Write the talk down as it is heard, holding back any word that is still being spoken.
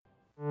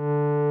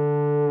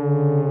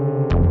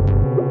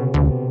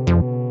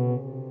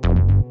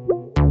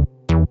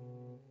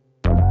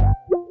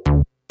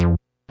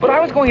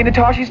was going into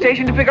Toshi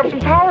Station to pick up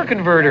some power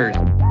converters.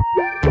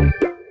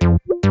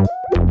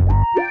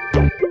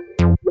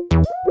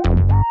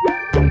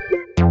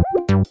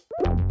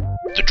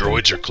 The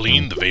droids are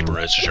clean, the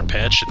vaporizers are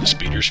patched, and the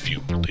speeder's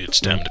fueled. It's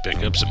time to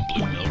pick up some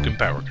blue milk and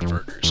power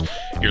converters.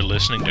 You're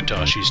listening to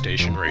Toshi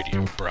Station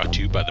Radio, brought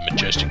to you by the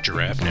Majestic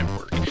Giraffe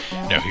Network.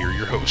 Now here are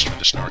your hosts for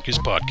the snarkiest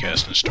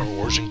podcast in Star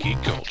Wars and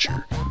geek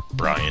culture,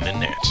 Brian and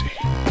Nancy.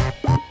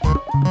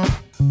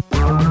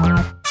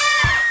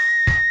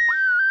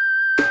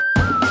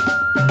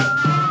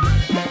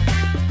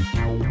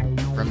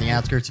 From the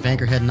outskirts of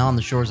Anchorhead and on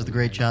the shores of the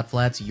Great Shot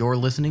Flats, you're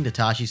listening to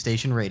Toshi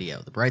Station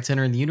Radio, the bright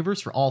center in the universe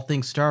for all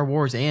things Star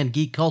Wars and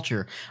geek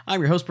culture.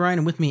 I'm your host, Brian,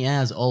 and with me,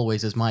 as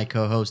always, is my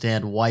co-host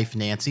and wife,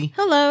 Nancy.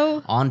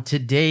 Hello. On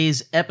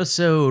today's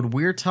episode,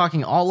 we're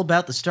talking all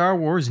about the Star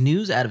Wars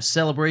news out of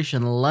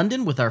Celebration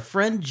London with our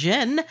friend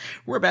Jen.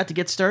 We're about to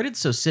get started,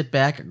 so sit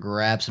back,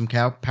 grab some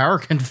power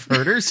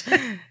converters,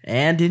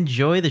 and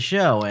enjoy the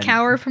show. And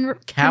Cower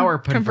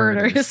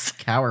converters.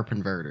 Cower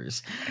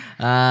converters.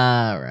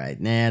 All right,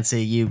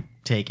 Nancy, you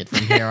take it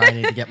from here. I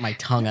need to get my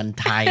tongue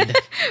untied.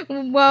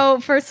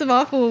 Well, first of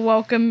all, we'll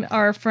welcome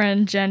our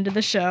friend Jen to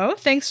the show.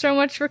 Thanks so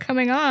much for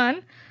coming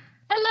on.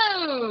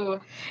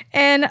 Hello.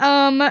 And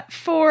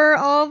for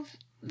all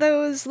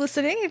those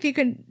listening, if you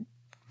could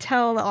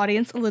tell the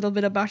audience a little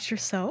bit about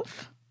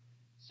yourself.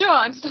 Sure,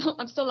 I'm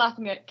still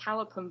laughing at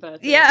Cower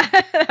converters. Yeah,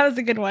 that was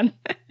a good one.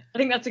 I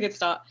think that's a good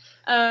start.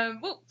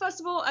 Well,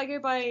 first of all, I go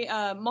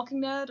by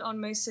Mocking Nerd on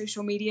most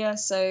social media,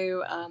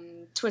 so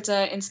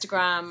Twitter,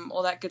 Instagram,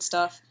 all that good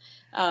stuff.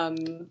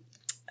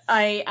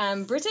 I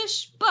am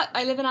British, but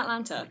I live in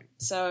Atlanta.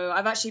 So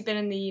I've actually been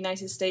in the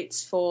United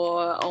States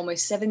for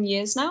almost 7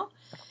 years now.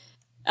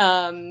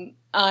 I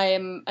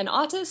am an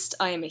artist.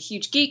 I am a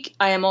huge geek.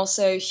 I am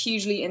also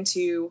hugely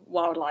into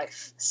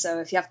wildlife. So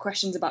if you have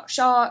questions about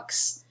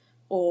sharks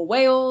or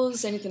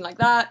whales, anything like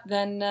that,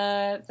 then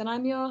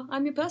I'm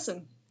your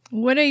person.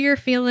 What are your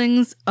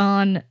feelings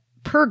on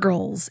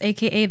Purrgils,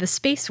 aka the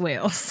space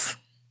whales?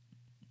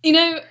 You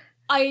know,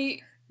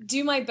 I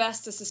do my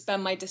best to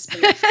suspend my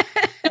disbelief.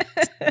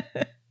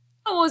 Star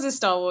Wars is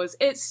Star Wars.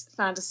 It's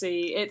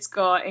fantasy. It's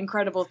got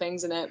incredible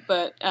things in it,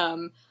 but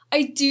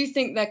I do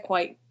think they're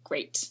quite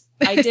great.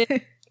 I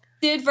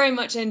did very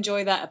much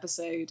enjoy that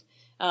episode.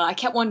 I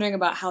kept wondering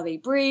about how they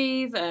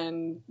breathe,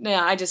 and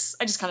yeah, I just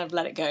kind of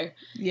let it go.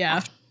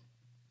 Yeah.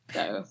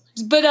 So,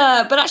 but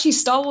actually,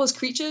 Star Wars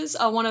creatures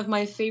are one of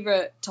my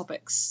favorite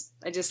topics.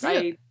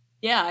 I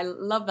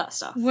love that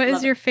stuff. What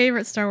is your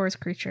favorite Star Wars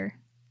creature?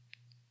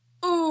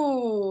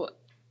 Ooh,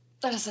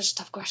 that is such a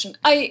tough question.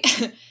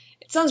 It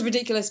sounds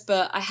ridiculous,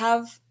 but I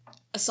have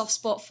a soft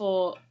spot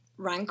for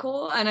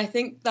Rancor, and I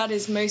think that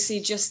is mostly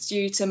just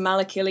due to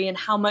Malakili and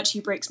how much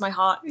he breaks my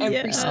heart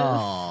every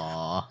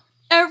single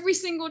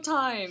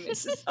time.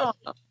 It's just,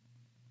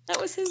 that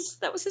was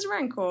his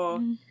Rancor.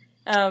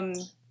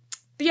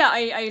 But yeah,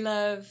 I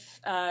love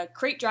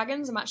crate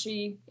dragons. I'm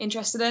actually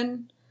interested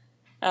in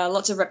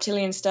lots of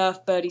reptilian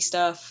stuff, birdie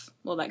stuff,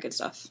 all that good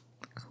stuff.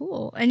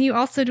 Cool. And you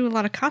also do a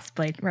lot of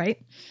cosplay, right?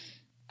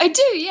 I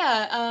do,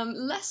 yeah.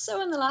 Less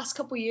so in the last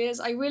couple of years.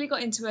 I really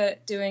got into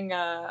it doing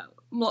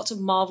lots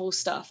of Marvel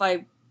stuff.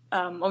 I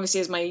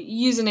obviously, as my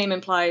username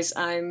implies,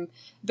 I'm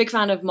a big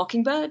fan of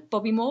Mockingbird,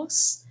 Bobby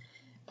Morse.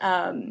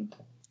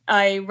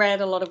 I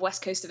read a lot of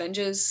West Coast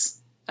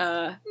Avengers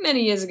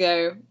many years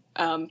ago.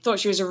 Thought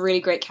she was a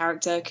really great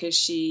character because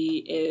she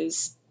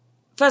is,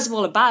 first of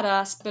all, a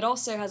badass, but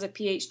also has a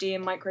PhD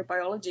in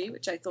microbiology,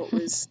 which I thought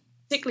was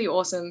particularly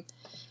awesome.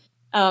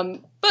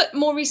 But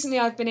more recently,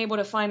 I've been able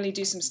to finally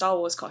do some Star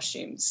Wars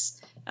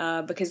costumes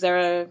because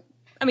I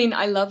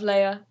love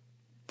Leia.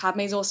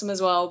 Padme's awesome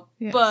as well,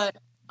 yes. But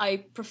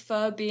I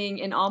prefer being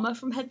in armor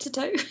from head to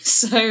toe.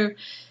 So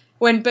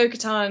when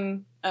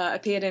Bo-Katan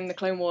appeared in the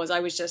Clone Wars,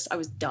 I was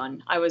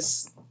done. I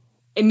was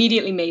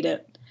immediately made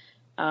it.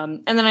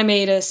 And then I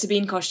made a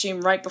Sabine costume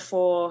right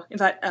before, in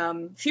fact,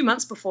 a few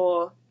months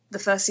before the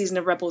first season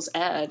of Rebels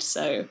aired.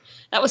 So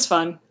that was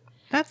fun.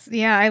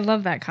 I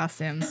love that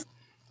costume.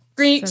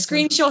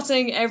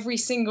 Screenshotting every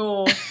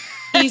single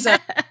teaser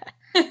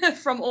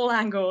from all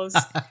angles.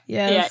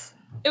 Yes. Yeah,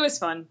 it was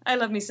fun. I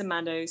love me some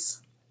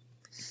Mandos.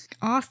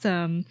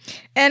 Awesome.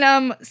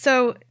 And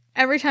so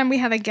every time we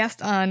have a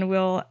guest on,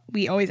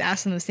 we always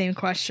ask them the same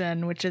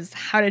question, which is,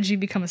 how did you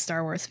become a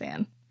Star Wars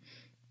fan?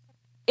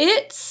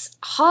 It's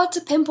hard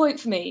to pinpoint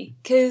for me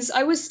because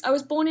I was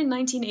born in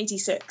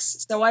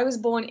 1986, so I was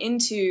born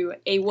into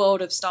a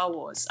world of Star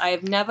Wars. I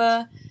have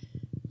never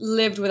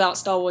lived without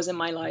Star Wars in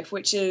my life,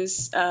 which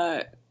is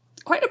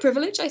quite a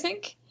privilege, I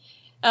think.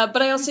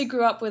 But I also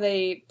grew up with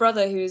a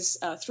brother who's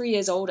 3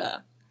 years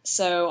older,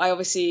 so I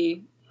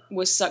obviously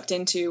was sucked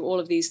into all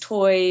of these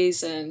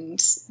toys, and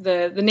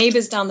the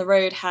neighbors down the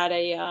road had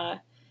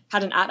an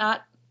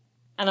AT-AT.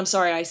 And I'm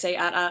sorry, I say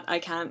AT-AT. I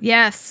can't.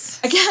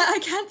 Yes. I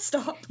can't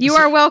stop. You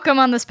are welcome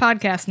on this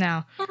podcast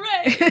now.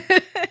 Hooray!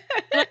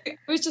 I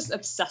was just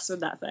obsessed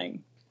with that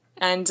thing.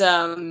 And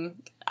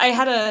I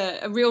had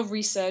a real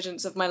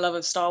resurgence of my love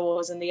of Star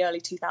Wars in the early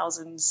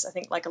 2000s, I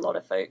think, like a lot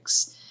of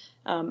folks.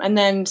 And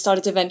then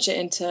started to venture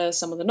into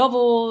some of the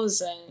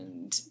novels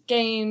and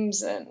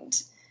games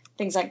and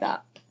things like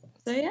that.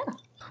 So yeah.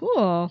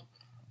 Cool.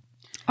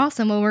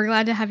 Awesome. Well, we're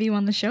glad to have you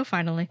on the show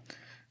finally.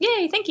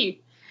 Yay, thank you.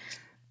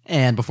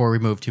 And before we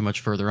move too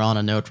much further on,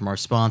 a note from our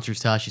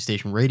sponsors, Tashi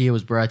Station Radio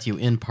is brought to you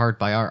in part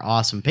by our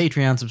awesome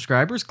Patreon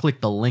subscribers.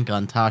 Click the link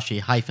on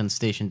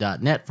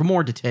tashi-station.net for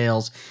more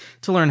details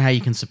to learn how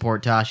you can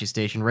support Tashi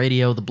Station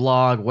Radio, the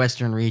blog,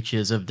 Western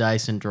Reaches of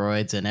Dice and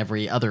Droids, and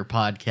every other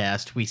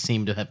podcast we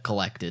seem to have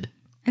collected.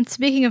 And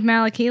speaking of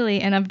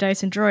Malakili and of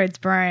Dice and Droids,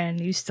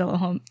 Brian, you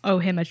still owe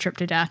him a trip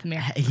to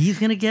Dathomir. He's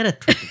going to get a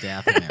trip to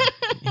Dathomir.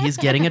 He's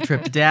getting a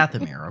trip to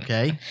Dathomir,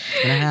 okay?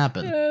 It's going to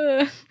happen.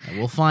 I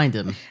will find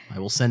him. I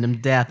will send him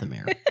to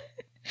Dathomir.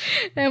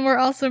 And we're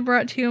also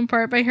brought to you in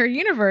part by Her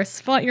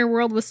Universe. Flaunt your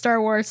world with Star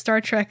Wars, Star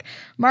Trek,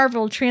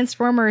 Marvel,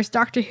 Transformers,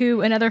 Doctor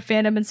Who, and other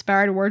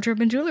fandom-inspired wardrobe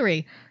and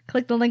jewelry.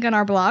 Click the link on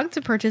our blog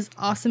to purchase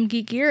awesome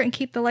geek gear and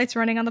keep the lights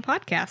running on the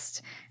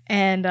podcast.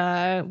 And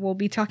we'll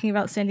be talking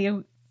about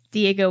San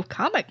Diego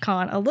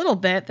Comic-Con a little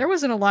bit. There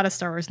wasn't a lot of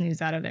Star Wars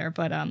news out of there,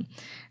 but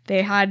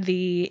they had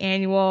the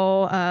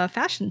annual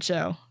fashion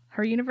show,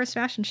 Her Universe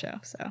fashion show.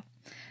 So a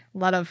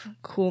lot of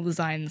cool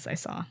designs I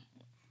saw.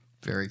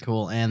 Very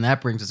cool. And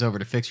that brings us over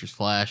to Fixers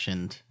Flash,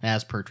 and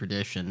as per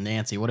tradition,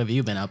 Nancy, what have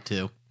you been up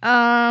to?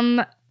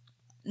 Not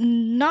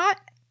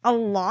a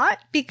lot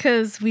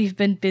because we've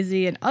been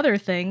busy in other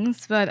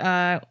things,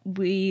 but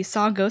we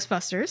saw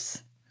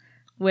Ghostbusters,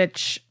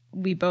 which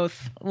we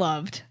both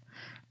loved.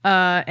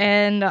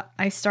 And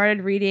I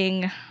started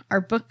reading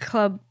our book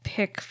club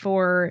pick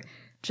for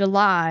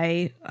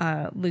July,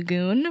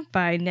 Lagoon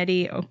by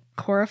Nnedi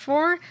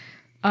Okorafor.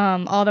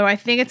 Although I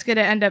think it's going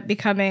to end up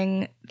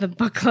becoming the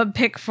book club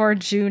pick for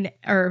June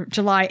or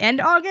July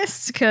and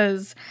August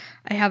because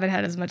I haven't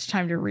had as much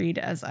time to read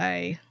as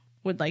I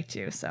would like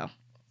to. So,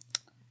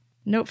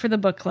 note for the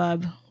book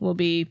club will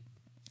be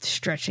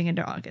stretching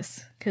into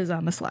August because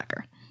I'm a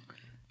slacker.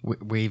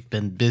 We've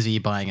been busy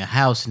buying a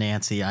house,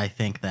 Nancy. I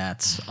think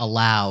that's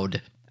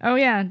allowed. Oh,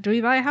 yeah. Do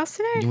we buy a house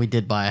today? We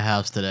did buy a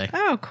house today.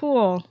 Oh,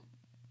 cool.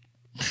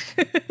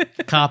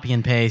 Copy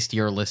and paste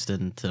your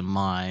listing to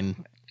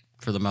mine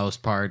for the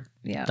most part.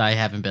 Yeah. I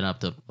haven't been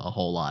up to a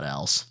whole lot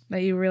else.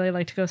 But you really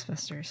liked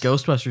Ghostbusters.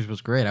 Ghostbusters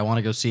was great. I want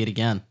to go see it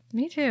again.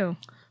 Me too.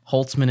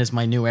 Holtzman is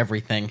my new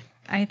everything.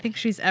 I think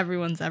she's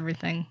everyone's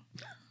everything.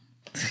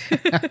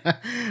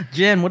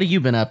 Jen, what have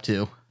you been up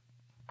to?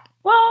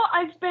 Well,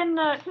 I've been,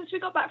 since we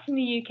got back from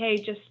the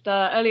UK just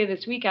earlier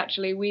this week,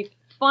 actually, we've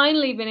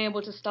finally been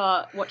able to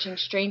start watching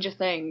Stranger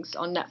Things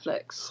on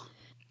Netflix.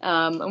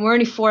 And we're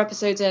only 4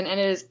 episodes in, and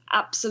it is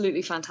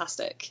absolutely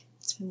fantastic.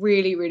 It's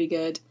really, really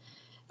good.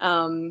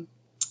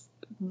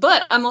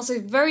 But I'm also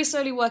very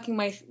slowly working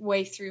my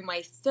way through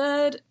my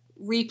 3rd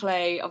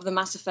replay of the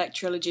Mass Effect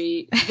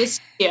trilogy this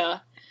year.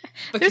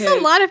 There's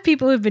a lot of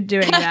people who've been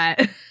doing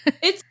that.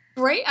 It's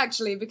great,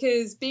 actually,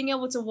 because being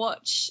able to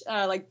watch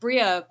like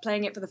Bria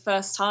playing it for the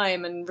first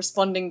time and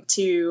responding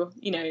to,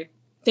 you know,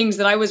 things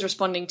that I was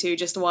responding to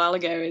just a while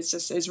ago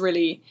is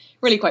really,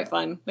 really quite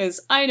fun.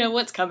 Because I know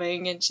what's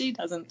coming and she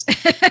doesn't.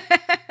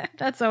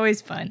 That's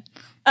always fun.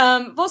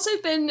 I've also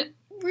been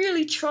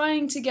really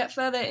trying to get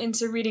further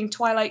into reading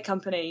Twilight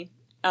Company,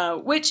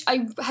 which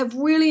I have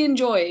really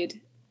enjoyed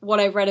what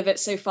I've read of it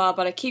so far,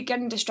 but I keep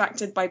getting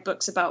distracted by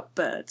books about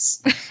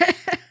birds.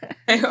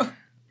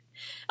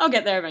 I'll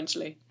get there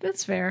eventually.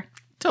 That's fair.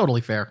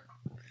 Totally fair.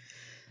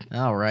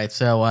 All right.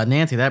 So,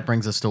 Nancy, that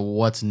brings us to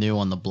what's new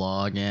on the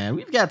blog, and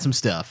we've got some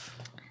stuff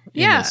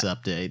in this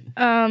update.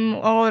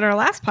 Well, in our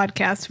last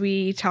podcast,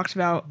 we talked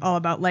all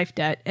about Life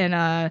Debt,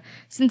 and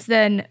since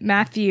then,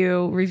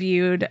 Matthew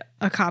reviewed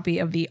a copy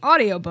of the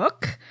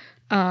audiobook.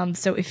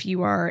 So if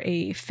you are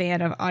a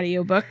fan of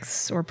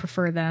audiobooks or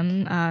prefer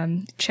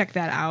them, check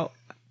that out.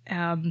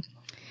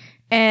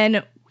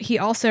 And he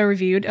also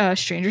reviewed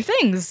Stranger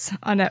Things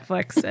on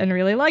Netflix and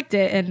really liked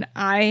it. And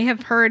I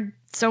have heard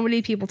so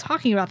many people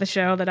talking about the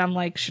show that I'm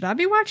like, should I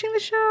be watching the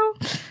show?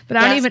 But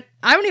I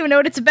don't even know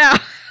what it's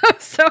about.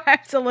 So I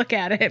have to look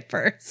at it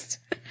first.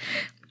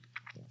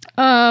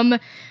 Bria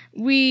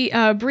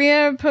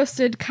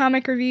posted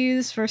comic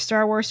reviews for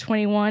Star Wars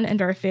 21 and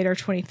Darth Vader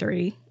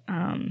 23.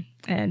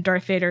 And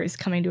Darth Vader is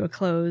coming to a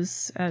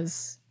close,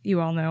 as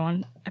you all know,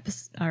 on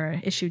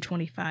issue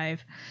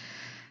 25.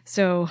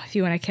 So if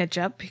you want to catch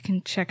up, you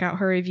can check out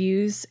her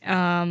reviews.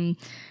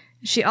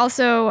 She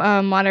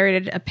also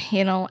moderated a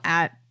panel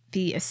at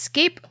the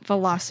Escape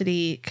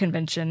Velocity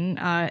convention,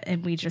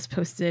 and we just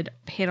posted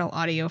panel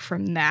audio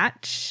from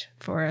that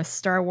for a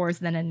Star Wars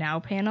Then and Now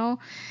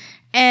panel.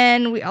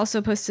 And we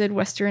also posted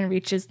Western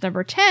Reaches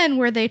number 10,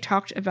 where they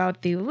talked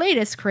about the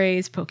latest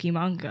craze,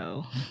 Pokemon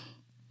Go.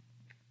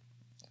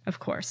 Of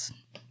course.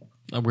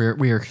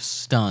 We are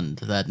stunned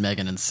that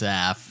Megan and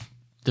Saf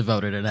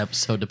devoted an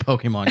episode to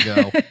Pokemon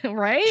Go.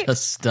 Right?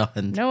 Just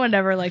stunned. No one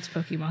ever likes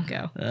Pokemon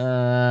Go.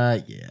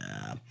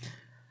 Yeah.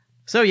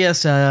 So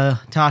yes,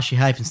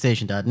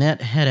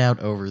 Tashi-Station.net, head out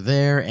over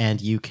there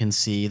and you can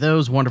see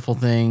those wonderful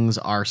things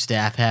our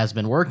staff has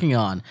been working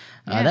on.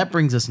 That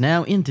brings us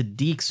now into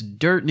Deek's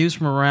Dirt, news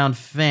from around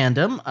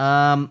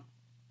fandom.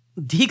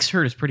 Deek's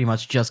Dirt is pretty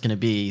much just going to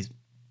be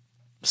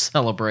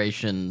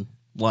Celebration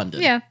London.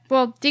 Yeah,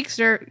 well, Deek's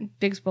Dirt,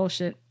 Big's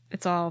bullshit.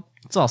 It's all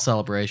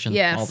Celebration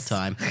all the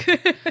time.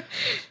 Yes.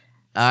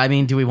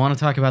 Do we want to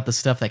talk about the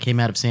stuff that came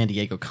out of San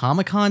Diego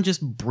Comic-Con just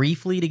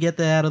briefly to get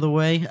that out of the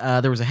way?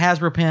 There was a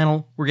Hasbro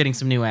panel. We're getting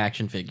some new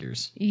action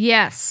figures.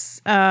 Yes.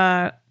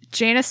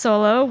 Jaina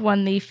Solo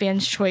won the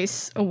Fans'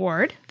 Choice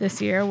Award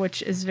this year,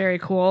 which is very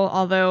cool,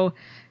 although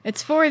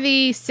it's for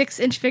the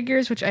 6-inch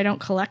figures, which I don't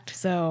collect,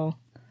 so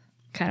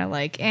kind of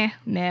like,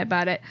 meh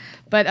about it.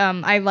 But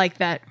I like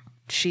that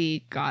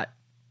she got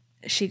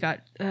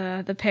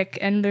the pick.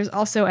 And there's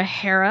also a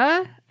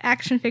Hera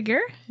action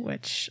figure,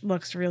 which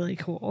looks really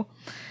cool.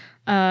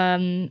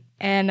 And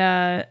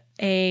a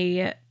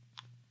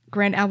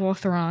Grand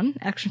Albothron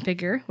action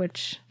figure,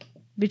 which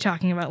we'll be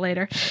talking about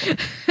later.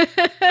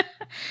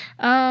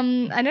 I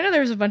know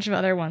there was a bunch of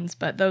other ones,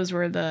 but those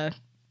were the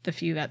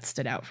few that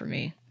stood out for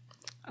me.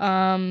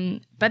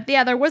 But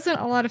yeah, there wasn't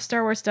a lot of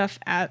Star Wars stuff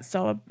at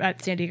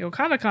San Diego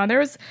Comic-Con. There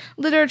was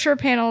literature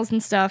panels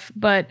and stuff,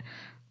 but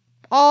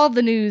all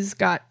the news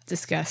got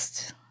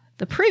discussed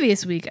the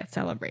previous week at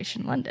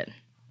Celebration London.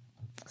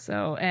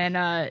 So,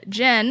 and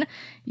Jen,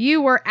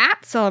 you were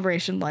at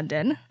Celebration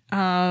London.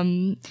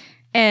 And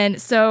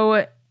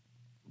so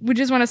we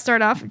just want to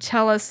start off,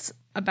 tell us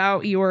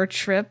about your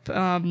trip.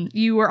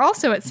 You were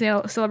also at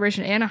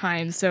Celebration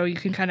Anaheim, so you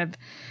can kind of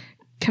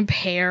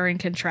compare and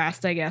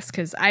contrast, I guess,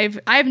 because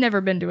I've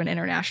never been to an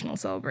international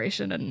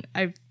celebration, and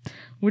I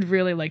would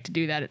really like to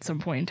do that at some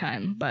point in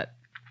time. But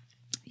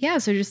yeah,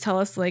 so just tell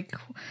us like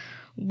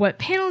what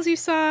panels you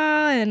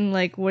saw and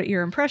like what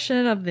your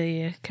impression of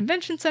the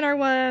convention center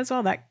was,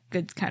 all that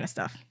good kind of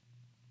stuff.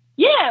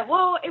 Yeah,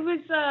 well, it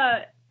was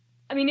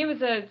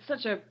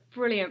such a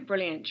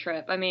brilliant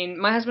trip. I mean,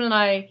 my husband and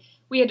I,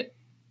 we had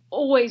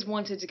always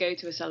wanted to go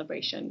to a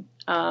celebration.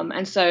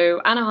 And so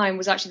Anaheim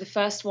was actually the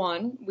first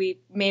one. We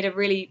made a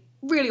really,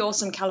 really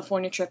awesome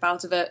California trip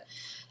out of it.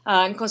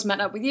 And of course, met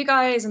up with you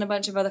guys and a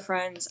bunch of other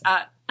friends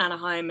at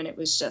Anaheim, and it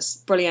was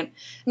just brilliant.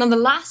 And on the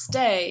last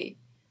day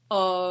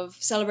of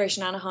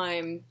Celebration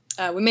Anaheim,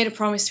 we made a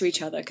promise to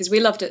each other because we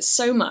loved it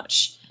so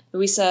much that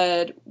we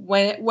said,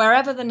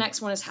 wherever the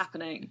next one is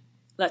happening,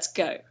 let's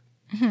go.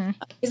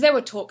 Because there were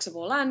talks of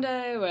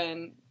Orlando,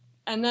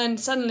 and then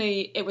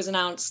suddenly it was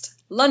announced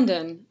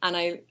London, and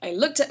I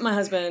looked at my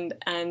husband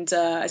and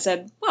I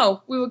said,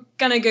 well, we were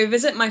going to go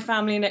visit my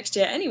family next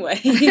year anyway.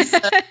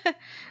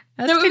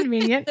 That's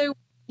convenient. So,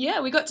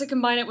 yeah, we got to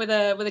combine it with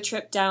a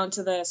trip down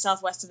to the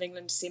southwest of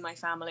England to see my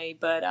family,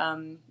 but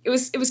it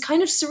was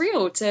kind of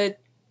surreal to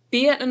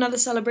be at another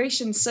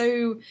celebration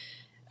so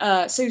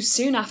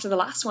soon after the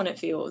last one, it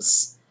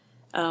feels.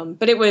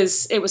 But it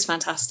was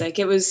fantastic.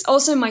 It was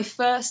also my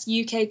first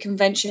UK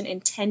convention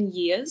in 10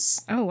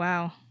 years. Oh,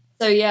 wow.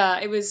 So yeah,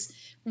 it was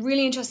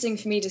really interesting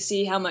for me to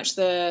see how much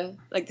the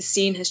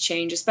scene has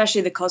changed, especially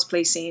the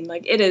cosplay scene.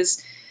 Like, it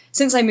is,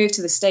 since I moved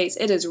to the States,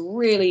 it has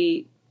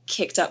really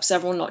kicked up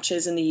several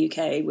notches in the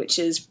UK, which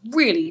is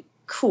really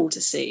cool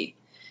to see.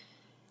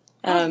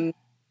 Yeah.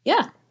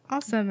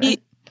 Awesome. Go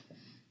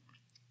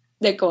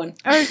on.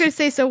 I was going to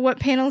say, so what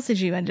panels did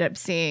you end up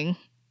seeing?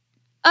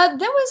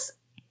 There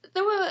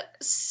were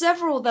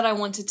several that I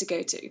wanted to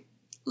go to.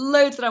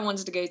 Loads that I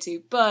wanted to go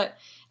to, but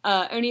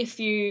only a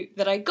few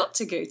that I got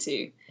to go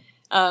to.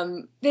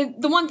 The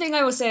one thing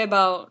I will say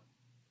about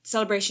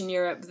Celebration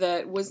Europe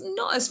that was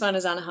not as fun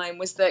as Anaheim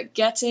was that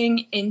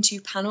getting into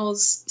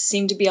panels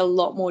seemed to be a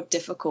lot more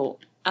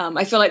difficult.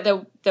 I feel like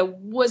there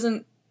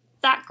wasn't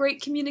that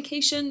great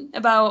communication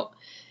about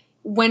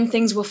when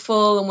things were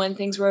full and when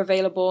things were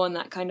available and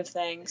that kind of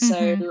thing. Mm-hmm.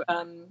 So,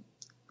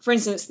 for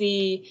instance,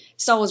 the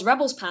Star Wars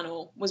Rebels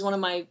panel was one of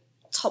my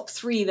top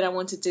 3 that I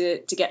wanted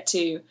to get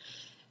to.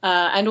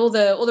 And all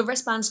the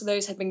wristbands for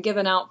those had been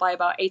given out by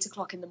about 8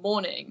 o'clock in the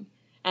morning.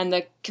 And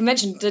the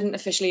convention didn't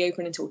officially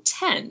open until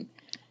 10.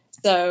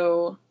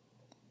 So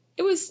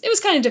it was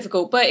kind of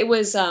difficult, but it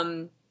was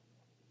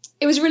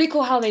really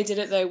cool how they did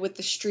it though with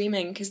the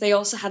streaming, because they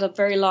also had a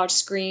very large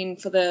screen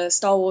for the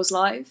Star Wars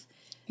Live.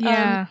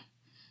 Yeah.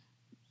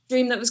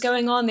 Stream that was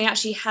going on. They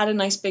actually had a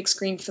nice big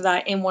screen for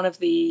that in one of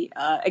the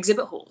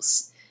exhibit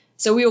halls.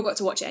 So we all got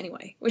to watch it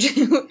anyway, which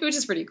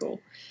is pretty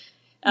cool.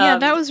 Yeah,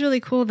 that was really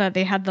cool that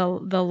they had the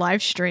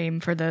live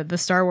stream for the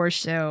Star Wars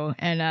show,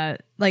 and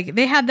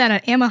they had that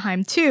at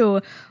Anaheim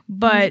too,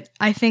 but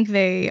I think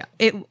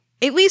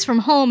at least from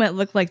home it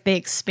looked like they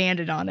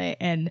expanded on it,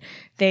 and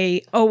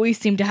they always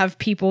seemed to have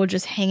people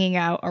just hanging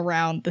out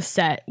around the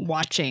set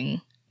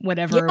watching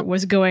whatever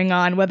was going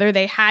on, whether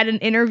they had an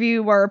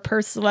interview or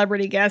per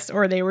celebrity guest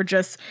or they were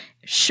just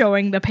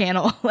showing the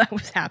panel that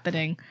was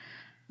happening.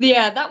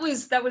 Yeah, that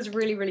was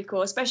really, really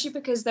cool, especially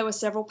because there were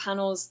several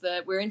panels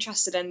that we're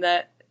interested in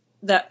that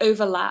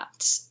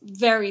overlapped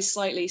very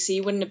slightly, so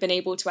you wouldn't have been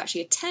able to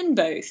actually attend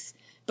both,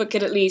 but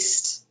could at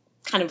least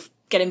kind of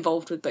get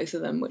involved with both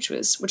of them, which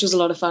was a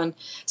lot of fun.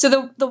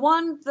 So the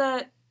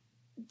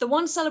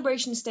one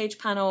celebration stage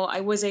panel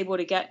I was able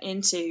to get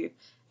into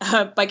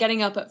by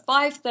getting up at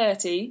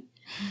 5:30,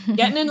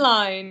 getting in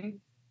line,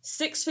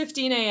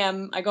 6:15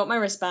 a.m. I got my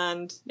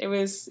wristband. It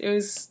was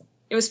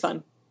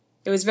fun.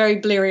 It was very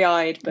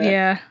bleary-eyed, but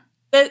Yeah.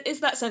 it's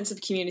that sense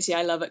of community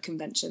I love at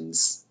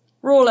conventions.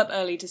 We're all up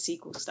early to see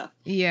cool stuff.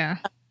 Yeah.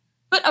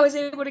 But I was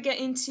able to get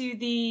into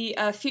the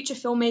future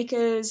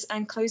filmmakers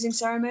and closing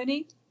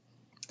ceremony.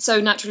 So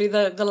naturally,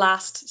 the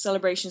last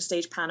celebration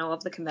stage panel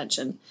of the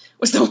convention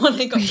was the one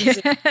I got to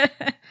see.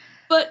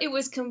 But it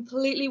was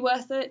completely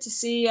worth it to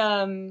see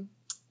the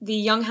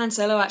young Han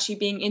Solo actually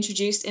being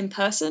introduced in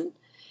person.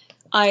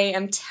 I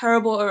am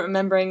terrible at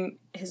remembering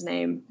his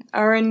name.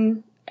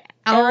 Alden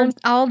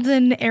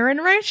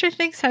Ehrenreich, I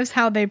think, is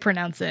how they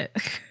pronounce it.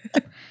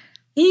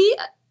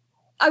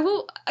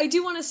 I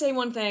do want to say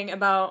one thing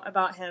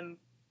about him,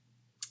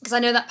 because I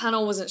know that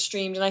panel wasn't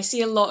streamed, and I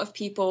see a lot of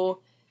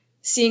people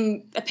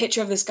seeing a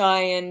picture of this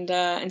guy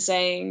and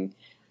saying,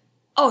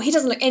 "Oh, he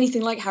doesn't look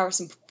anything like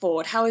Harrison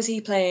Ford. How is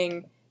he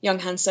playing young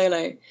Han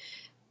Solo?"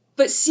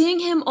 But seeing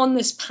him on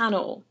this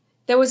panel,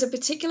 there was a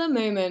particular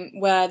moment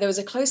where there was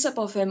a close-up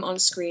of him on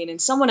screen,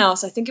 and someone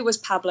else, I think it was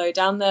Pablo,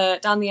 down the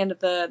end of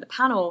the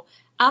panel,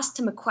 asked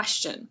him a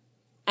question,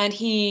 and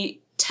he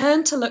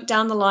turned to look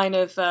down the line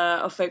of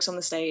folks on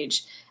the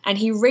stage, and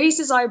he raised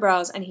his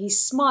eyebrows and he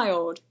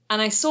smiled,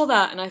 and I saw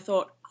that and I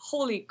thought,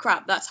 holy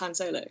crap, that's Han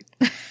Solo.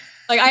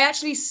 Like, I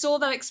actually saw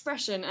that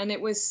expression, and it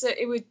was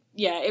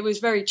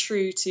very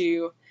true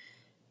to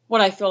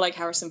what I feel like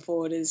Harrison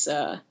Ford is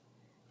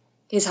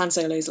his Han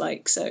Solo's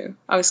like. So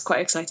I was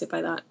quite excited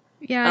by that.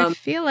 Yeah, I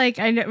feel like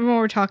I know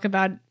we'll talk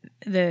about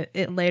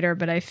it later,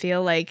 but I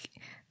feel like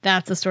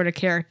that's the sort of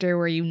character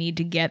where you need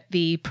to get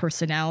the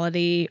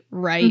personality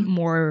right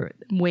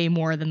way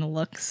more than the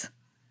looks.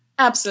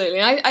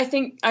 Absolutely, I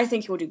think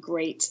he will do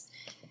great.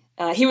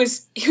 He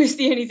was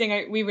the only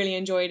thing we really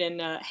enjoyed in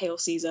Hail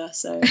Caesar.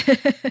 So,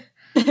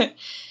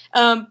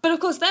 but of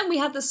course, then we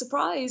had the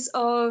surprise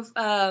of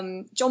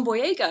John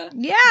Boyega.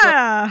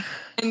 Yeah,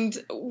 and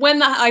when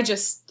that, I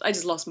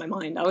just lost my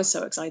mind. I was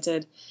so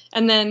excited,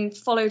 and then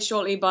followed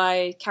shortly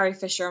by Carrie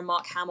Fisher and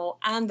Mark Hamill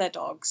and their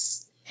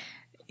dogs.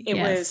 It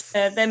was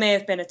there may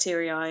have been a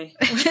teary eye.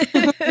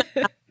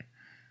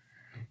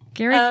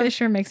 Gary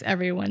Fisher makes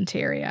everyone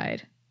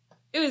teary-eyed.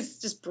 It was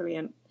just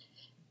brilliant.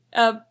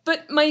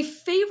 But my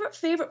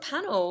favorite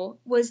panel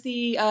was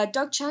the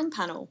Doug Chiang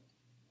panel.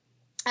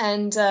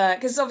 And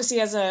because obviously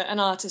as an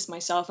artist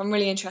myself, I'm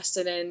really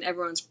interested in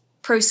everyone's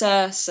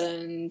process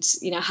and,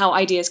 you know, how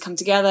ideas come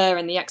together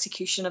and the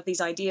execution of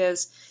these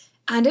ideas.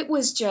 And it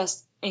was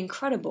just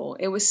incredible.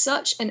 It was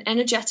such an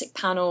energetic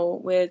panel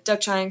with Doug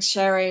Chiang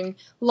sharing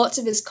lots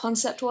of his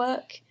concept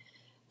work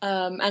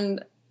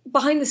and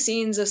behind the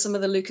scenes of some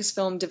of the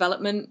Lucasfilm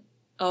development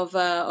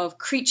of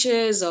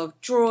creatures, of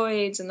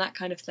droids, and that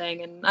kind of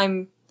thing. And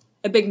I'm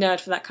a big nerd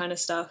for that kind of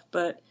stuff,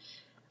 but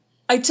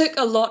I took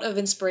a lot of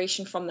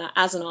inspiration from that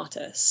as an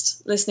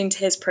artist, listening to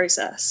his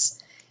process.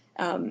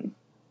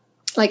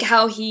 Like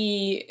how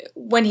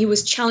when he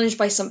was challenged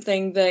by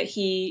something that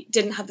he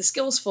didn't have the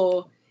skills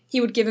for, he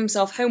would give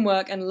himself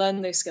homework and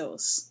learn those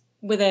skills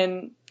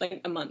within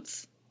like a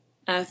month.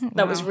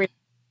 That was really,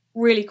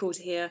 really cool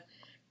to hear.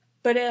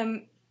 But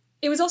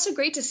it was also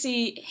great to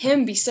see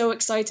him be so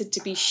excited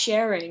to be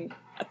sharing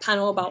a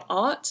panel about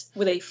art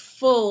with a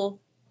full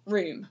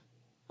room.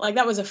 Like,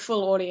 that was a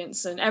full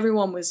audience, and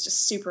everyone was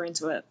just super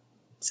into it.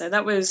 So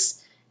that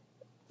was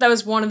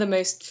one of the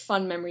most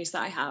fun memories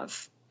that I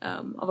have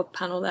of a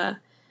panel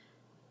there.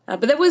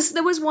 But there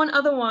was one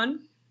other one.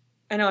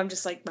 I know I'm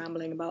just like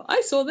rambling about,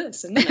 I saw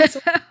this and then I saw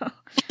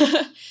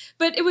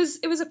but it was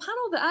a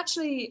panel that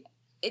actually,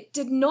 it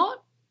did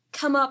not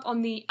come up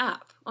on the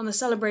app, on the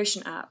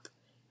Celebration app.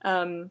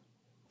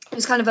 It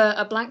was kind of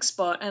a blank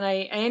spot, and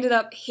I ended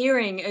up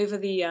hearing over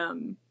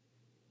the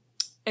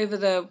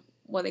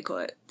what they call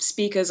it,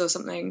 speakers or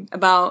something,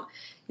 about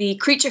the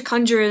creature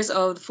conjurers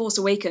of The Force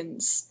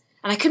Awakens.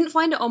 And I couldn't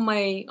find it on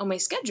my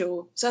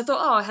schedule. So I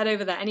thought, I'll head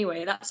over there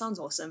anyway. That sounds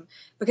awesome.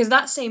 Because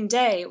that same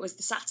day, it was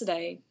the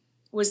Saturday,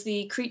 was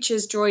the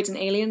Creatures, Droids, and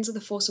Aliens of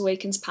The Force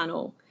Awakens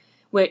panel,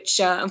 which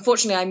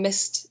unfortunately I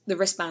missed the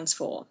wristbands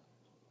for.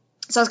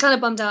 So I was kind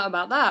of bummed out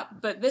about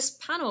that. But this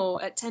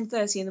panel at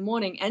 10:30 in the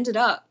morning ended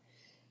up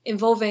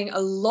involving a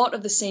lot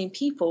of the same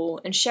people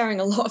and sharing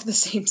a lot of the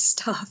same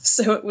stuff.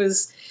 So it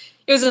was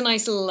a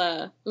nice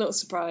little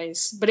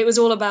surprise. But it was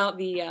all about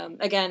the,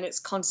 again, its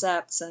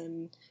concepts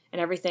and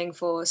everything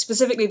for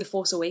specifically The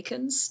Force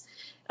Awakens.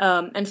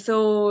 And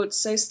Phil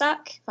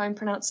Szostak, if I'm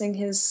pronouncing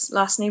his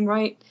last name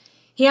right,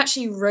 he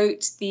actually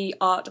wrote the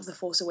Art of The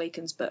Force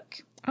Awakens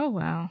book. Oh,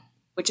 wow.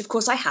 Which, of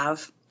course, I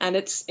have, and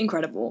it's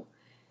incredible.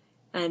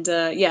 And,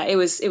 it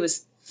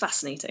was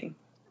fascinating.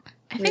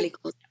 Really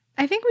cool.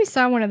 I think we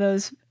saw one of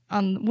those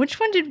on... Which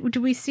one did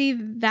we see?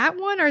 That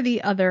one or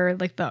the other,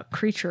 like the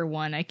creature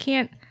one? I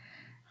can't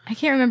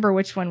remember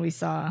which one we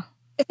saw.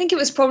 I think it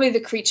was probably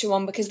the creature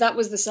one, because that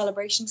was the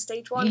Celebration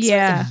stage one.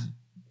 Yeah.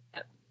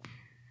 So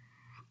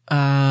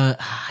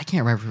I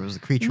can't remember if it was the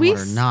creature We one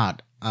or s-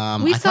 not. we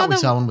I saw thought we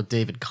the- saw one with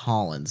David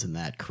Collins in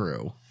that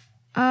crew.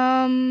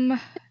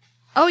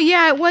 Oh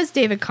yeah, it was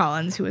David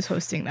Collins who was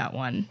hosting that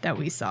one that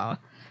we saw.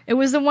 It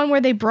was the one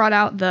where they brought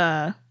out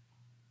the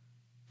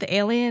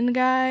alien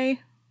guy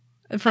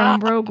from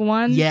Rogue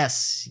One.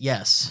 Yes.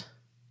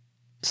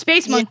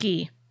 Space Yeah.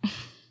 Monkey.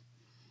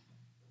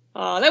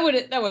 Oh, that would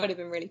have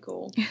been really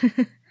cool.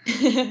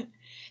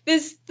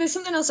 There's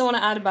something else I want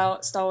to add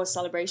about Star Wars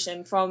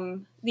Celebration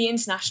from the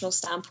international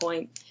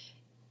standpoint.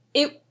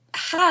 It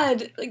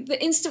had, like,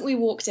 the instant we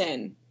walked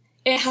in,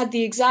 it had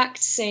the exact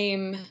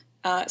same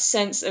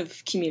sense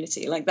of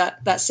community, like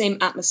that same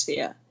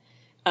atmosphere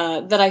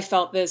that I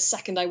felt the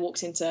second I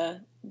walked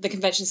into the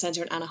convention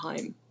center in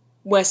Anaheim,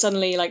 where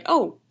suddenly, like,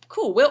 oh,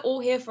 cool, we're all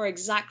here for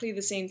exactly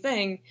the same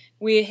thing.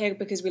 We're here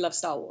because we love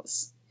Star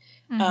Wars.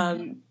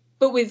 Mhm.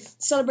 But with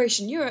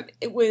Celebration Europe,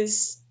 it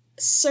was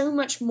so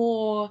much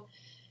more,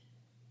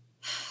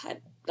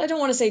 I don't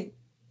want to say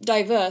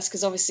diverse,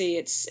 because obviously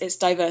it's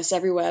diverse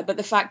everywhere, but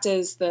the fact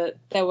is that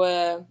there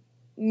were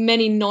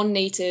many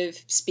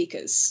non-native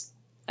speakers.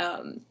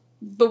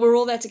 But we're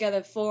all there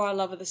together for our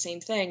love of the same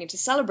thing and to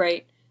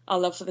celebrate our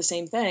love for the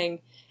same thing.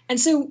 And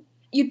so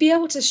you'd be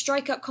able to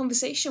strike up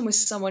conversation with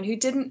someone who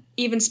didn't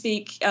even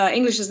speak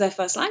English as their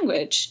first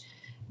language,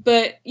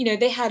 but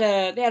they had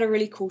a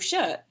really cool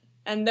shirt.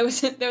 And there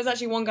was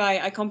actually one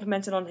guy I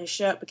complimented on his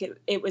shirt because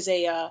it was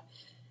a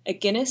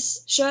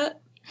Guinness shirt.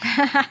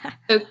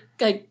 So,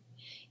 like,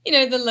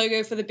 the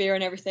logo for the beer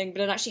and everything,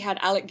 but it actually had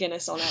Alec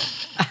Guinness on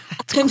it.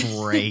 That's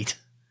great.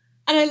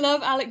 And I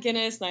love Alec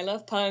Guinness, and I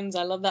love puns.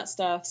 I love that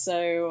stuff.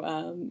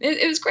 So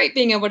it was great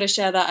being able to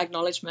share that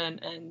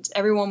acknowledgement, and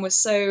everyone was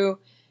so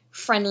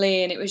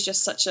friendly, and it was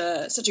just such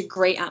a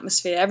great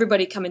atmosphere.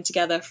 Everybody coming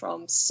together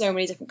from so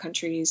many different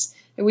countries,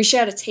 and we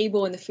shared a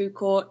table in the food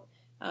court.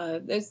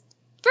 There's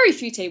very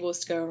few tables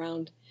to go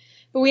around,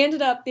 but we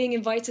ended up being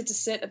invited to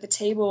sit at the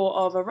table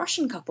of a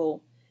Russian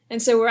couple. And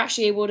so we're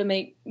actually able to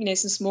make,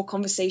 some small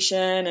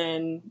conversation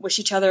and wish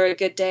each other a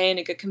good day and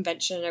a good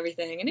convention and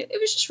everything. And it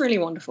was just really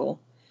wonderful.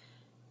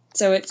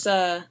 So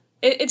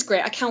it's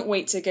great. I can't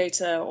wait to go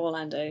to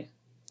Orlando.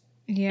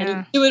 Yeah,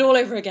 And do it all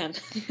over again.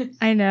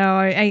 I know.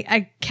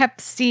 I kept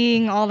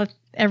seeing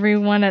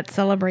everyone at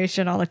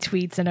Celebration, all the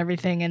tweets and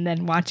everything, and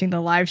then watching the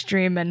live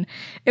stream, and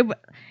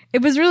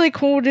it was really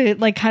cool to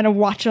like kind of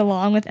watch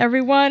along with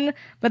everyone.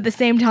 But at the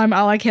same time,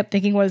 all I kept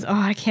thinking was, oh,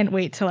 I can't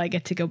wait till I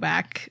get to go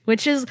back.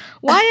 Which is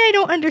why I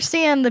don't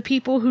understand the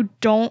people who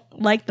don't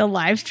like the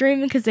live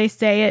stream, because they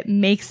say it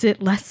makes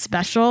it less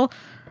special.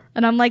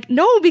 And I'm like,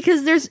 no,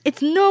 because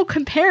it's no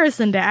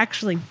comparison to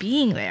actually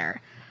being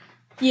there.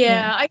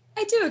 Yeah,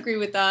 I do agree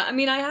with that. I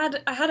mean, I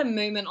had a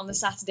moment on the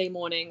Saturday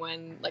morning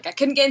when, like, I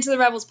couldn't get into the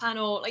Rebels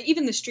panel, like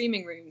even the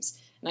streaming rooms,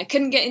 and I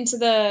couldn't get into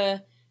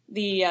the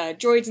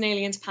Droids and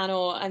Aliens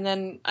panel, and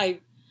then I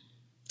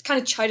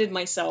kind of chided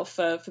myself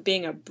for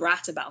being a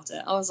brat about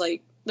it. I was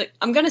like, look,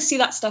 I'm going to see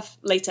that stuff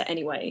later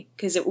anyway,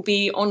 because it will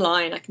be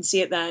online. I can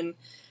see it then.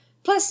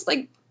 Plus,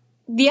 like,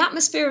 the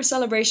atmosphere of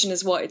Celebration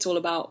is what it's all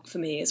about for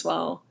me as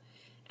well.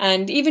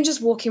 And even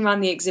just walking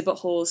around the exhibit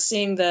halls,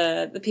 seeing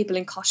the people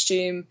in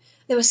costume,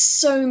 there were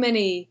so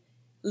many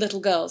little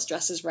girls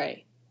dressed as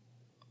Rey,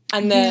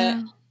 and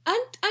and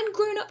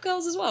grown up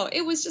girls as well.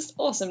 It was just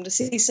awesome to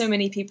see so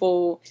many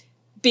people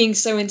being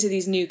so into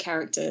these new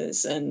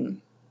characters, and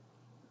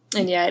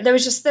yeah, there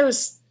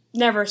was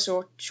never a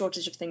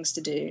shortage of things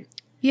to do.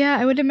 Yeah,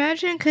 I would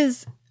imagine,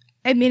 because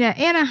I mean, at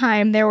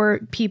Anaheim there were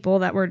people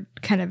that were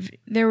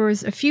there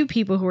was a few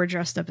people who were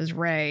dressed up as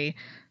Rey.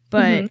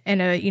 But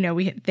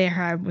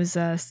there was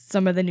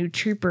some of the new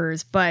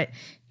troopers, but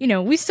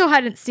we still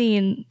hadn't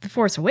seen The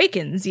Force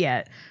Awakens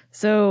yet.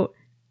 So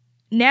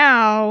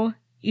now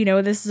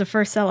this is the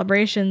first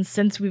celebration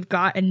since we've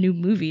got a new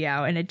movie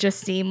out, and it just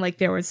seemed like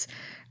there was,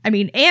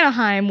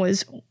 Anaheim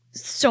was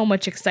so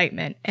much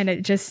excitement, and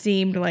it just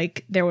seemed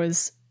like there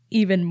was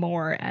even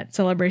more at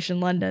Celebration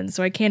London.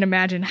 So I can't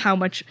imagine how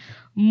much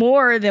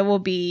more there will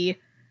be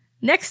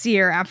next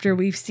year after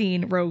we've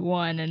seen Rogue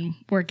One and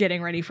we're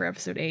getting ready for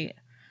Episode 8.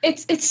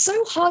 It's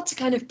so hard to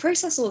kind of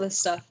process all this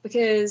stuff,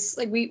 because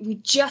like we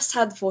just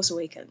had The Force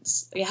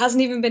Awakens. It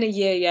hasn't even been a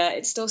year yet.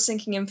 It's still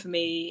sinking in for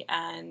me,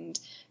 and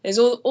there's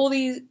all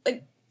these,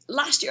 like,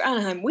 last year at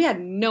Anaheim, we had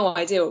no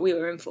idea what we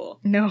were in for.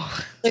 No.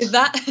 So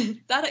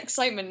that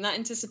excitement and that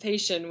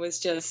anticipation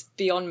was just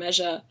beyond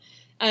measure.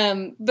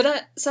 But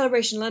at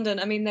Celebration London,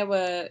 there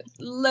were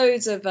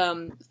loads of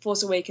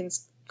Force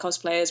Awakens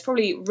cosplayers.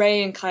 Probably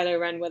Rey and Kylo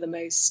Ren were the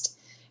most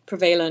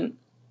prevalent.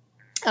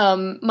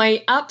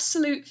 My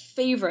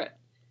favorite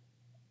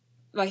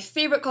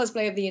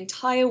cosplay of the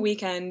entire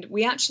weekend,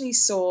 we actually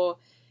saw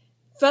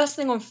first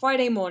thing on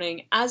Friday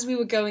morning as we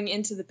were going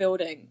into the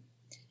building,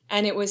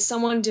 and it was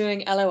someone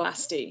doing Elo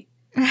Asti.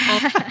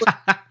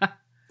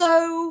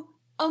 So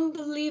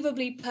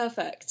unbelievably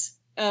perfect.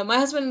 My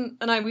husband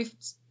and I, we've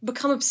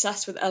become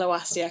obsessed with Elo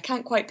Asti. I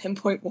can't quite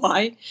pinpoint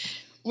why.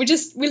 We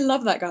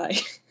love that guy.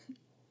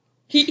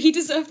 He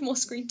deserved more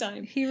screen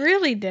time. He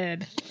really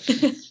did.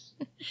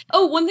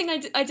 Oh, one thing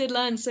I did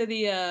learn. So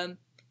the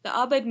the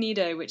Abed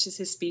Nido, which is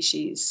his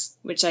species,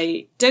 which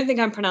I don't think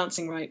I'm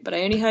pronouncing right, but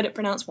I only heard it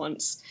pronounced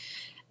once.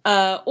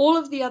 All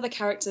of the other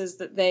characters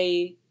that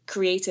they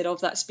created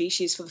of that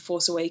species for The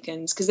Force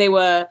Awakens, because they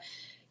were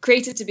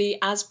created to be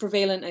as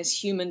prevalent as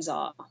humans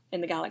are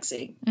in the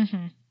galaxy.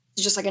 Mm-hmm.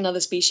 It's just like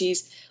another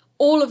species.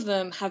 All of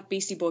them have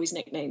Beastie Boys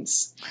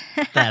nicknames.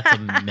 That's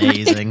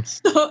amazing.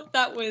 So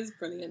that was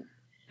brilliant.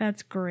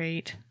 That's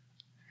great.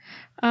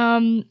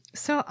 So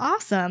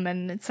awesome.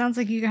 And it sounds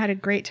like you had a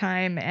great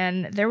time,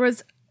 and there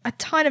was a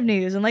ton of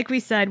news. And like we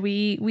said,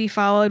 we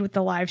followed with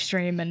the live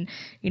stream, and,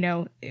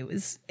 it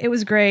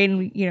was great.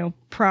 And,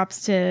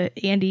 props to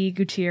Andy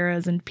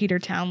Gutierrez and Peter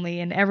Townley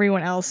and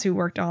everyone else who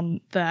worked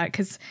on that,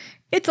 because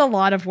it's a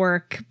lot of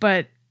work,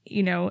 but,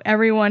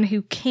 everyone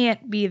who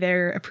can't be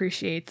there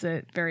appreciates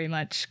it very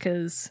much,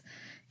 because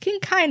can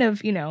kind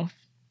of,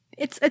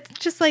 it's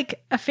just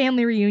like a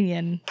family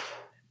reunion,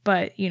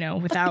 but,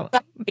 without...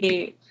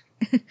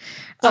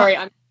 Sorry,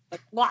 I'm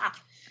like, wow.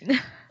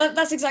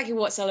 That's exactly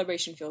what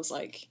Celebration feels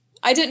like.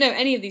 I don't know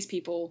any of these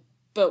people,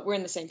 but we're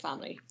in the same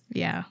family.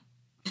 Yeah.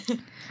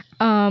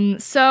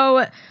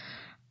 So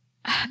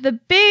the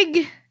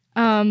big,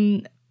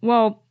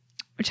 we're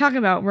talking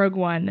about Rogue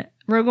One.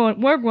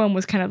 Rogue One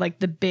was kind of like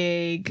the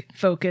big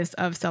focus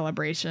of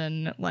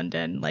Celebration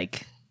London.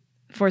 Like,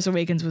 Force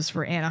Awakens was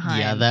for Anaheim.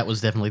 Yeah, that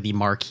was definitely the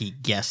marquee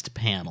guest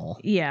panel.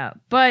 Yeah,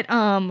 but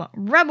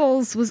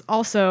Rebels was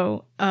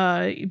also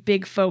a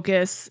big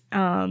focus,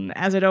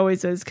 as it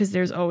always is, because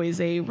there's always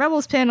a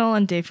Rebels panel,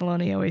 and Dave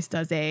Filoni always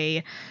does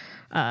a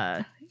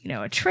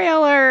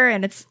trailer,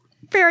 and it's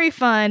very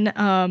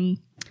fun.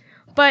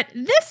 But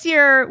this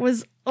year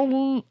was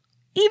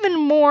even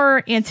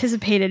more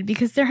anticipated,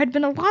 because there had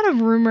been a lot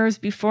of rumors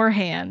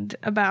beforehand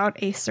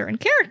about a certain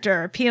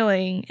character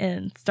appealing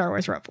in Star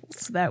Wars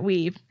Rebels that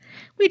we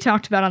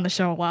talked about on the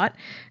show a lot.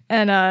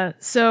 And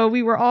so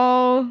we were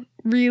all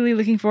really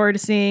looking forward to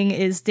seeing,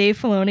 is Dave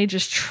Filoni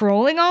just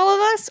trolling all of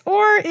us,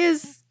 or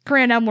is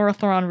Grand Admiral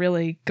Thrawn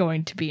really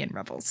going to be in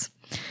Rebels?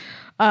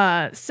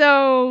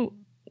 So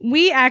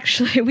we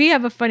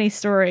have a funny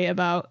story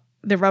about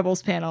the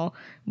Rebels panel.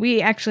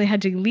 We actually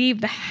had to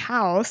leave the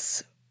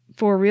house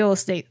for real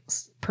estate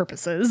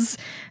purposes,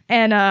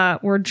 and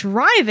we're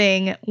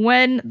driving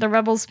when the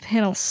Rebels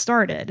panel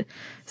started.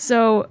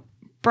 So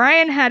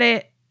Brian had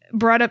it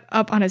brought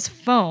up on his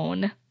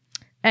phone,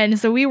 and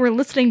so we were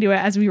listening to it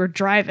as we were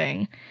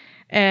driving.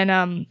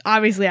 And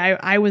obviously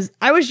I was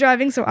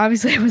driving, so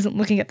obviously I wasn't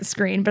looking at the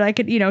screen, but I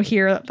could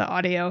hear the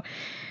audio.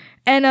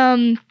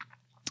 And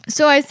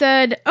so I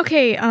said,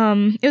 okay,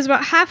 it was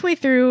about halfway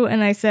through,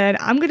 and I said,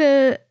 I'm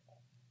gonna,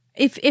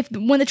 if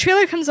when the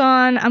trailer comes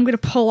on, I'm gonna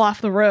pull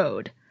off the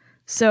road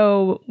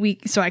so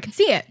I can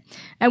see it.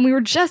 And we were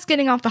just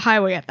getting off the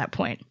highway at that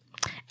point.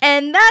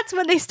 And that's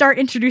when they start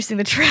introducing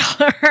the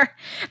trailer.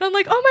 And I'm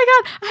like, oh my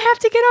God, I have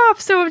to get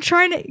off. So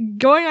I'm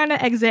going on an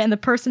exit, and the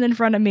person in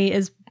front of me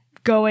is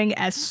going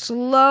as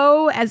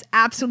slow as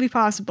absolutely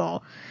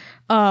possible.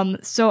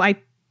 So I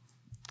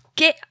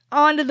get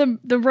onto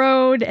the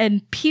road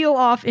and peel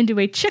off into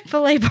a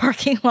Chick-fil-A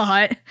parking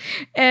lot,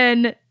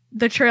 and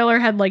the trailer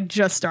had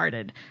just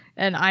started.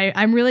 And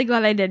I'm really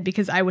glad I did,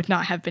 because I would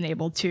not have been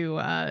able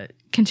to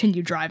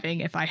continue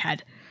driving if I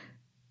had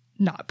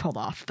not pulled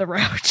off the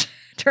road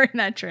during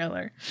that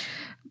trailer.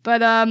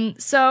 But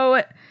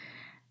so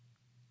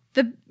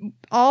not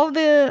all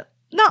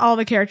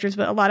the characters,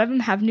 but a lot of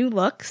them have new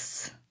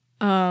looks.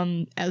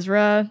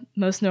 Ezra,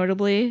 most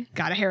notably,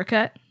 got a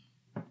haircut,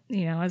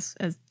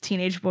 as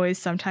teenage boys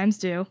sometimes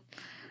do.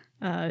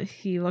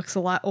 He looks a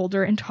lot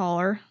older and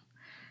taller.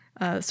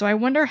 So I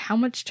wonder how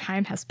much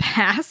time has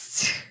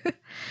passed.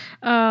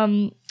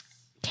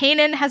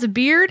 Kanan has a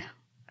beard,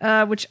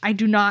 which I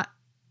do not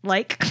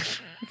like.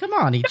 Come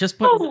on, he just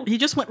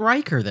went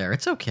Riker there.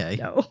 It's okay.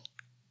 No.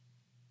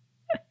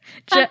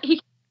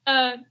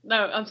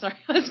 No, I'm sorry.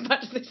 I was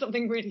about to say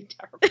something really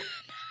terrible.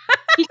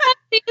 He can't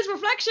see his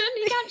reflection.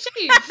 He can't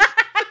shave.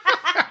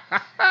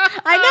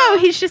 I know.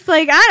 He's just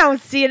like, I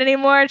don't see it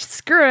anymore.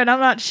 Screw it. I'm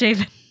not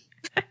shaving.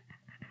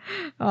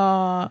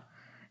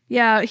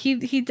 Yeah,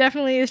 he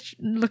definitely is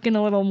looking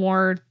a little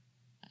more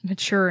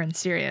mature and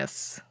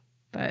serious,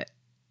 but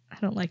I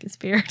don't like his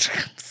beard.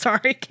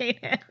 Sorry,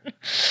 Kanan.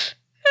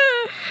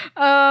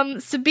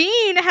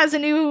 Sabine has a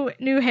new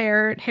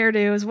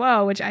hairdo as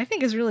well, which I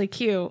think is really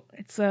cute.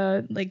 It's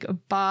like a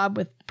bob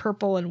with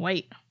purple and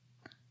white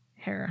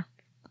hair.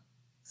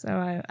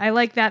 So I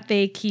like that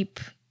they keep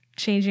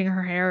changing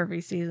her hair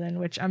every season,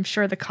 which I'm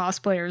sure the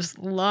cosplayers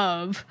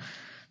love.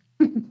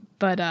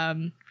 But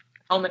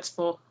helmets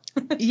for.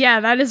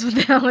 Yeah, that is what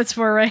the helmet's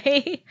for,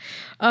 right?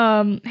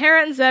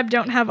 Hera and Zeb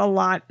don't have a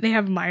lot. They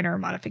have minor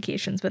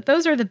modifications, but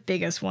those are the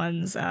biggest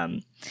ones.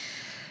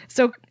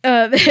 So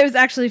it was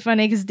actually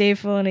funny because Dave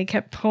Filoni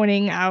kept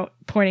pointing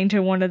to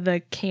one of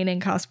the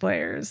Kanan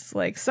cosplayers,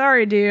 like,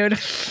 sorry, dude.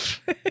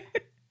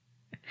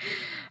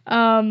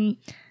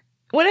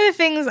 One of the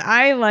things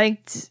I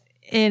liked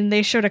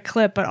they showed a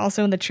clip, but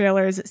also in the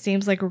trailers, it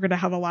seems like we're going to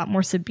have a lot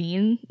more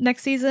Sabine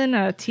next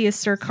season. Tia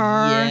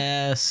Sircar.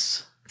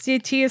 Yes. See,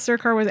 Tia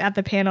Sircar was at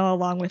the panel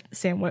along with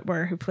Sam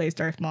Witwer, who plays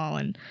Darth Maul,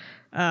 and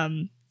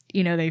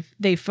you know,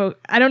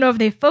 I don't know if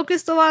they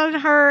focused a lot on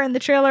her in the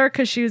trailer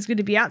because she was going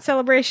to be at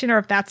Celebration, or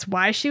if that's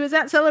why she was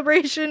at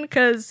Celebration,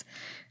 because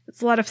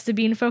it's a lot of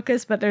Sabine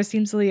focus, but there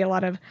seems to be a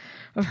lot of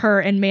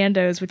her and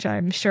Mando's, which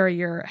I'm sure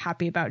you're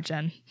happy about,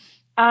 Jen.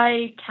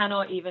 I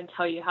cannot even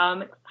tell you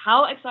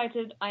how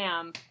excited I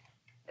am.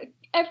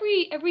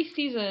 Every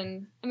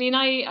season, I mean,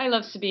 I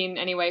love Sabine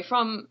anyway.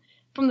 From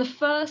the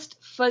first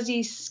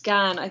fuzzy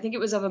scan, I think it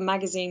was of a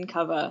magazine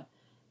cover,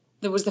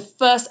 that was the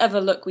first ever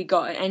look we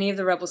got at any of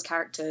the Rebels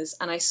characters,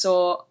 and I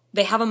saw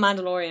they have a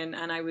Mandalorian,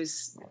 and I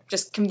was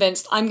just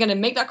convinced I'm going to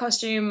make that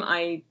costume.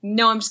 I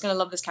know I'm just going to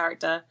love this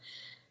character.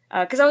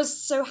 Because I was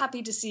so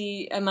happy to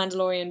see a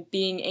Mandalorian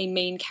being a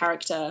main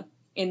character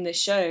in this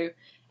show.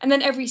 And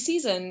then every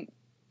season,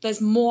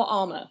 there's more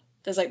armor.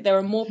 There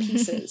are more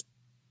pieces.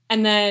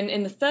 And then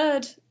in the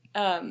third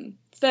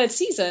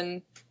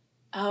season,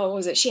 what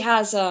was it? She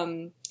has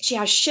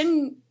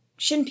shin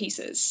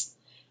pieces.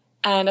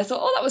 And I thought,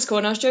 oh, that was cool.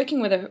 And I was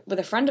joking with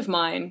a friend of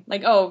mine,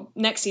 like, oh,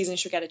 next season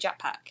she'll get a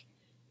jetpack.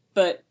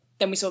 But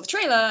then we saw the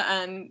trailer,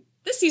 and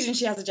this season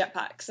she has a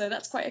jetpack, so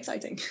that's quite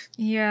exciting.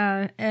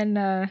 Yeah,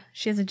 and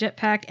she has a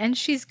jetpack, and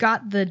she's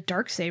got the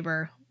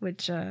Darksaber,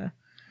 which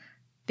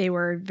they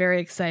were very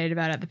excited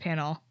about at the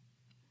panel.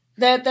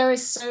 There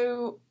is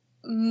so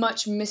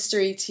much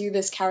mystery to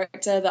this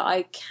character that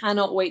I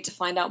cannot wait to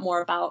find out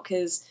more about,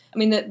 because, I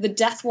mean, the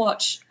Death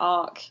Watch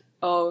arc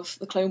of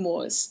the Clone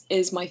Wars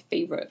is my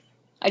favorite.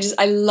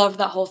 I love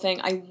that whole thing.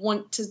 I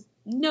want to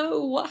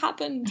know what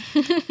happened.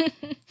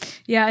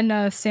 Yeah,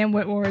 and Sam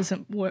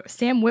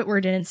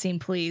Witwer didn't seem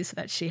pleased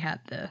that she had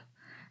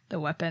the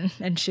weapon,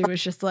 and she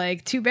was just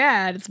like, too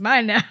bad, it's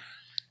mine now.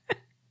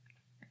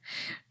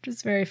 Which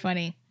is very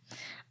funny.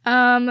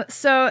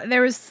 So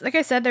there was, like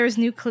I said, there was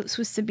new clips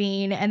with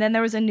Sabine, and then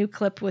there was a new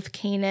clip with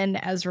Kanan,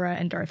 Ezra,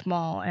 and Darth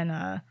Maul,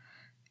 and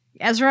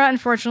Ezra,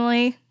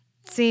 unfortunately,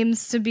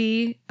 seems to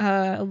be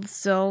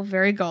still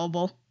very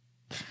gullible,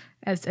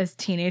 as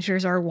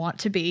teenagers are wont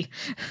to be.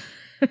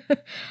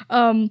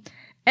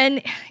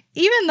 And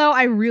even though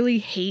I really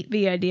hate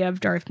the idea of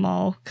Darth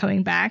Maul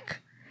coming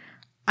back,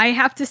 I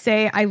have to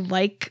say I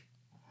like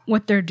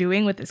what they're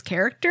doing with his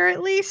character,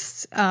 at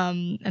least.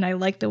 And I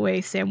like the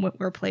way Sam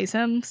Witwer plays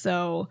him.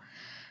 So,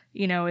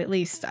 you know, at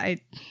least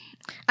I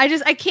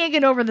can't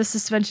get over the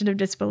suspension of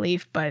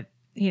disbelief, but,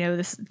 you know,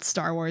 this is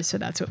Star Wars, so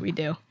that's what we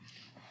do.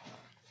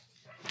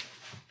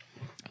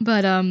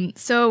 But,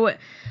 so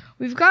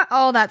we've got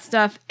all that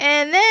stuff,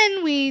 and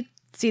then we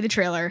see the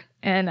trailer.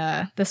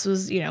 And this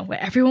was, you know, what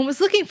everyone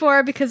was looking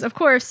for, because, of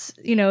course,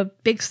 you know,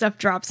 big stuff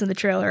drops in the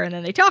trailer and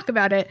then they talk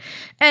about it.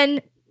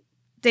 And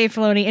Dave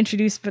Filoni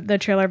introduced the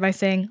trailer by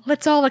saying,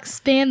 let's all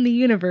expand the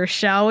universe,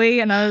 shall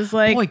we? And I was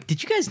like... Boy,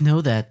 did you guys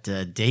know that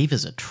Dave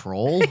is a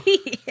troll?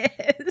 He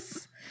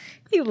is.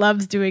 He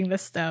loves doing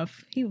this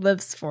stuff. He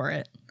lives for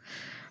it.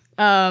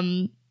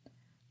 But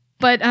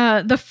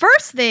the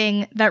first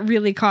thing that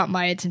really caught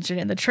my attention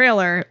in the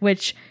trailer,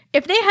 which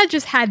if they had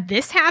just had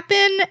this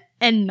happen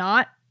and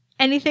not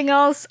anything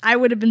else, I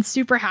would have been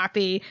super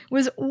happy,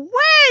 was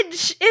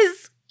Wedge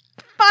is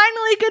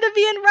finally going to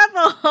be in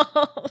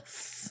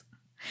Rebels.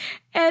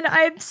 And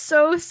I'm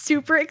so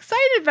super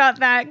excited about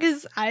that,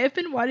 because I have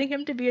been wanting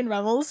him to be in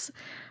Rebels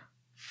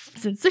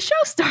since the show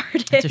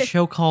started. It's a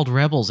show called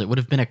Rebels. It would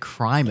have been a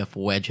crime if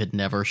Wedge had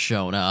never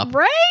shown up.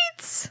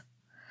 Right?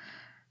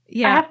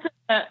 Yeah.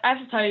 I have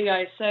to tell you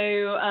guys,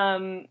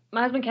 so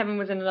my husband Kevin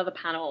was in another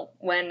panel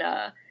when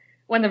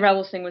the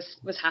Rebels thing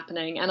was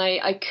happening, and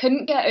I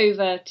couldn't get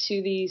over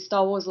to the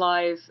Star Wars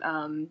Live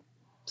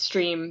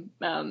stream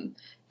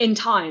in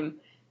time,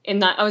 in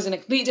that I was in a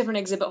completely different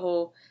exhibit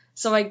hall.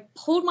 So I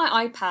pulled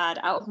my iPad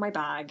out of my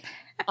bag,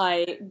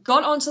 I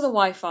got onto the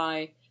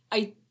Wi-Fi,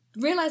 I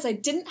realized I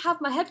didn't have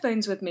my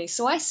headphones with me,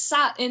 so I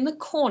sat in the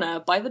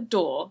corner by the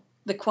door,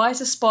 the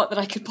quietest spot that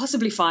I could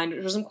possibly find,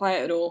 which wasn't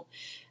quiet at all,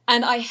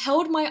 and I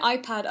held my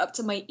iPad up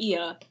to my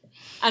ear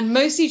and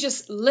mostly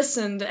just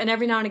listened, and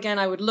every now and again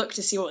I would look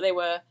to see what they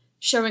were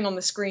showing on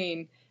the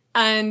screen.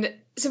 And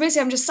so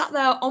basically I'm just sat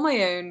there on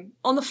my own,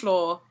 on the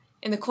floor,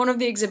 in the corner of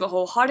the exhibit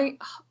hall, holding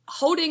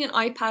an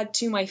iPad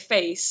to my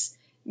face,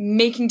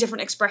 making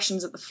different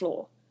expressions at the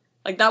floor.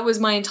 Like, that was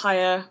my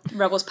entire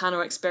Rebels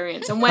panel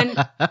experience. And when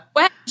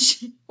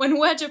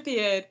Wedge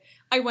appeared,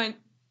 I went,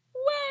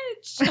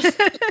 Wedge!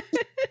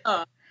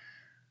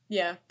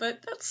 Yeah,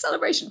 but that's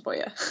Celebration for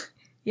you.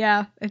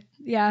 Yeah,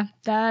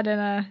 that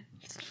and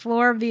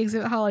floor of the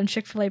exhibit hall and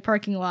Chick-fil-A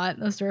parking lot.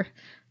 Those were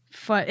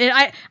fun.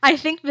 And I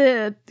think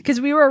because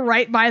we were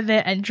right by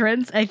the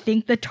entrance, I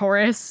think the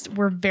tourists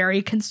were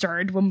very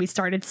concerned when we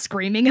started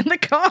screaming in the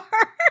car.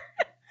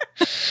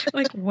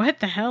 Like, what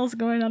the hell's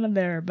going on in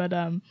there? But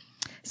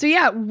so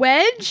yeah,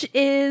 Wedge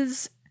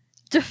is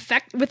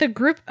with a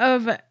group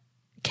of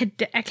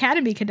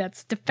Academy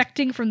cadets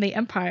defecting from the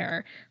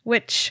Empire,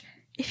 which,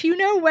 if you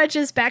know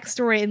Wedge's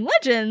backstory in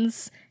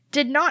Legends,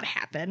 did not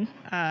happen.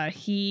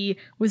 He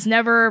was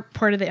never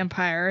part of the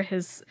Empire.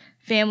 His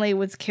family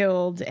was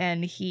killed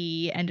and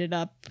he ended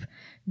up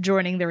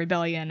joining the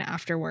rebellion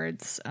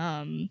afterwards.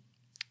 And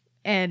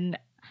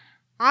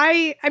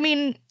I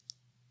mean,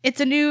 it's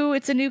a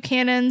new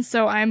canon,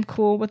 so I'm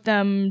cool with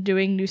them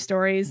doing new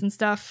stories and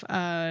stuff.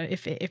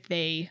 If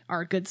they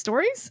are good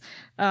stories,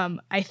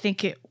 I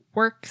think it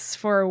works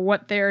for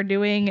what they're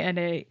doing,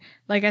 and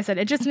like I said,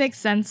 it just makes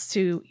sense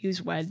to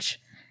use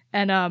Wedge.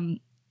 And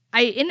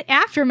in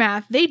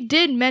Aftermath, they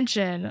did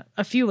mention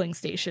a fueling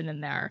station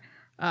in there,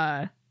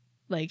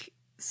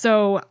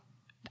 so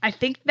I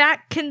think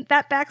that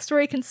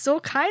backstory can still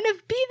kind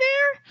of be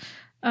there.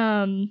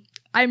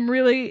 I'm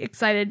really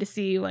excited to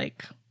see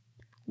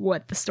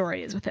what the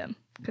story is with him,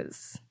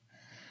 because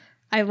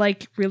I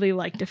really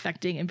like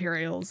defecting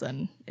Imperials,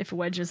 and if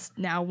Wedge is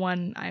now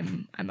one,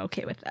 I'm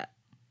okay with that.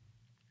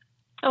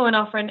 Oh, and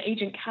our friend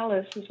Agent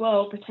Callus as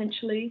well,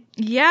 potentially.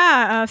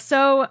 Yeah,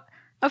 so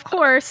of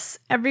course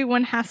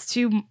everyone has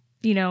to,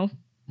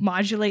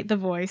 modulate the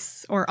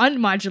voice or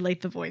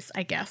unmodulate the voice,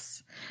 I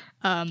guess.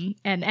 And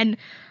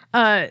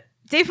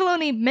Dave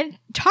Filoni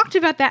talked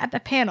about that at the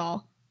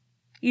panel,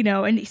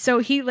 and so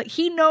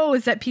he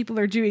knows that people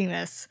are doing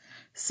this.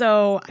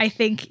 So I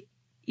think,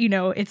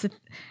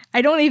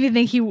 I don't even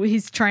think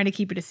he's trying to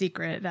keep it a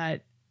secret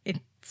that it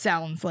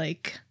sounds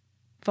like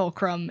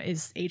Fulcrum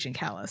is Agent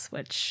Callus,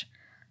 which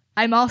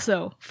I'm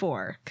also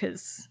for,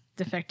 because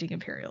defecting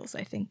Imperials,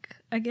 I think,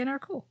 again, are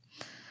cool.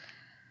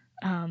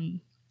 I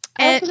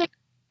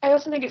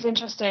also think it's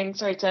interesting,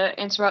 sorry to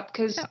interrupt,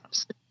 because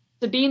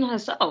Sabine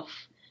herself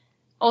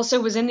also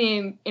was in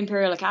the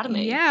Imperial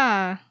Academy.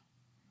 Yeah.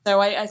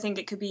 So I think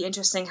it could be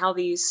interesting how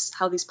these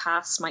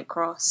paths might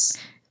cross.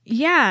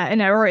 Yeah,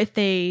 or if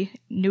they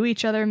knew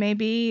each other,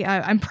 maybe.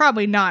 I'm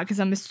probably not, because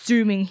I'm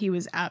assuming he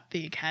was at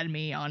the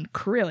Academy on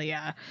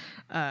Corellia,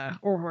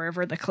 or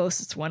wherever the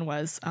closest one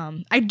was.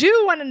 I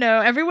do want to know,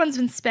 everyone's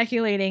been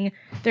speculating,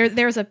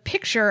 there's a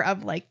picture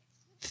of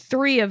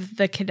 3 of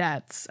the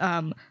cadets,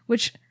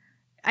 which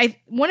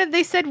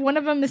they said one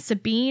of them is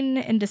Sabine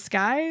in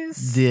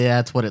disguise. Yeah,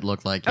 that's what it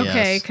looked like.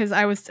 Okay, yes. because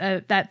I was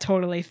that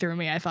totally threw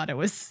me. I thought it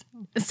was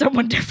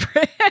someone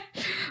different.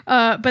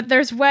 But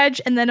there's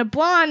Wedge, and then a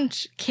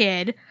blonde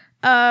kid,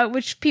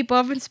 which people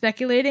have been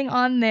speculating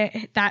on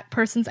that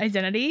person's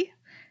identity,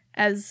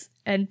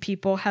 and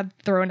people have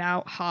thrown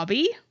out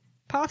Hobby,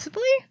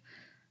 possibly,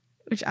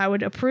 which I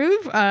would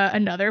approve.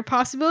 Another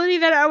possibility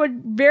that I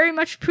would very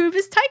much approve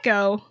is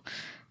Tycho.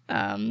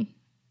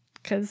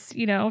 Because,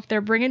 if they're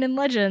bringing in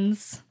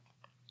legends,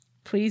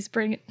 please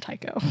bring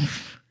Tycho.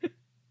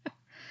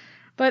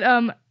 But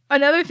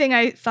another thing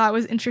I thought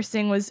was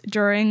interesting was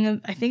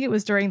during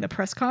the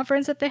press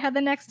conference that they had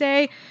the next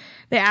day,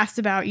 they asked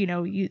about,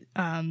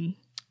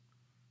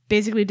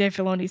 basically Dave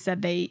Filoni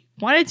said they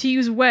wanted to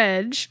use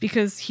Wedge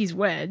because he's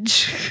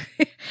Wedge.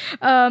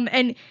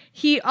 And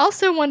he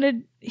also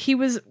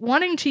was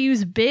wanting to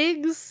use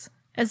Biggs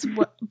as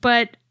well,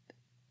 but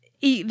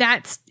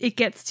it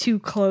gets too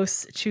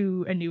close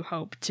to A New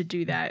Hope to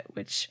do that,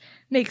 which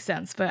makes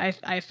sense. But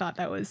I thought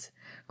that was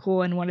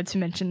cool and wanted to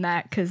mention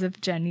that because of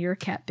Jen, your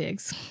cat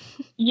Biggs.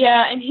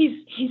 Yeah, and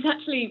he's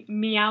actually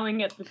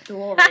meowing at the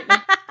door right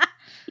now.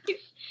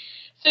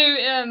 So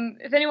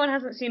if anyone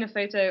hasn't seen a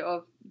photo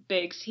of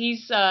Biggs,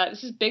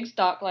 this is Biggs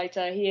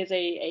Darklighter. He is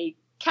a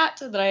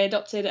cat that I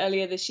adopted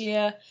earlier this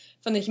year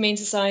from the Humane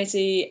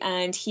Society,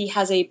 and he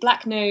has a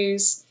black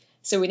nose.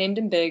 So we named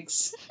him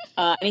Biggs.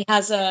 And he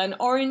has an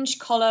orange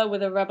collar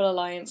with a Rebel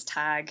Alliance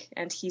tag,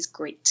 and he's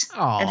great.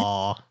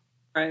 Aww.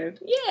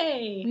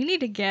 Yay! We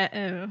need to get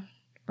a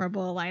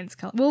Rebel Alliance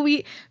collar. Well,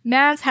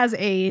 Maz has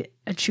a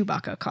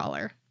Chewbacca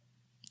collar.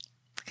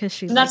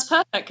 And that's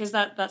perfect, because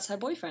that's her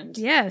boyfriend.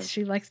 Yes,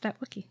 she likes that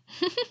Wookiee.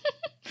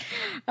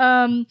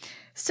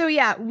 So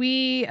yeah,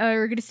 we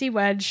are going to see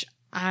Wedge.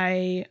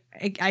 I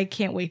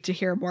can't wait to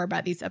hear more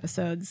about these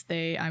episodes.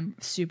 I'm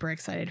super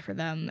excited for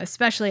them,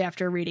 especially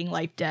after reading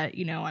Life Debt.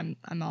 I'm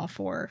all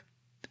for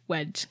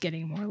Wedge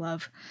getting more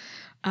love.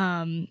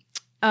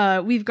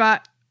 We've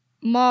got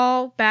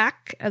Maul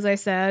back, as I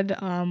said,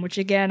 which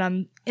again,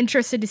 I'm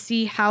interested to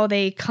see how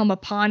they come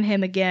upon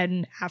him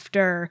again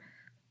after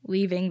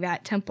leaving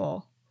that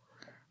temple.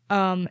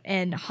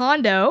 And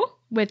Hondo,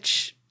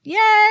 which,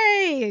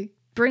 yay!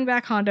 Bring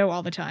back Hondo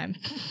all the time.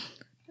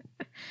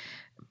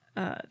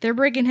 They're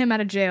bringing him out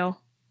of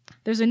jail.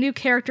 There's a new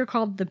character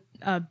called the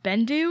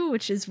Bendu,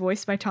 which is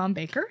voiced by Tom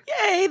Baker.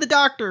 Yay, the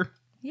Doctor!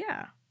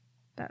 Yeah,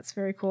 that's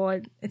very cool.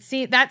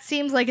 That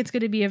seems like it's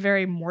going to be a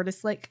very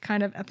Mortis-like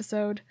kind of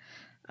episode,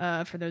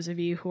 for those of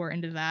you who are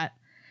into that.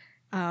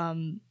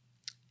 And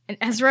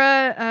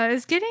Ezra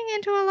is getting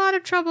into a lot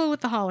of trouble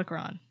with the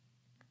holocron.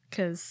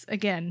 Because,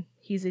 again,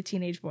 he's a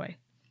teenage boy.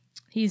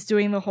 He's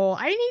doing the whole,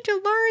 I need to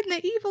learn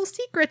the evil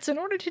secrets in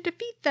order to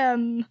defeat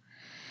them.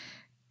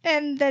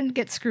 And then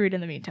get screwed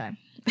in the meantime.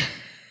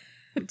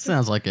 It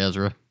sounds like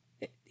Ezra.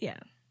 Yeah.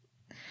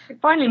 It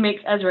finally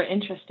makes Ezra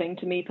interesting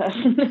to me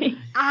personally.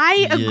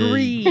 I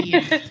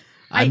agree.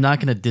 I'm not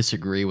going to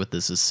disagree with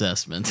this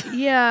assessment.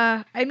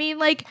 Yeah. I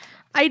mean,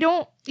 I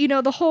don't,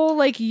 the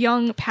whole,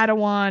 young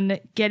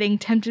Padawan getting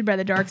tempted by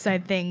the dark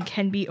side thing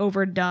can be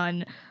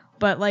overdone.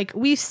 but like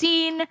we've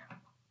seen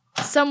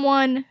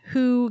someone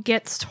who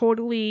gets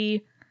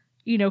totally,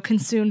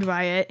 consumed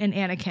by it in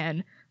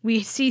Anakin.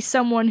 We see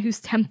someone who's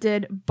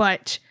tempted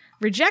but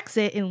rejects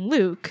it in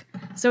Luke.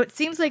 So it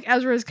seems like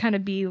Ezra is kind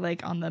of be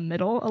like on the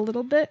middle a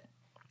little bit,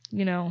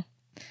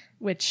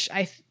 which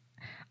I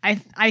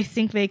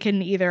think they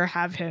can either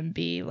have him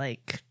be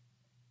like,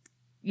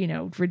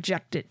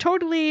 reject it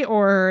totally,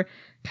 or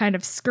kind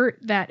of skirt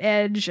that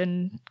edge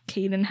and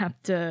Kanan have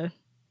to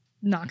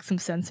knock some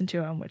sense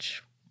into him,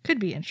 which could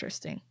be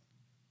interesting.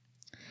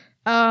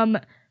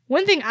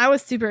 One thing I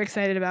was super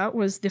excited about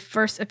was the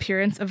first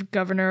appearance of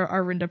Governor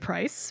Arinda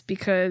Price,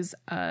 because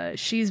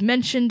she's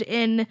mentioned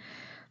in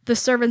the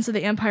Servants of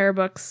the Empire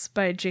books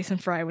by Jason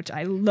Fry, which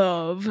I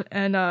love,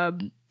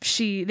 and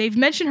they've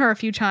mentioned her a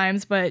few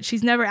times, but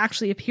she's never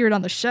actually appeared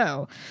on the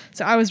show.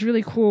 So I was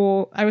really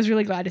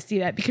glad to see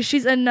that, because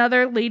she's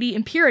another Lady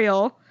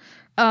Imperial,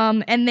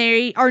 and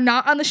they are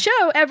not on the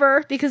show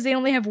ever because they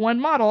only have one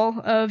model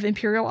of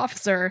Imperial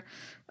officer,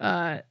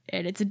 and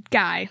it's a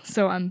guy.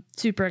 So I'm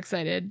super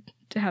excited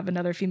to have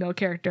another female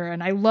character,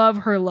 and I love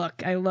her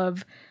look. I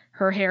love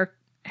her hair,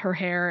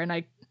 and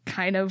I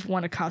kind of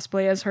want to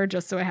cosplay as her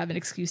just so I have an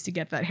excuse to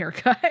get that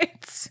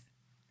haircut.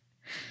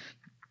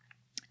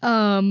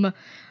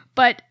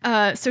 But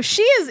so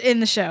she is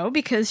in the show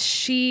because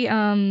she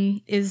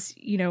is,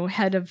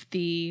 head of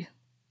the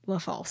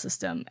Lothal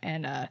system,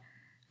 and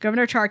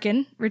Governor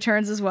Tarkin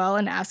returns as well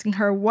and asking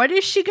her, what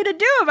is she gonna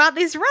do about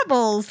these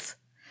rebels?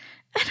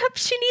 And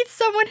she needs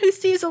someone who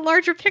sees a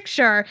larger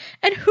picture.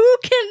 And who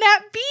can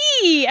that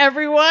be,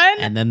 everyone?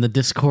 And then the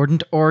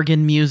discordant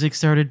organ music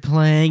started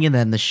playing, and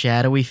then the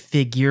shadowy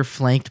figure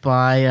flanked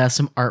by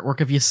some artwork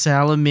of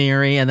Yasala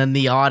Miri, and then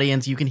the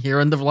audience, you can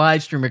hear in the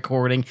live stream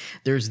recording,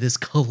 there's this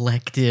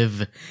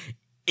collective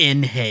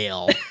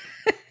inhale.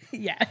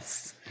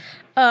 Yes.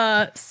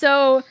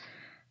 So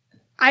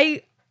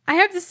I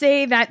have to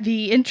say that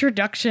the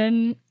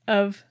introduction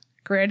of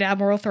Grand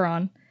Admiral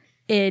Thrawn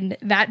in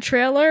that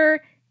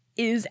trailer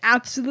is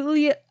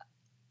absolutely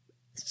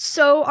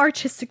so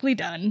artistically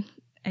done.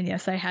 And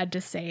yes, I had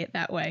to say it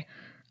that way.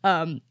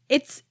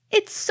 It's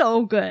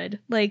so good.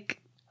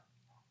 Like,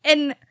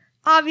 and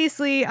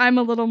obviously I'm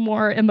a little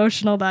more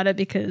emotional about it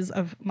because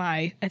of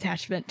my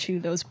attachment to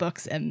those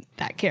books and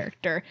that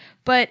character.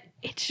 But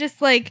it's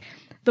just like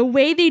the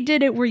way they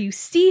did it, where you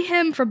see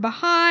him from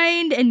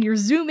behind and you're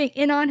zooming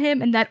in on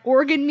him, and that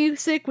organ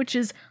music, which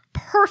is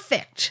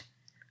perfect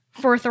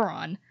for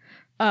Thrawn.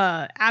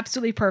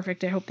 Absolutely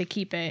perfect. I hope they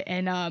keep it.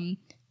 And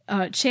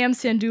Cham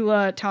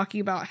Sandula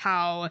talking about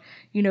how,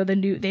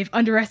 they've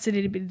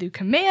underestimated the new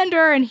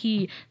commander, and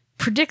he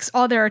predicts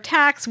all their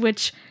attacks,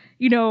 which,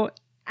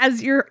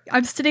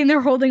 I'm sitting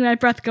there holding my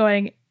breath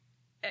going,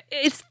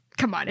 it's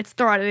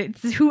Thrawn.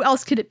 Who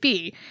else could it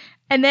be?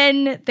 And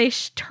then they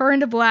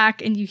turn to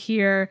black and you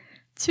hear,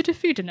 to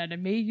defeat an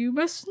enemy, you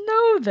must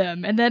know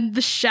them. And then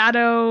the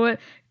shadow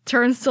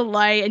turns to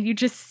light and you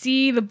just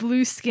see the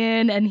blue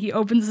skin, and he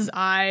opens his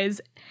eyes,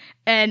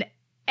 and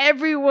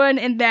everyone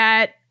in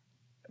that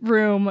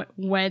room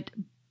went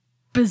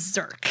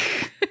berserk.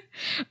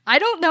 I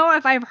don't know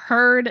if I've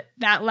heard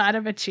that loud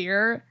of a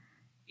cheer.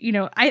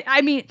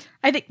 I mean,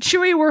 I think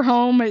Chewie We're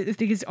Home, I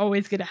think, is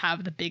always going to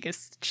have the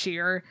biggest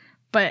cheer,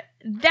 but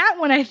that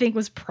one I think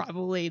was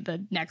probably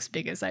the next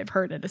biggest I've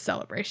heard at a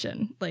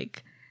celebration.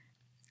 Like,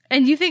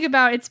 and you think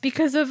about it's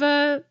because of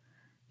a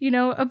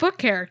book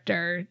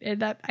character,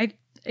 and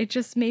it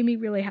just made me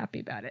really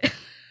happy about it.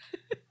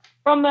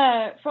 From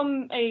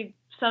a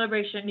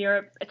Celebration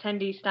Europe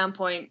attendee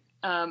standpoint,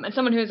 and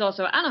someone who is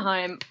also at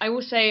Anaheim, I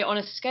will say on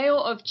a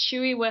scale of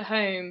Chewie We're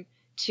Home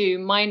to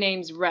My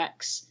Name's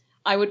Rex,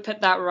 I would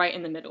put that right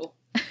in the middle.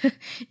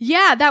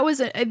 Yeah, that was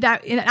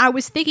that. I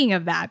was thinking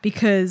of that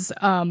because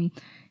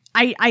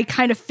I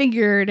kind of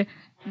figured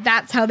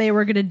that's how they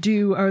were going to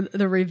do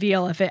the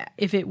reveal if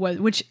it was,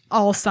 which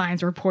all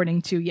signs were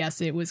pointing to,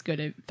 yes, it was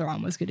good.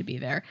 Thrawn was going to be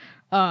there.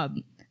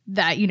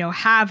 That,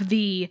 have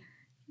the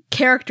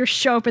characters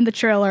show up in the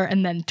trailer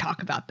and then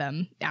talk about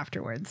them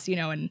afterwards,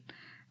 and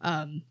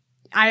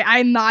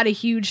I'm not a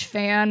huge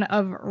fan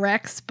of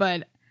Rex,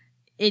 but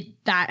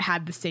that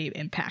had the same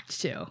impact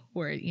too,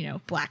 where,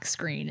 black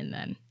screen and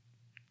then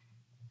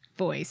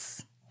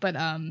voice. But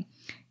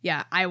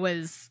yeah,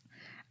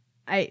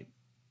 I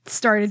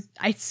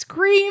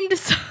screamed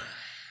so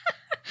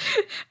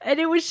and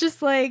it was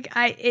just like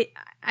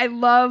I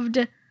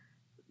loved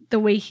the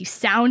way he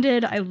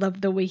sounded. I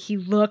loved the way he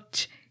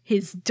looked.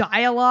 His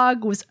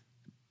dialogue was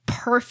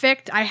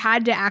perfect. I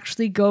had to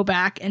actually go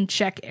back and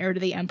check Heir to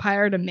the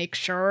Empire to make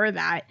sure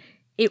that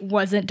it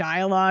wasn't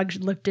dialogue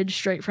lifted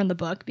straight from the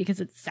book, because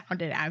it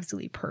sounded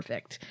absolutely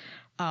perfect.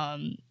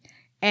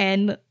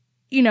 And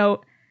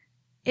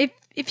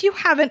if you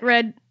haven't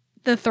read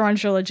the Thrawn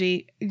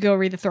trilogy, go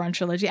read the Thrawn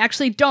trilogy.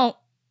 Actually, don't,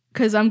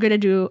 because I'm going to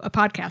do a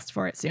podcast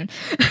for it soon.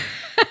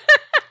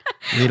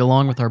 Read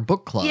along with our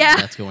book club. Yeah.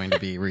 That's going to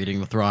be reading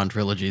the Thrawn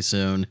trilogy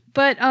soon.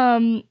 But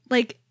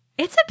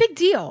it's a big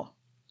deal.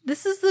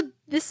 This is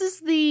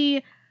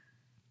the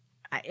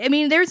I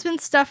mean, there's been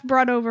stuff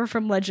brought over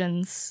from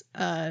Legends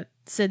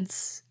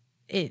since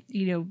it,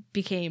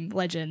 became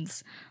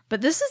Legends.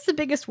 But this is the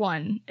biggest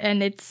one,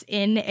 and it's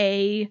in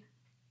a,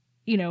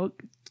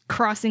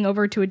 crossing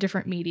over to a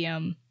different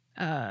medium.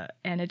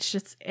 And it's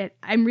just,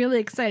 I'm really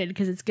excited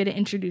because it's going to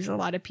introduce a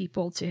lot of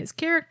people to his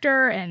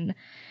character and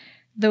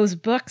those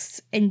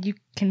books, and you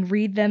can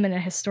read them in a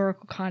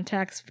historical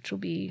context, which will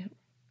be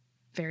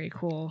very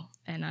cool.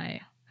 And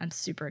I'm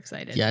super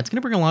excited. Yeah, it's going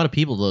to bring a lot of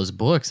people to those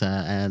books.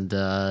 And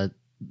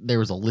there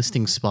was a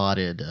listing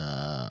spotted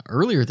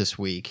earlier this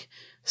week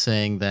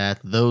saying that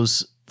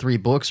those 3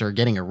 books are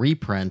getting a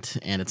reprint,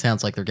 and it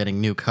sounds like they're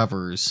getting new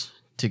covers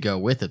to go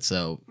with it.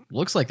 So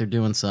looks like they're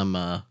doing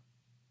some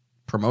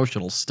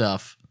promotional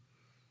stuff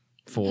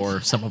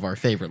for some of our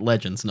favorite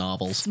Legends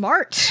novels.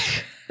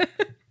 Smart.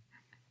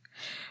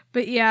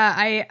 But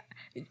yeah,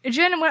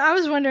 Jen, what I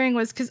was wondering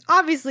was, because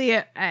obviously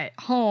at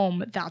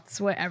home,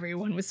 that's what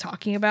everyone was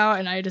talking about.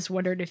 And I just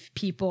wondered if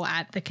people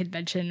at the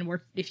convention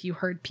if you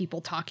heard people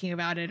talking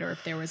about it, or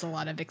if there was a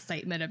lot of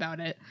excitement about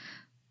it.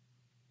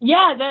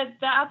 Yeah, there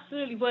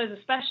absolutely was,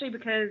 especially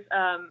because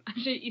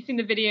you've seen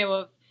the video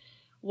of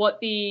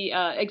what the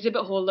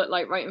exhibit hall looked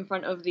like right in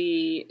front of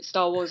the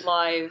Star Wars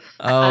Live.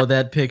 Oh,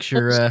 that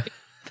picture.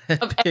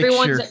 Of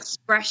everyone's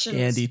expressions.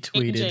 Andy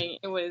tweeted. Changing.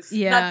 It was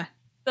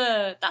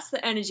that's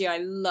the energy I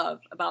love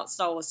about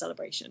Star Wars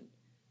Celebration.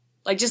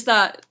 Like, just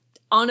that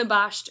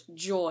unabashed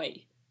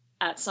joy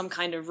at some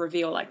kind of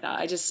reveal like that.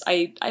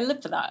 I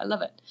live for that. I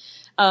love it.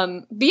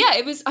 But yeah,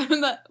 it was. I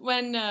remember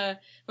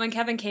when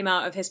Kevin came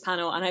out of his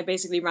panel, and I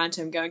basically ran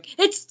to him going,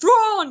 "It's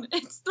Thrawn!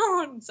 It's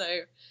Thrawn!"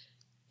 So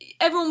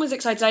everyone was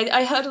excited.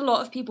 I heard a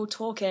lot of people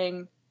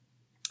talking,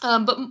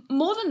 but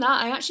more than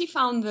that, I actually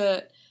found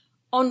that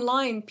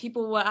online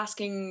people were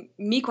asking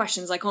me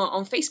questions, like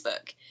on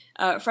Facebook.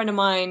 A friend of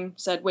mine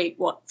said, "Wait,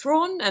 what,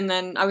 Thrawn?" And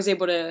then I was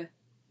able to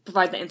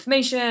provide that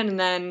information. And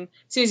then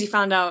as soon as he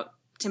found out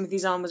Timothy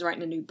Zahn was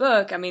writing a new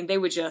book, I mean, they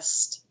were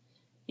just,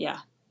 they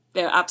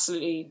were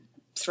absolutely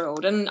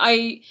thrilled. And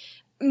I'm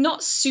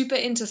not super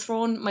into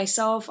Thrawn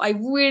myself. I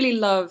really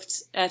loved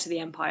Heir to the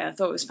Empire. I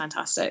thought it was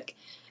fantastic.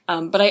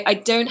 But I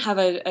don't have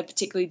a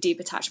particularly deep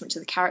attachment to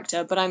the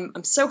character, but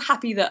I'm so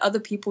happy that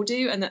other people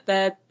do and that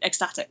they're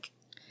ecstatic.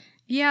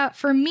 Yeah,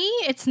 for me,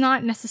 it's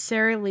not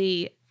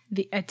necessarily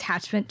the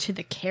attachment to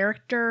the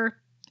character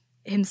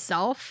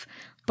himself,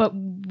 but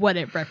what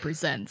it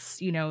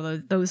represents.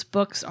 Those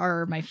books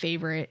are my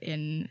favorite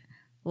in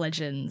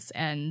Legends,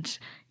 and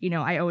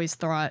I always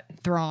thought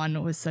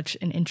Thrawn was such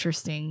an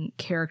interesting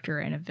character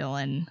and a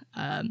villain.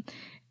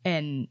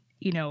 And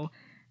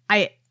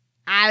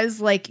as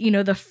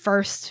the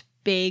first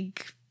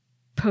big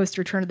post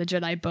Return of the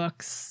Jedi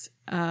books,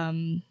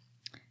 and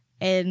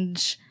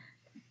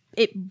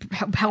it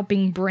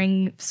helping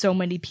bring so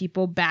many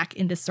people back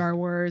into Star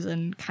Wars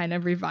and kind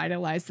of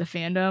revitalize the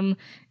fandom.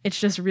 It's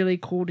just really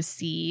cool to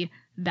see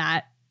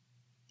that,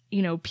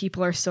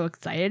 people are so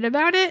excited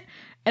about it.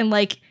 And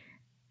I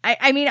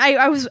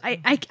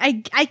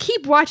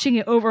keep watching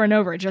it over and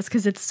over just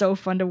because it's so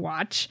fun to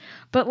watch.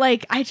 But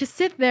I just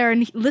sit there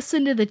and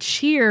listen to the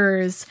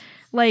cheers.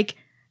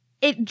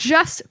 It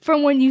just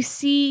from when you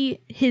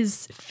see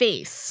his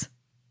face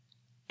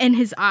and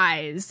his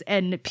eyes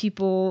and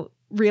people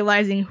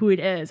realizing who it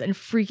is and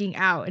freaking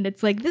out. And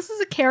it's this is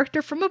a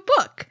character from a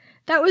book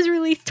that was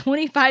released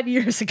 25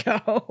 years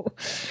ago.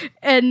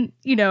 And,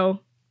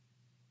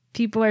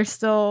 people are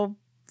still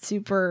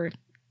super,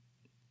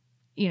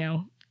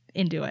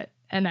 into it.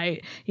 And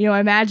I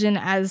imagine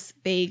as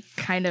they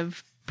kind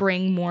of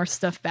bring more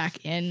stuff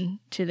back in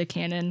to the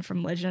canon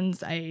from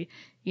Legends,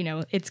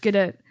 it's going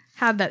to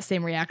have that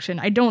same reaction.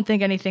 I don't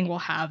think anything will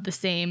have the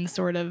same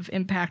sort of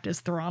impact as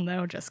Thrawn,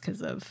 though, just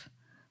because of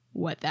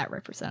what that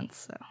represents.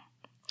 So.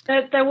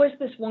 There was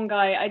this one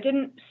guy. I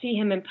didn't see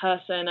him in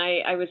person.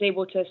 I was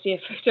able to see a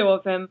photo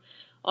of him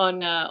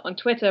on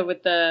Twitter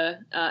with the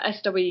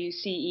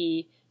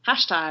SWCE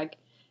hashtag.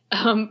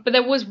 But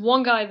there was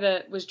one guy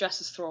that was dressed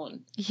as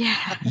Thrawn.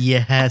 Yeah.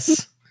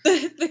 Yes.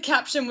 The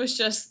caption was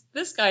just,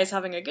 "This guy's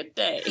having a good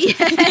day."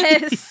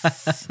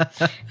 Yes.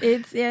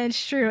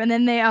 It's true. And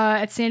then they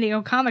at San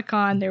Diego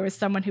Comic-Con, there was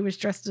someone who was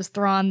dressed as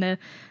Thrawn.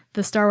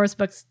 The Star Wars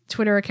Books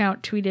Twitter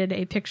account tweeted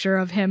a picture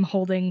of him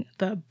holding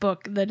the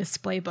book, the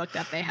display book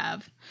that they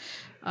have.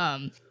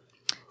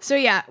 So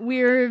yeah,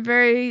 we're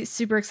very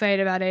super excited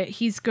about it.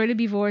 He's going to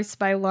be voiced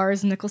by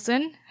Lars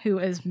Mikkelsen, who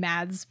is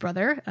Mads'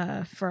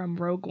 brother from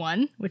Rogue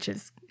One, which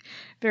is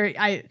very...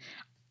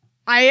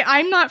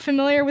 I'm not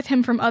familiar with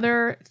him from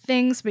other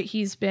things, but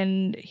he's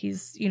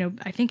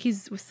I think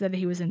he's said that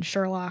he was in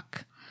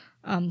Sherlock,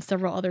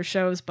 several other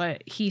shows,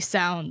 but he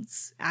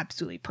sounds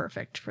absolutely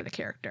perfect for the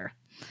character.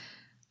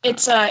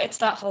 It's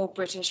that whole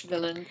British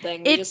villain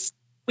thing.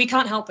 We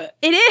can't help it.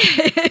 It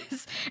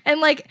is.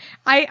 And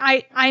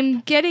I'm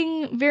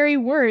getting very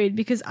worried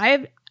because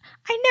I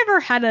never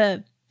had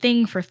a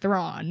thing for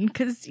Thrawn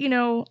because,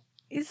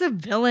 he's a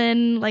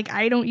villain.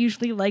 I don't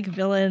usually like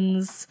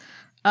villains.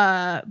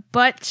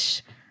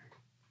 But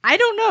I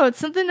don't know. It's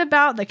something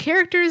about the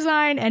character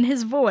design and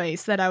his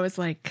voice that I was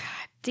like, God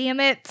damn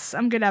it,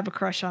 I'm gonna have a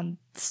crush on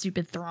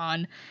stupid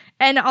Thrawn.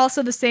 And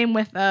also the same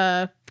with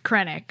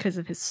Krennic because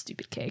of his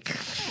stupid cake.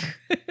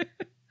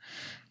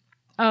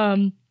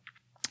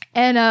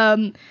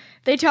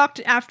 They talked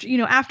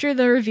after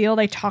the reveal,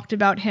 they talked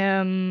about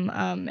him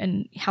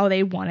and how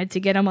they wanted to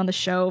get him on the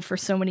show for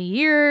so many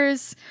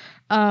years,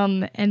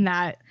 and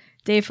that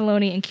Dave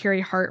Filoni and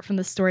Carrie Hart from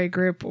the story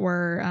group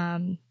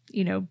were,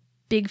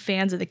 big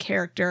fans of the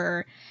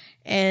character,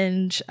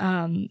 and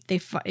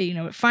it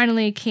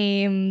finally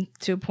came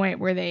to a point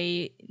where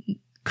they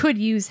could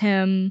use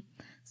him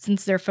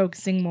since they're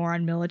focusing more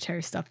on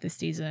military stuff this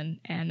season,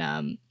 and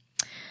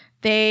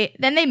They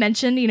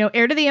mentioned,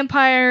 Heir to the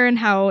Empire and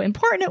how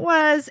important it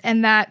was,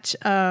 and that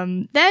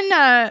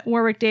then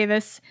Warwick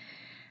Davis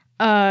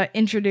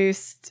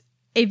introduced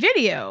a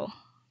video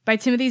by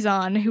Timothy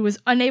Zahn, who was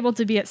unable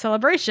to be at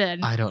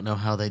Celebration. I don't know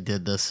how they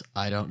did this.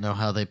 I don't know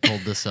how they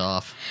pulled this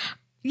off.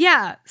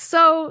 Yeah,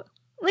 so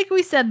like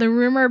we said, the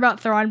rumor about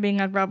Thrawn being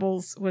on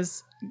Rebels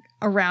was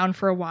around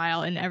for a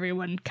while, and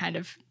everyone kind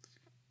of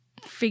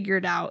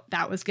figured out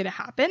that was going to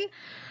happen.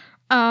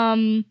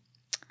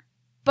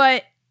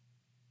 But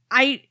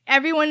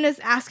everyone is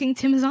asking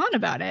Tim Zahn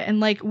about it, and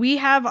like we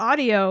have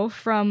audio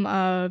from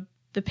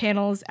the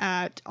panels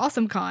at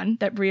AwesomeCon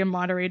that Bria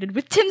moderated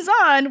with Tim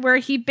Zahn, where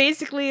he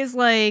basically is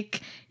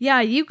like,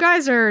 "Yeah, you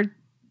guys are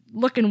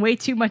looking way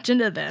too much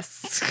into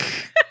this,"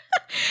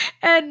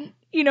 and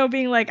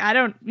being like, "I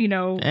don't,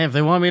 Hey, if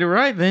they want me to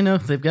write, they know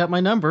they've got my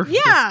number."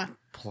 Yeah.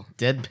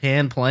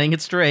 Deadpan playing it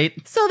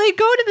straight. So they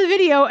go to the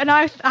video, and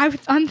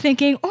I'm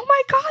thinking, "Oh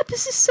my god,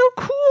 this is so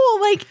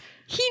cool! Like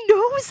he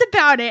knows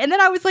about it." And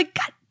then I was like,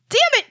 "God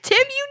damn it, Tim,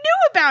 you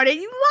knew about it.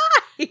 You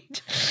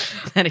lied."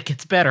 Then it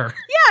gets better.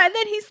 Yeah, and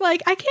then he's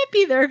like, "I can't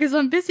be there because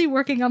I'm busy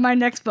working on my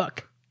next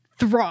book,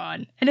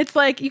 Thrawn." And it's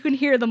like, you can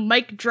hear the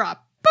mic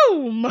drop.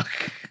 Boom!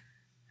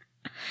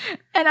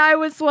 And I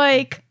was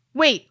like,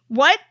 wait,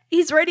 what?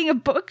 He's writing a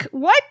book?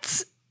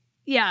 What?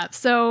 Yeah,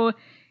 so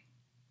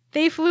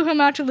they flew him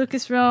out to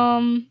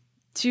Lucasfilm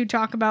to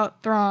talk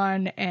about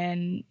Thrawn,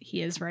 and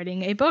he is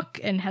writing a book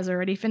and has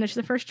already finished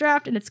the first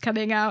draft, and it's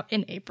coming out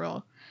in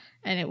April.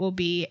 And it will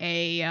be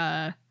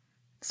a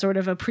sort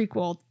of a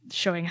prequel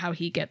showing how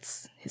he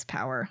gets his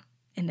power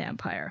in the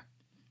Empire.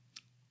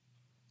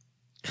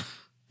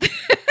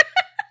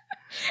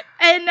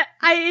 And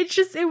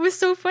it was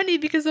so funny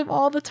because of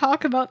all the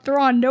talk about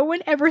Thrawn. No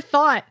one ever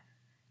thought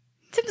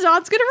Tim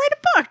Zahn's going to write a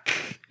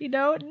book.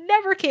 It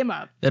never came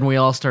up. Then we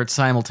all start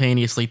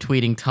simultaneously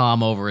tweeting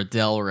Tom over at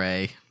Del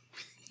Rey.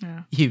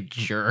 Yeah. You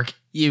jerk.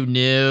 You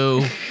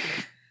knew.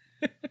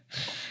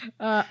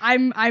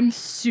 I'm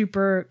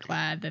super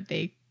glad that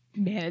they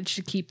managed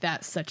to keep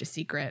that such a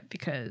secret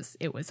because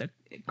it was a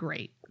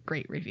great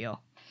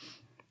reveal.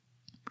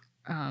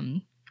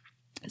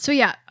 So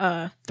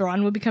yeah,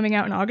 Thrawn will be coming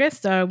out in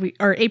August,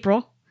 or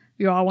April.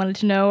 We all wanted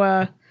to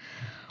know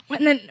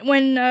when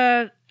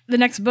the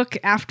next book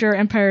after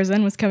Empire's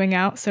End was coming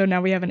out. So now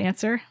we have an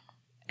answer,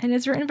 and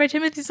it's written by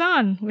Timothy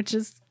Zahn, which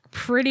is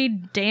pretty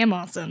damn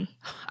awesome.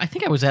 I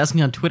think I was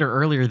asking on Twitter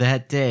earlier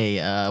that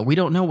day. We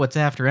don't know what's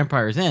after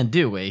Empire's End,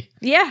 do we?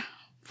 Yeah.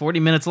 40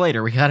 minutes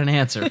later, we got an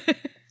answer.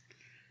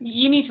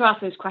 You need to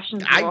ask those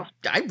questions more.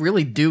 I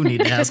really do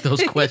need to ask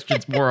those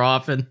questions more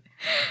often.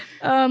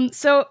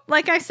 So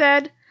like I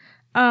said,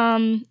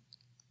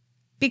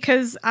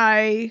 because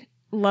I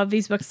love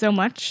these books so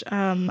much,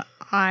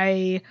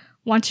 I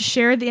want to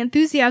share the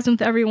enthusiasm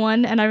with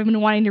everyone, and I've been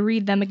wanting to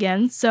read them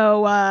again.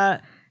 So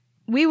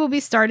we will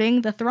be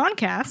starting the Thrawn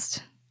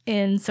cast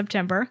in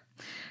September,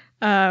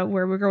 where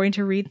we're going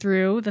to read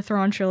through the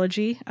Thrawn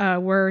trilogy.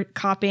 We're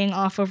copying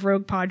off of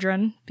Rogue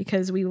Padron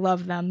because we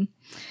love them.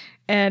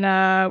 And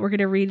we're going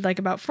to read like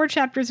about 4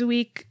 chapters a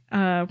week.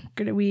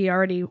 We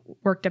already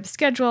worked up a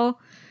schedule.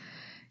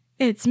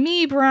 It's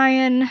me,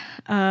 Brian,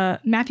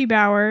 Matthew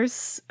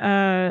Bowers,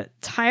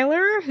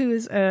 Tyler,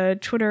 who's a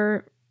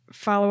Twitter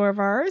follower of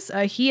ours.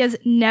 He has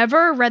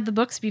never read the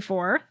books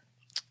before,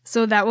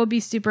 so that will be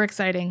super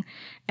exciting.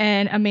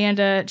 And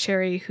Amanda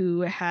Cherry,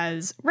 who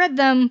has read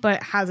them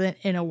but hasn't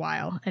in a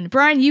while. And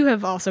Brian, you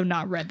have also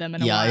not read them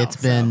in a while. Yeah,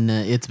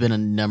 it's been a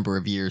number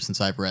of years since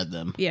I've read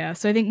them. Yeah,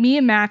 so I think me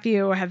and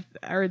Matthew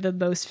are the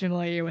most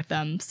familiar with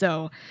them.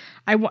 So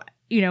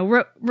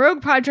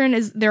Rogue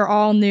Padron they're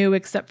all new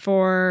except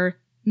for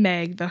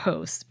Meg, the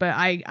host. But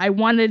I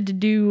wanted to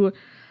do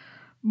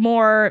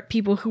more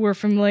people who were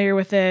familiar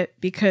with it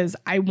because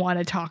I want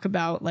to talk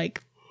about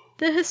like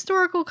the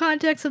historical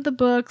context of the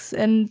books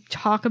and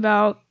talk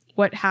about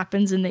what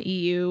happens in the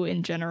EU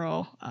in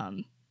general.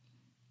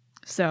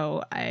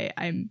 So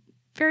I'm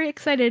very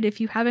excited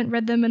if you haven't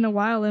read them in a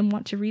while and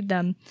want to read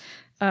them.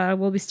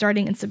 We'll be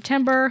starting in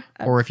September.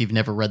 Or if you've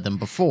never read them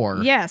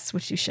before. Yes,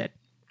 which you should.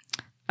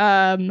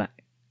 Because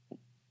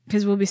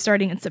we'll be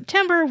starting in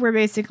September. We're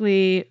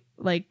basically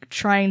like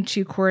trying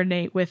to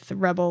coordinate with the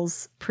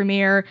Rebels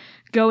premiere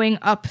going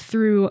up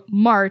through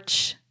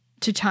March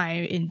to tie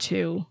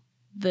into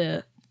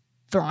the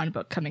Thrawn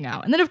book coming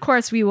out. And then, of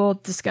course, we will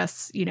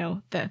discuss,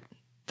 the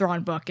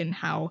Thrawn book and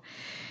how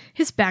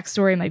his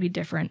backstory might be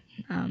different.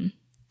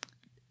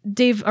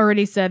 Dave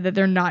already said that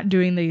they're not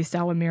doing the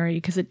Salamiri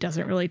because it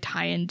doesn't really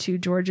tie into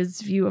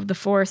George's view of the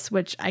Force,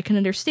 which I can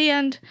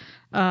understand.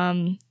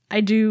 I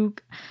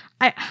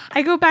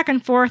go back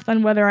and forth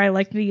on whether I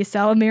like the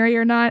Salamiri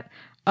or not.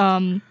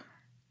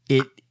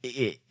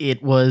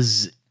 It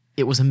was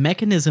a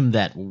mechanism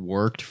that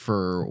worked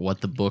for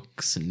what the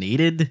books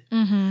needed.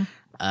 Mm-hmm.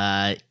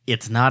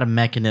 It's not a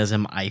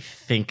mechanism I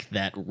think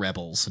that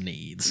Rebels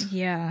needs.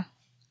 Yeah.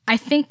 I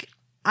think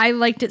I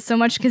liked it so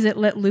much because it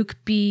let Luke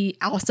be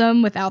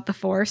awesome without the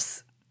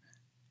Force.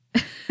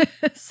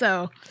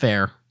 So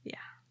Fair.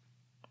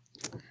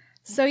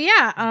 So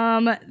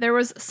yeah, there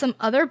was some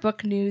other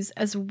book news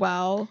as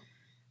well.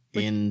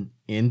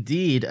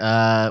 Indeed,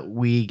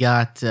 we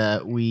got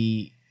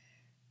the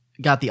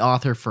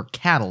author for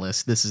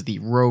Catalyst. This is the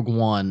Rogue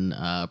One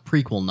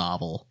prequel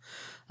novel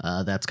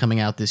that's coming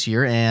out this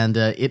year, and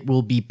it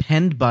will be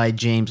penned by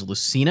James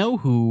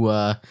Luceno, who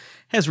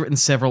has written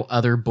several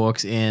other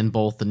books in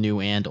both the new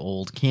and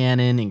old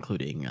canon,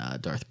 including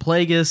Darth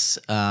Plagueis,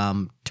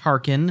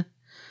 Tarkin.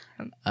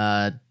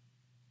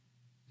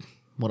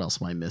 What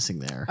else am I missing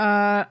there?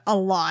 A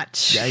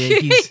lot. Yeah,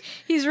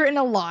 he's written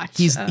a lot.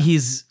 He's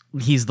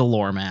the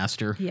lore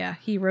master. Yeah,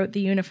 he wrote the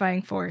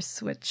Unifying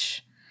Force,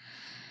 which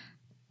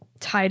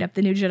tied up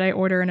the New Jedi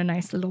Order in a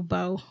nice little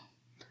bow.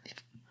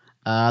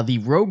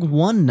 The Rogue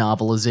One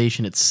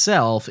novelization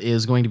itself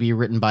is going to be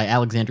written by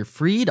Alexander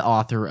Freed,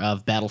 author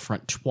of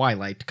Battlefront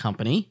Twilight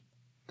Company,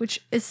 which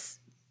is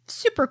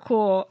super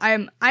cool.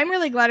 I'm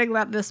really glad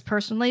about this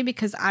personally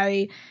because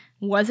I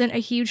wasn't a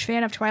huge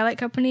fan of Twilight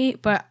Company,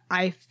 but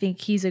I think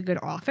he's a good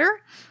author.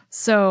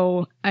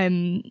 So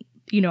I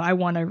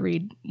want to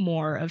read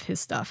more of his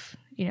stuff.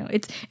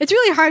 It's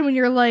really hard when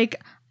you're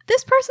like,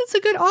 this person's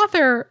a good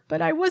author,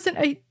 but I wasn't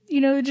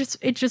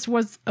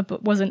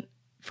wasn't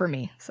for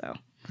me. So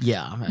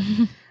yeah,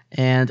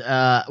 and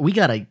we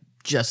got a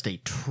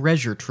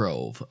treasure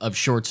trove of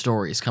short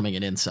stories coming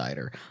in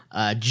Insider.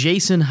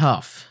 Jason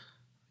Huff.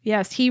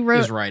 Yes,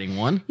 is writing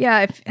one.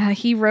 Yeah,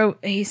 he wrote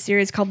a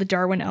series called The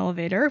Darwin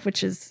Elevator,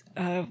 which is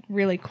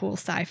really cool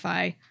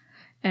sci-fi.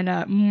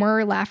 And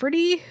Mur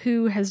Lafferty,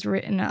 who has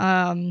written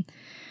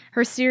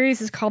her series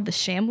is called The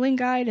Shambling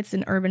Guide. It's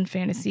an urban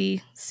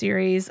fantasy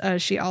series.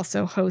 She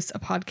also hosts a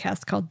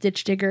podcast called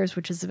Ditch Diggers,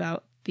 which is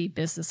about the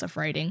business of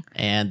writing.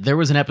 And there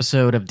was an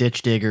episode of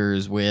Ditch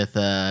Diggers with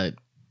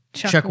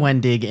Chuck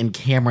Wendig and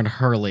Cameron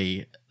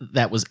Hurley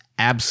that was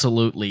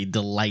absolutely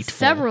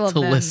delightful to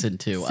listen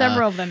to.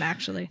 Several of them,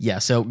 actually. Yeah,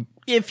 so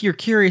if you're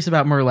curious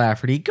about Mur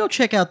Lafferty, go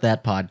check out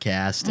that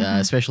podcast,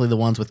 especially the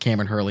ones with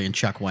Cameron Hurley and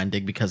Chuck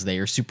Wendig, because they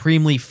are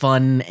supremely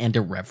fun and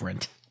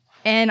irreverent.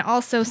 And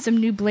also some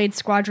new Blade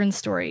Squadron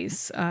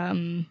stories,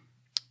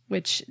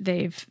 which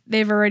they've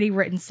already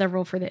written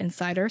several for the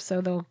Insider,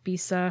 so there'll be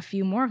a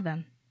few more of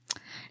them.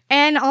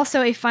 And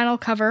also a final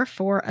cover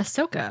for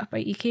Ahsoka by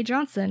E.K.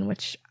 Johnson,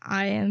 which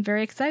I am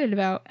very excited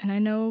about, and I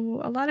know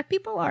a lot of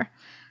people are.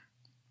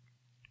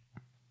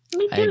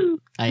 Me too.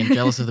 I am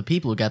jealous of the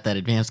people who got that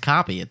advanced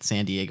copy at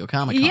San Diego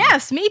Comic-Con.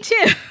 Yes, me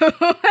too.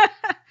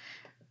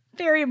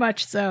 Very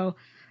much so.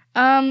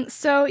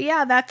 So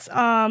yeah, that's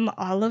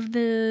all of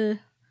the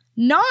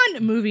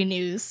non-movie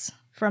news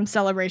from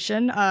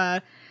Celebration.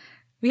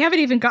 We haven't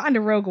even gotten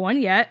to Rogue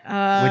One yet.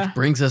 Which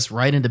brings us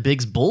right into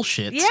Big's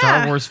bullshit, yeah.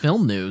 Star Wars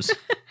film news.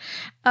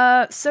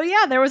 So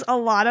yeah, there was a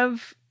lot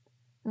of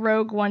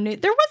Rogue One news.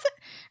 There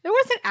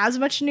wasn't as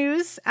much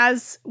news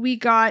as we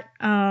got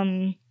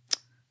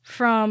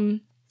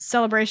from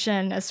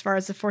Celebration as far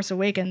as The Force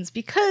Awakens,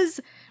 because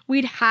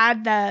we'd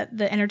had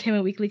the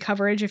Entertainment Weekly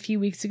coverage a few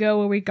weeks ago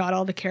where we got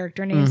all the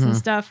character names and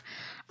stuff.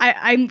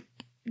 I'm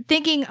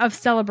thinking of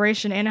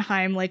Celebration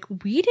Anaheim, like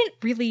we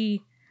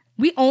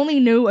only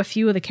knew a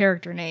few of the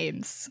character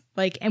names,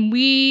 and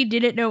we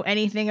didn't know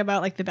anything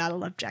about the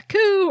Battle of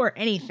Jakku or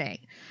anything.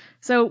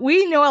 So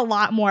we know a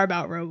lot more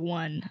about Rogue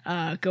One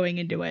going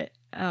into it.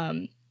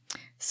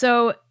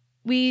 So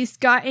we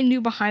got a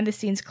new behind the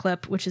scenes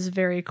clip, which is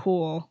very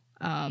cool.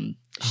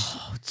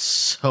 It's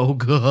so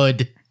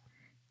good.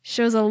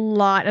 Shows a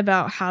lot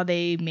about how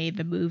they made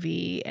the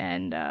movie,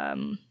 and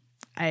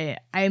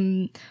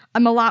I'm a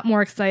lot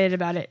more excited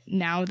about it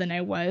now than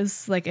I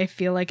was. I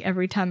feel like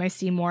every time I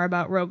see more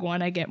about Rogue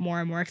One, I get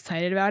more and more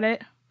excited about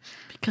it.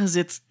 Because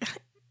it's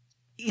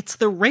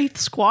the Wraith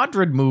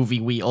Squadron movie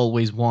we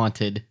always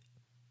wanted.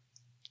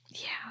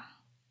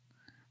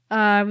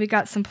 Yeah. We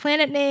got some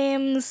planet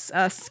names.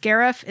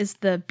 Scarif is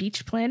the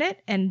beach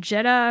planet, and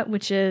Jedha,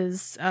 which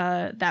is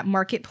that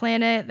market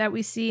planet that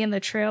we see in the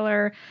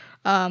trailer.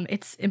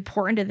 It's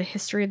important to the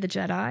history of the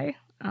Jedi,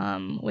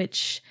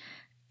 which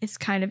is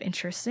kind of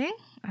interesting.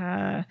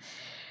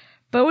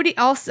 Bodhi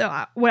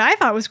also, what I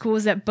thought was cool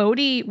is that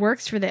Bodhi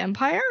works for the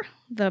Empire,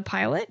 the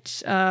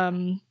pilot,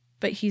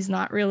 but he's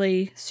not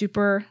really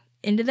super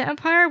into the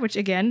Empire, which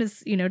again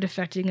is,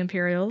 defecting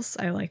Imperials.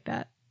 I like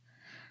that.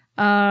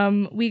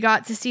 We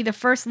got to see the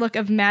first look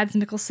of Mads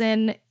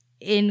Mikkelsen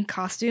in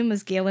costume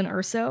as Galen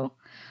Erso.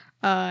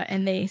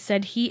 And they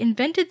said he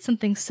invented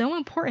something so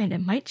important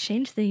it might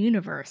change the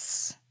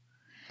universe.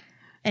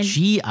 And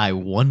Gee, I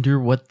wonder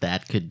what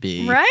that could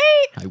be.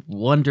 right? I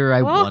wonder.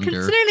 Well,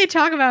 considering they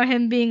talk about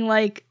him being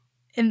like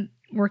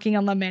working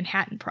on the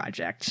Manhattan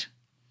Project,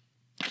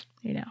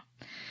 you know.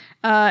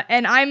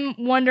 And I'm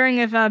wondering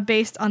if,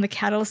 based on the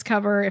Catalyst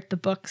cover, if the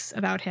book's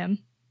about him,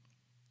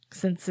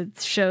 since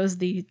it shows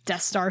the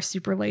Death Star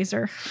super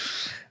laser.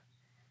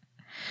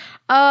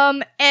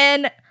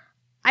 And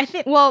I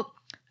think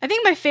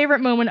my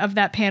favorite moment of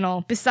that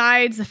panel,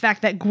 besides the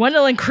fact that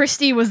Gwendolyn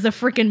Christie was the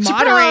freaking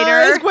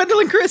moderator. Surprise,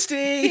 Gwendolyn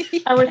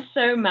Christie! I was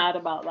so mad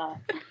about that.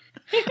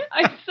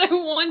 I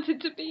so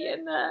wanted to be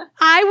in there.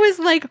 I was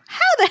like, how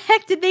the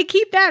heck did they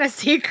keep that a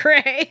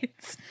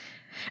secret?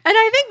 And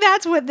I think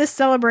that's what this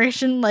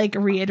celebration like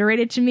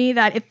reiterated to me,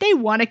 that if they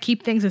want to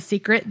keep things a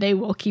secret, they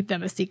will keep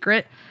them a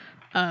secret.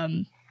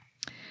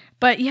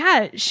 But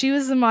yeah, she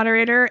was the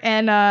moderator,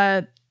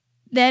 and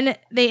then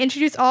they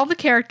introduced all the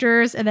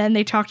characters, and then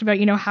they talked about,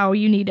 how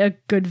you need a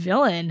good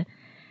villain.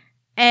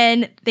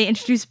 And they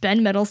introduced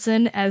Ben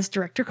Mendelsohn as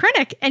Director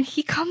Krennic, and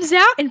he comes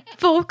out in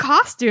full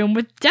costume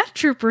with Death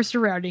Troopers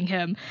surrounding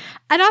him.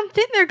 And I'm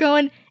sitting there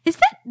going, is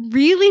that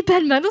really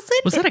Ben Mendelsohn?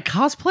 Was that a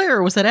cosplayer,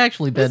 or was that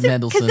actually Ben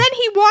Mendelsohn? Because then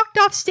he walked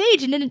off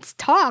stage and didn't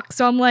talk,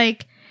 so I'm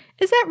like,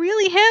 is that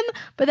really him?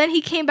 But then he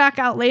came back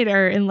out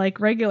later in like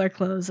regular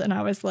clothes, and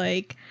I was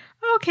like,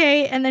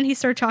 okay. And then he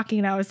started talking,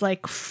 and I was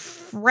like,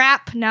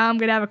 crap, now I'm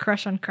gonna have a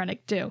crush on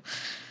Krennic too.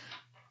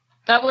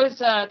 That was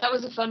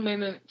a fun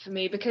moment for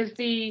me, because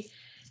the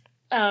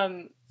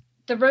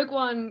Rogue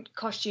One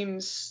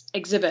costumes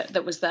exhibit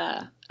that was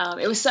there,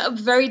 it was set up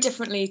very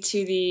differently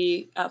to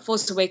the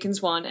Force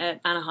Awakens one at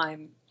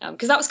Anaheim,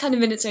 because that was kind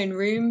of in its own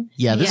room.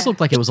 Yeah, this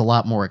looked like it was a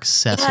lot more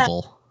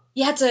accessible.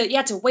 You had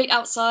to wait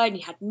outside, and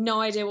you had no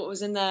idea what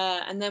was in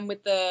there. And then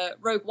with the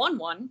Rogue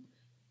One,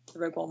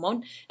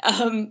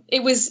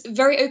 it was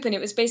very open. It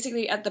was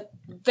basically at the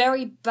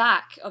very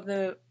back of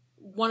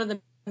one of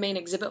the main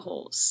exhibit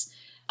halls.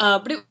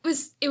 But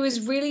it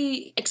was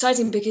really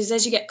exciting, because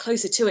as you get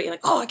closer to it, you're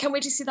like, oh, I can't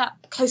wait to see that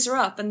closer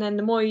up. And then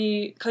the more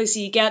closer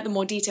you get, the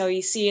more detail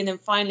you see, and then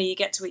finally you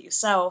get to it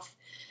yourself.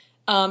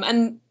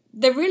 And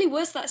there really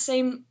was that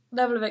same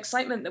level of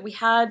excitement that we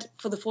had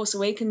for the Force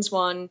Awakens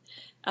one.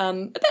 A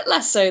bit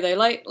less so though,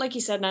 like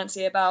you said,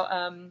 Nancy,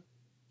 about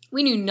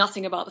we knew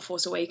nothing about the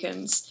Force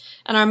Awakens,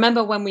 and I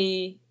remember when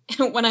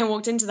I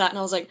walked into that, and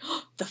I was like,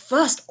 oh, the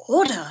First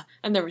Order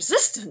and the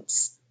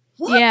Resistance.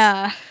 What?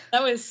 Yeah,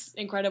 that was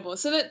incredible.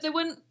 So that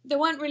there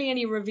weren't really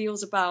any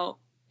reveals about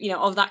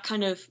of that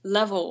kind of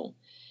level,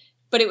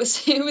 but it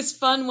was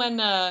fun when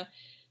I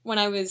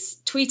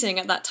was tweeting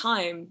at that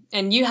time,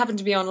 and you happened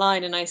to be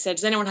online, and I said,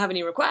 does anyone have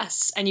any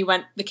requests? And you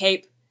went, the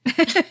cape.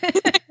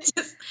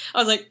 I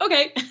was like,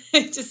 okay.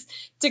 Just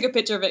took a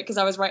picture of it, because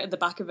I was right at the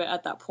back of it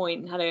at that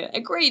point, and had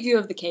a great view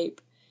of the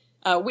cape,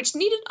 which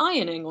needed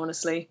ironing,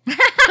 honestly.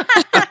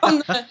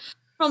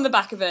 from the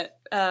back of it.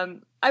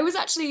 I was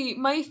actually,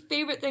 my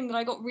favorite thing that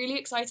I got really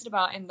excited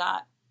about in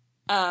that,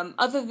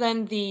 other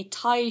than the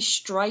TIE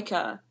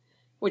Striker,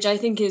 which I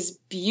think is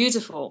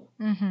beautiful.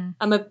 Mm-hmm.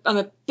 I'm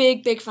a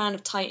big fan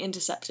of TIE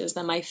Interceptors.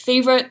 They're my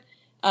favorite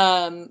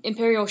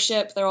Imperial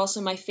ship. They're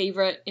also my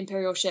favorite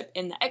Imperial ship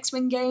in the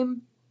X-Wing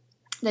game.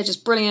 They're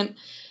just brilliant.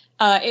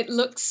 It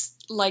looks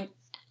like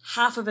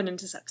half of an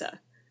interceptor.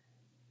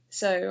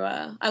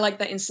 So I like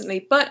that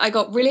instantly. But I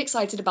got really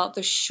excited about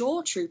the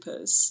Shore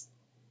Troopers,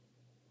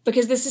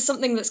 because this is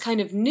something that's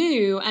kind of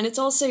new, and it's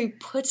also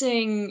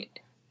putting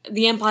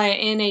the Empire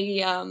in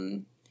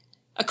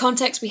a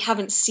context we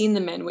haven't seen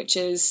them in, which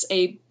is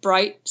a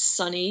bright,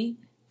 sunny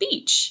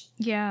beach.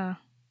 Yeah.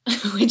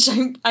 Which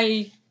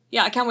I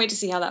can't wait to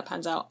see how that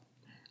pans out.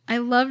 I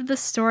loved the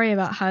story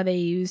about how they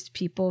used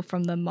people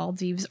from the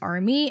Maldives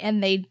army,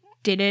 and they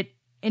did it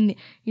in,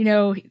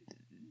 Gareth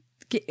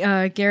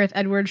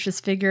Edwards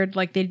just figured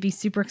like they'd be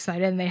super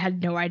excited, and they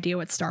had no idea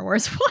what Star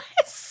Wars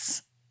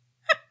was.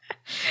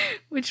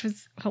 Which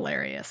was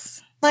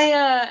hilarious.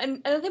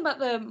 And another thing about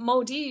the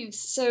Maldives,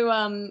 so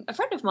a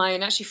friend of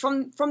mine, actually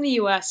from the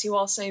US, who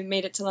also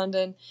made it to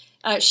London,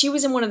 she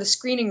was in one of the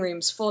screening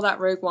rooms for that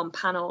Rogue One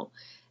panel,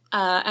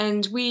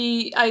 and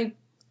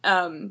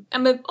I'm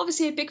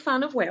obviously a big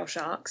fan of whale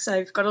sharks.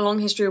 I've got a long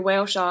history of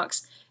whale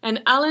sharks,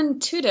 and Alan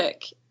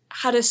Tudyk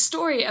had a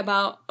story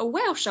about a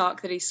whale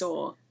shark that he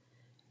saw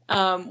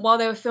while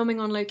they were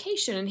filming on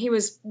location, and he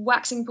was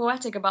waxing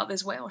poetic about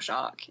this whale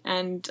shark,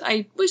 and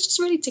I was just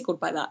really tickled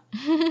by that.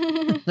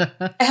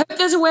 I hope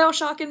there's a whale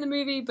shark in the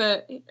movie,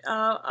 but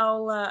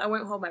I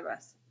won't hold my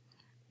breath.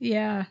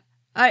 Yeah.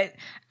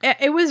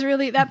 It was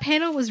really, that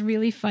panel was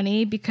really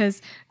funny,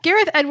 because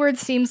Gareth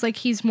Edwards seems like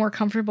he's more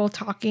comfortable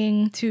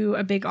talking to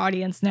a big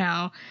audience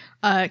now.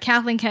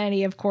 Kathleen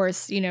Kennedy, of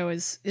course,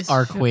 is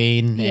our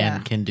queen,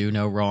 and can do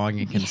no wrong,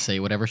 and can say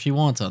whatever she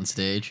wants on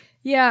stage.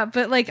 Yeah,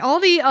 but like all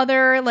the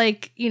other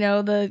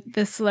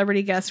the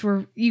celebrity guests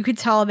you could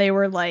tell they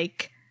were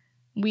like,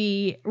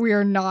 we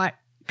are not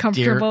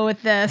comfortable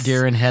with this.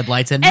 Deer in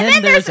headlights, and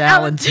then there's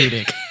Alan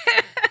Tudyk.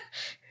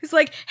 He's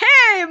like,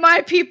 hey,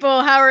 my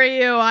people, how are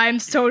you? I'm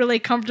totally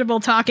comfortable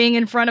talking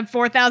in front of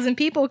 4,000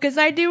 people, because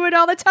I do it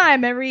all the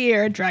time every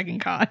year at Dragon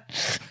Con.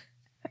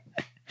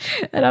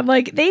 And I'm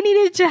like, they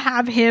needed to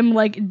have him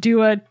like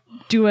do a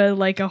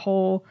like a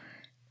whole,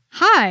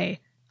 hi,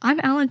 I'm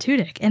Alan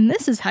Tudyk, and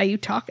this is how you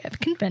talk at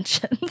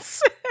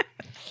conventions.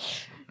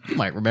 You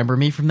might remember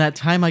me from that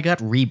time I got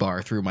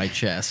rebar through my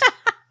chest.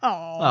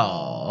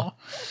 Oh.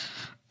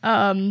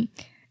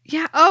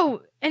 Yeah.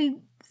 Oh,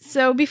 and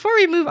so before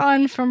we move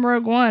on from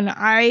Rogue One,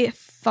 I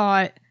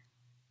thought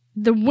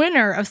the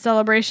winner of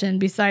Celebration,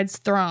 besides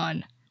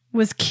Thrawn,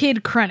 was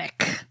Kid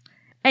Krennic.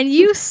 And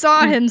you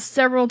saw him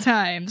several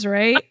times,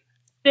 right?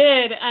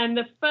 Did, and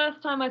the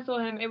first time I saw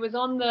him, it was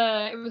on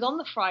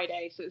the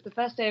Friday, so it was the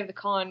first day of the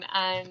con,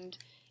 and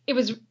it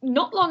was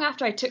not long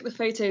after I took the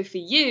photo for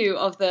you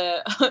of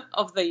the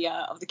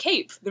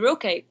cape, the real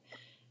cape,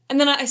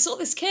 and then I saw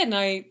this kid, and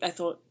I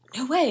thought,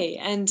 no way,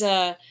 and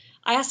I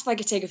asked if I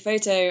could take a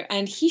photo,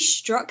 and he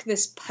struck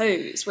this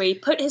pose where he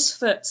put his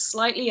foot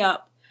slightly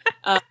up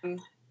on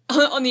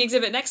the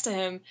exhibit next to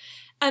him,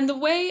 and the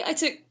way I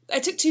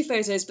took two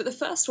photos, but the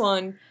first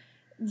one,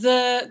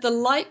 the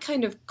light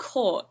kind of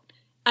caught.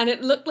 And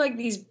it looked like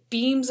these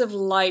beams of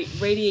light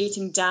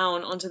radiating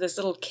down onto this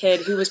little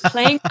kid who was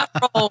playing that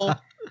role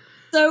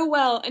so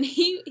well. And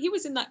he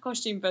was in that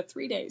costume for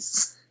 3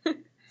 days.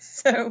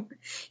 So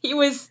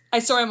I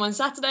saw him on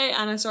Saturday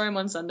and I saw him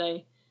on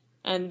Sunday.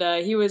 And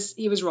he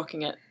was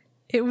rocking it.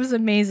 It was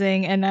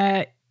amazing. And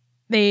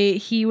they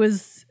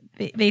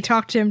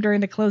talked to him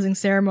during the closing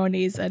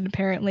ceremonies, and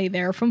apparently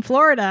they're from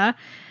Florida.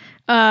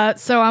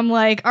 So I'm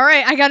like, all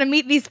right, I got to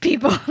meet these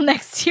people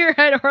next year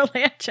at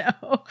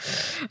Orlando,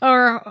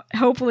 or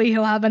hopefully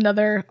he'll have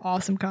another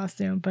awesome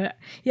costume. But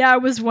yeah, I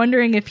was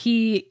wondering if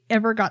he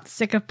ever got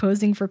sick of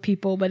posing for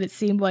people, but it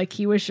seemed like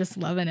he was just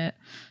loving it.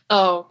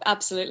 Oh,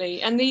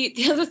 absolutely. And the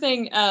other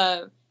thing,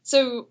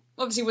 so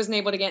obviously wasn't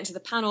able to get into the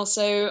panel,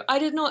 so I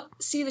did not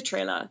see the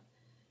trailer.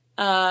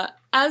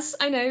 As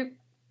I know,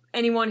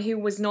 anyone who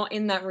was not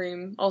in that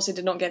room also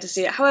did not get to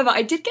see it. However,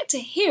 I did get to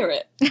hear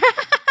it.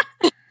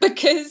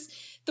 Because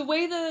the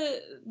way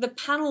the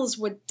panels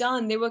were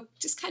done, they were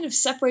just kind of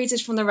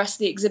separated from the rest of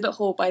the exhibit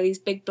hall by these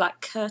big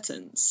black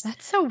curtains.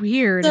 That's so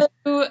weird.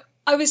 So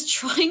I was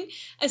trying,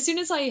 as soon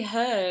as I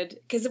heard,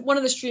 because one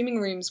of the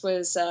streaming rooms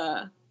was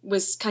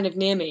kind of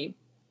near me,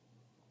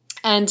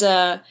 and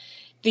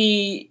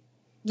the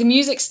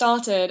music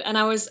started, and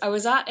I was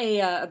at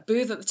a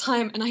booth at the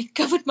time, and I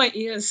covered my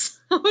ears.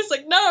 I was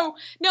like, no,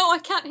 I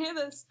can't hear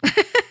this.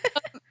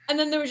 And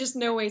then there was just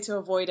no way to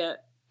avoid it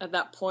at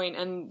that point,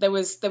 and there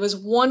was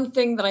one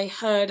thing that I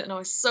heard and I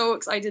was so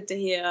excited to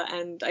hear,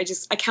 and I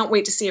can't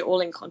wait to see it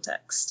all in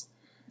context.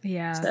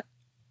 Yeah. So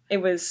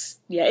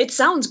it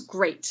sounds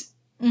great.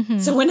 Mm-hmm.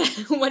 So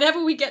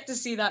whenever we get to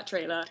see that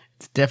trailer,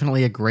 It's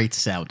definitely a great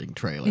sounding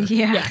trailer.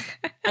 Yeah.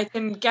 I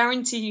can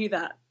guarantee you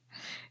that.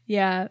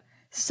 Yeah.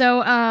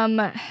 So,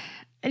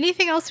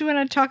 anything else we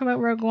want to talk about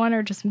Rogue One,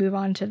 or just move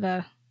on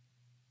to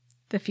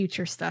the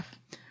future stuff?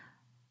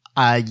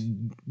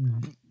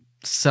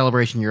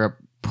 Celebration Europe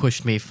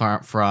pushed me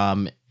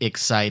from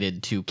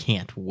excited to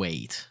can't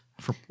wait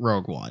for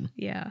Rogue One.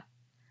 Yeah.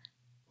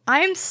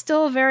 I'm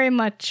still very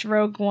much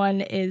Rogue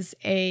One is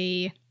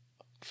a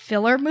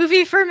filler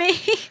movie for me,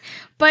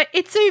 but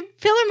it's a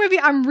filler movie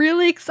I'm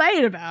really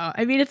excited about.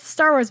 I mean, it's a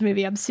Star Wars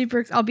movie.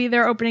 I'll be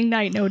there opening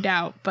night, no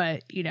doubt,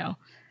 but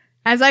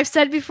as I've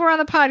said before on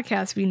the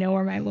podcast, we know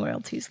where my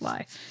loyalties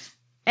lie.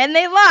 And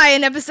they lie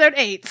in episode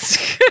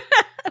 8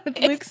 with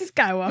Luke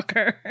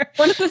Skywalker.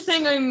 One of the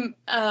things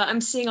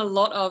I'm seeing a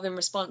lot of in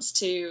response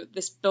to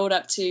this build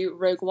up to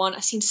Rogue One,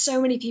 I've seen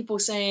so many people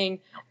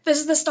saying, "This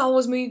is the Star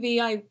Wars movie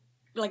I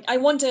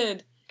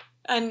wanted,"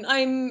 and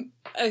I'm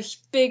a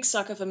big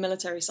sucker for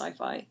military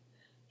sci-fi,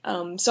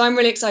 so I'm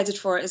really excited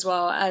for it as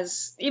well.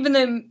 As even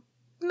though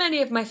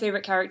many of my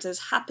favorite characters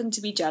happen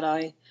to be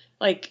Jedi,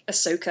 like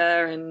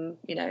Ahsoka, and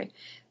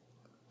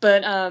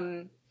but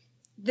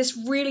this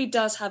really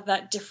does have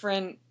that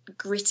different,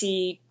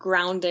 gritty,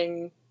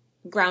 grounded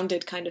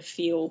kind of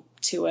feel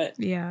to it.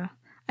 Yeah.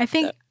 I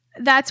think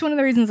that's one of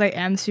the reasons I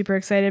am super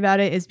excited about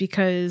it, is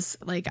because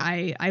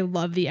I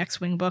love the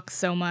X-Wing books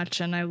so much,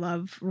 and I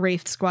love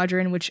Wraith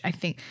Squadron, which I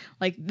think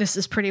this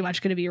is pretty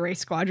much going to be Wraith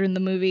Squadron, the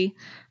movie.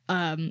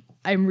 I'm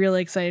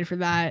really excited for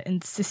that,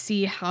 and to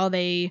see how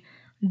they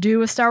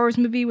do a Star Wars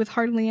movie with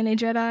hardly any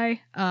Jedi.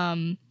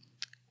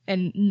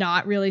 And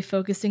not really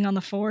focusing on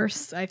the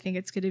Force. I think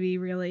it's going to be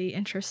really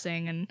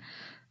interesting. And,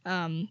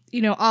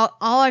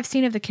 all I've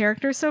seen of the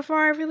characters so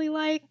far, I really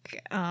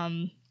like.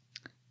 So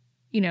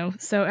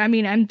I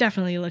mean, I'm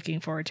definitely looking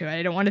forward to it.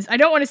 I don't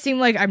want to seem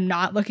like I'm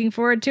not looking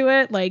forward to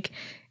it. Like,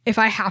 if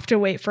I have to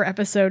wait for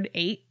episode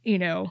 8,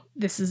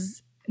 this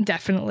is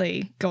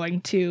definitely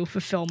going to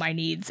fulfill my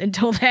needs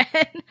until then.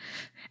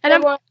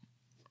 And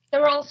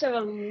there were also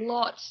a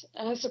lot,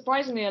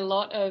 surprisingly, a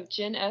lot of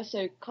Jyn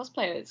Erso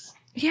cosplayers.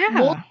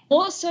 Yeah,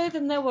 more so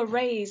than there were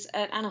Rays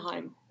at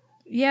Anaheim.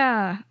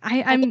 Yeah,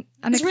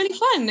 it's really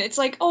fun. It's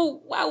like,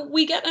 oh wow,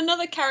 we get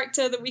another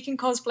character that we can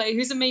cosplay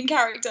who's a main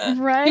character,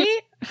 right?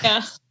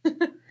 Yeah.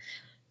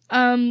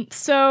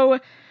 So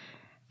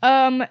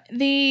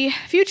The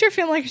Future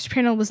Filmmakers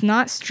panel was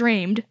not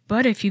streamed,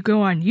 but if you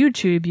go on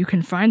YouTube, you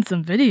can find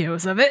some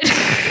videos of it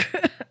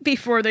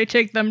before they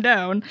take them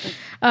down.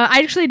 I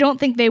actually don't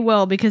think they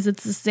will because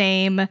it's the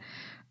same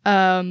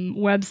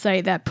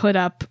website that put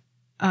up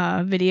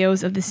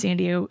videos of the San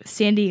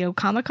Diego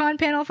Comic-Con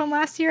panel from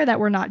last year that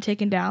were not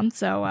taken down.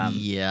 So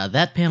yeah,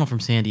 that panel from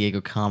San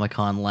Diego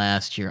Comic-Con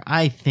last year,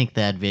 I think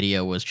that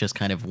video was just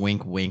kind of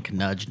wink, wink,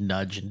 nudge,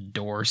 nudge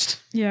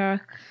endorsed. Yeah.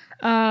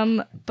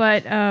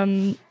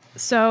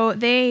 So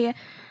they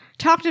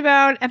talked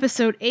about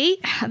episode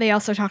 8. They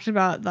also talked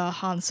about the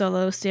Han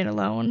Solo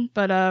standalone,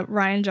 but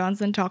Rian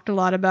Johnson talked a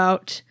lot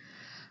about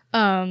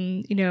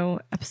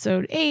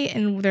episode 8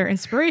 and their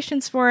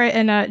inspirations for it.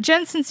 And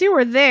Jen, since you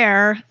were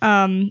there,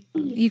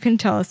 you can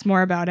tell us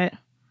more about it.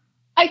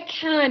 I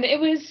can. It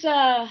was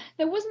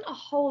there wasn't a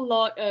whole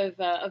lot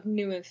of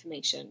new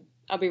information.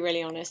 I'll be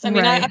really honest. I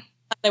mean, Right. I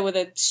sat there with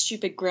a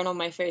stupid grin on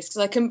my face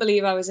because I couldn't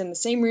believe I was in the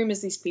same room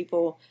as these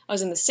people. I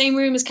was in the same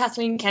room as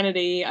Kathleen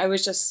Kennedy. I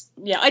was just,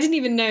 I didn't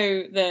even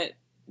know that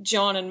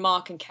John and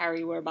Mark and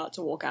Carrie were about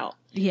to walk out.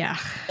 Yeah.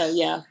 So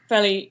yeah,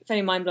 fairly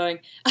mind blowing.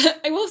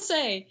 I will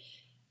say,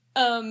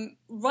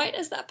 right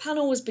as that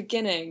panel was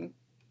beginning,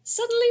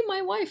 suddenly my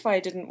Wi-Fi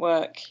didn't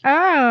work.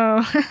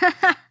 Oh.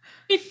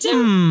 I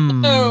don't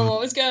know what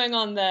was going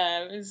on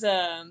there. It was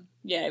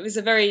it was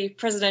a very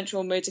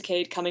presidential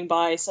motorcade coming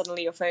by.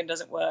 Suddenly your phone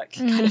doesn't work,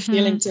 kind of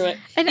feeling to it.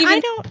 And Even- I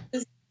don't.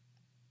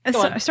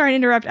 Sorry to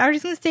interrupt. I was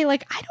just gonna say,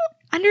 like, I don't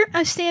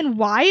understand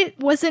why it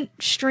wasn't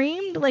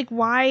streamed. Like,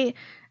 why?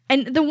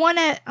 And the one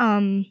at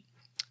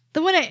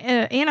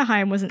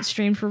Anaheim wasn't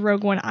streamed for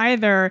Rogue One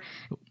either.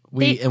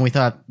 We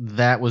thought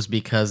that was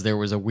because there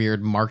was a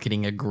weird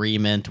marketing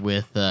agreement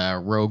with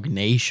Rogue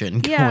Nation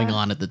going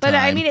on at the time. But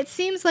I mean, it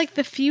seems like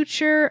the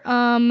future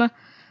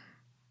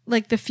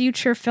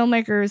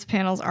filmmakers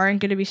panels aren't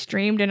going to be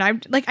streamed, and I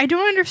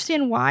don't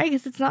understand why,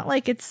 because it's not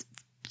like it's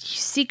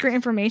secret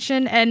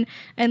information, and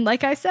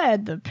like I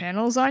said, the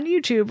panel's on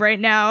YouTube right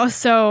now,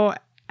 so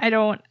I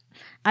don't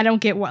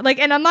get why. Like,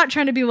 and I'm not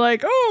trying to be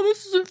like, oh,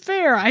 this isn't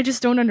fair. I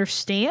just don't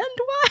understand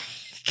why.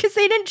 Because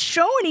they didn't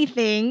show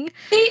anything.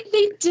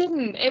 They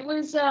didn't. It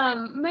was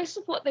most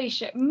of what they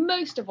showed.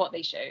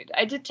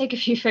 I did take a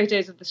few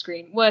photos of the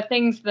screen. Were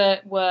things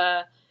that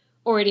were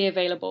already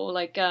available.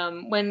 Like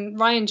when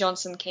Rian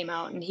Johnson came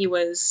out, and he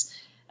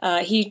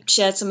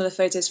shared some of the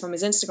photos from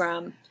his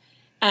Instagram,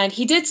 and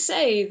he did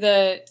say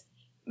that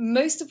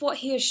most of what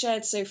he has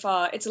shared so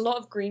far, it's a lot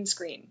of green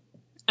screen,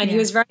 and he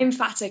was very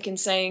emphatic in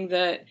saying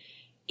that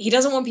he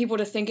doesn't want people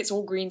to think it's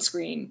all green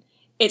screen.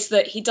 It's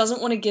that he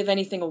doesn't want to give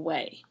anything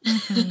away.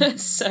 Mm-hmm.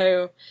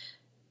 So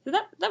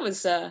that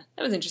was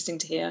interesting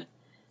to hear.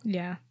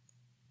 Yeah.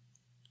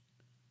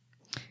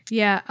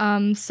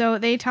 Yeah. So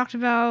they talked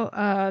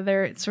about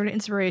their sort of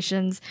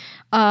inspirations.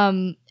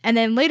 And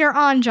then later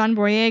on, John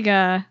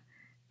Boyega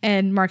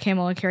and Mark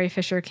Hamill and Carrie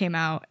Fisher came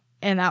out,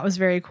 and that was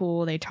very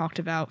cool. They talked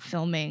about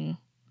filming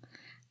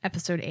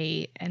episode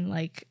 8, and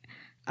like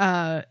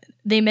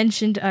they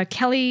mentioned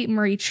Kelly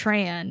Marie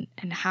Tran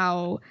and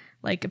how,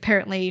 like,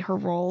 apparently her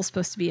role is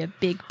supposed to be a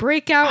big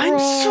breakout role.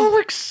 I'm so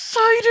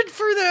excited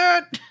for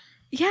that.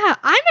 Yeah,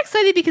 I'm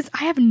excited because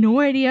I have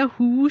no idea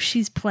who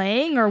she's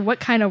playing or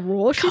what kind of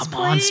role she's playing.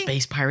 Come on,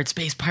 space pirate,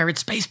 space pirate,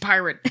 space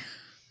pirate.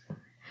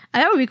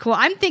 That would be cool.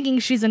 I'm thinking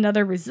she's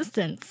another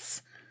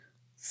Resistance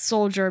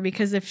soldier,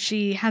 because if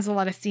she has a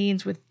lot of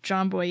scenes with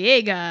John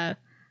Boyega,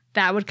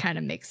 that would kind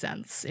of make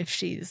sense if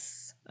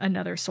she's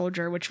another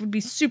soldier, which would be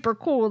super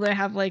cool to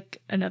have,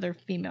 like, another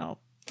female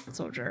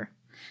soldier.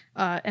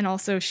 And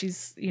also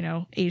she's,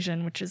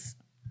 Asian, which is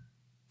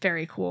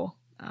very cool.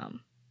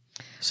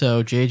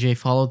 So JJ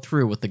followed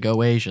through with the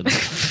Go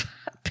Asians.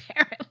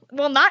 Apparently.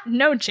 Well,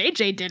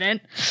 JJ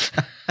didn't.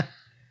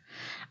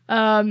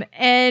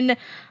 And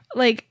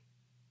like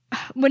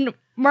when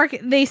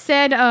they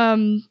said,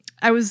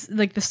 I was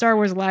like, the Star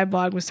Wars live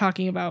blog was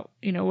talking about,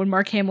 when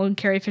Mark Hamill and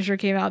Carrie Fisher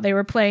came out, they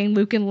were playing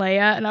Luke and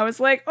Leia, and I was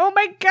like, oh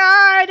my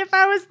God, if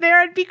I was there,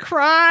 I'd be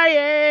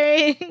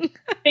crying.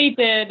 They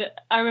did.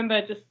 I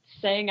remember just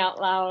saying out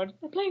loud,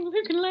 they're playing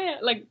Luke and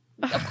Leia. Like,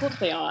 of course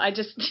they are. I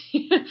just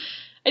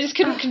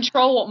couldn't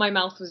control what my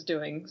mouth was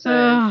doing. So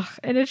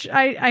and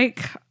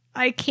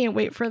I can't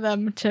wait for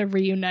them to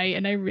reunite,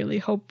 and I really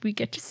hope we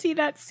get to see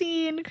that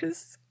scene,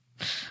 because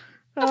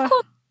of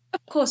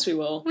course we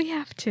will. We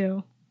have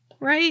to,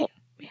 right?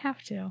 We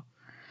have to.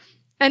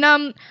 And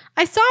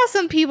I saw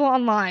some people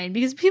online,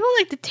 because people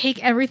like to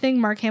take everything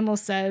Mark Hamill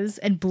says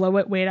and blow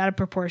it way out of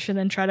proportion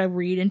and try to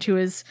read into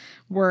his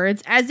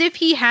words, as if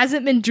he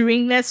hasn't been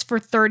doing this for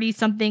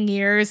 30-something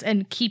years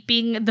and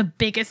keeping the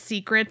biggest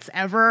secrets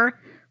ever,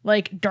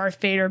 like Darth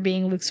Vader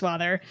being Luke's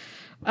father.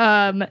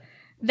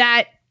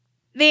 That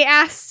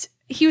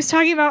he was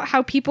talking about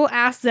how people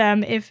asked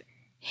them if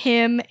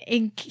him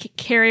and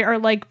Carrie are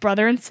like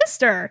brother and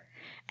sister.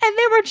 And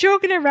they were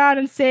joking around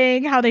and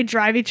saying how they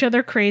drive each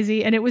other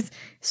crazy, and it was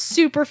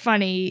super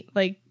funny.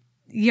 Like,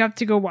 you have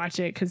to go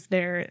watch it because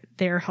they're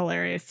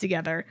hilarious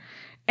together.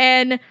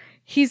 And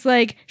he's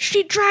like,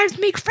 she drives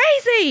me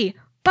crazy.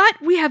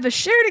 but we have a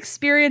shared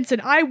experience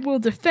and I will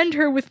defend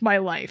her with my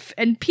life.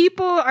 And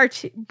people are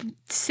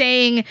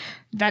saying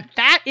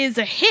that is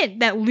a hint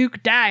that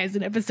Luke dies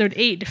in episode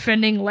 8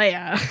 defending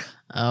Leia.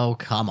 Oh,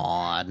 come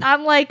on.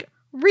 I'm like,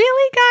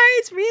 really,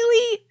 guys?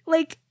 Really?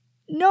 Like,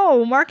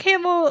 no, Mark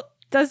Hamill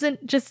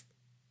doesn't just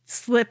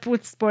slip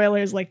with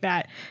spoilers like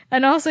that.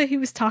 And also, he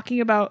was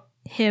talking about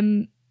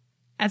him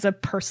as a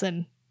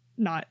person,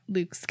 not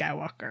Luke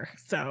Skywalker.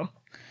 So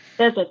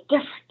There's a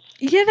difference.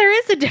 yeah, there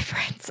is a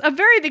difference, a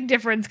very big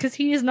difference, because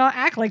he does not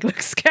act like Luke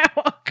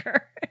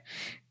Skywalker.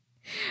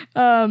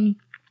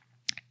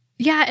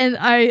 Yeah, and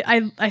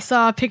I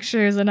saw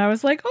pictures and I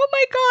was like, oh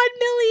my god,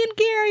 Millie and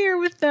Gary are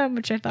with them,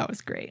 which I thought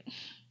was great.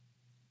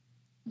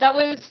 They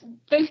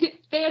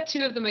are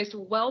two of the most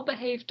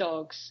well-behaved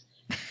dogs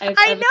I've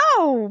I ever.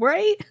 know,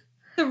 right?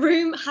 The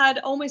room had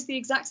almost the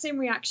exact same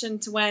reaction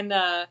to when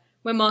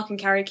Mark and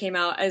Carrie came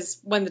out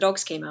as when the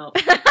dogs came out.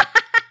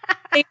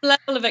 Same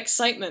level of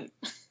excitement.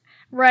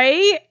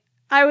 Right?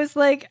 I was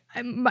like,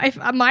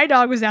 my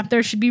dog was out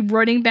there. She'd be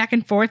running back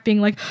and forth, being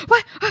like,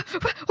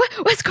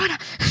 what's going on?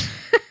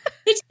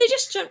 They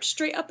just jumped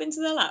straight up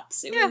into their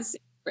laps. It was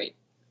great.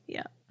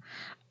 Yeah.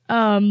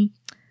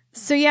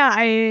 So yeah,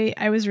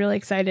 I was really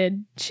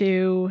excited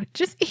to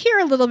just hear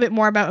a little bit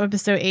more about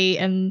episode 8.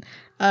 And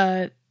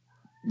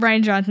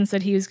Rian Johnson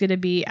said he was going to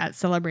be at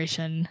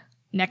Celebration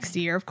next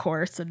year, of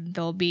course, and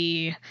there'll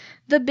be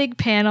the big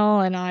panel,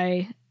 and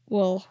I'm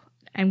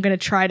going to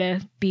try to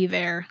be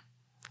there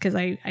because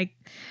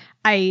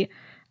I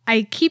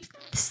keep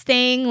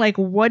saying, like,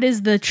 what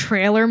is the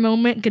trailer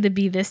moment going to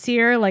be this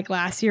year? Like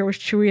last year was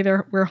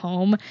Chewie We're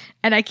Home,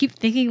 and I keep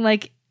thinking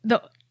like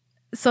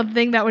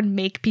something that would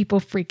make people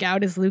freak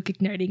out is Luke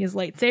igniting his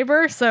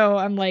lightsaber. So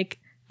I'm like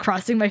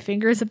crossing my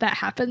fingers that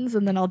happens,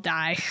 and then I'll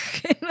die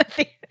in the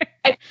theater.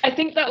 I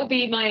think that will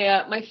be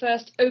my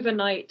first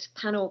overnight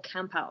panel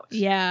camp out.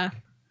 Yeah.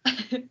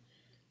 I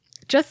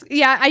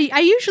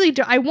usually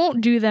do. I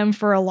won't do them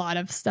for a lot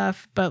of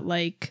stuff, but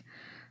like,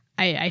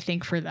 I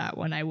think for that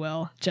one I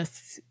will,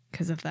 just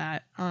because of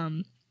that.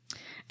 And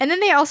then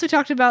they also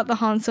talked about the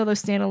Han Solo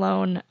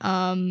standalone.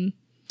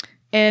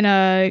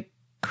 And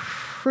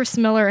Chris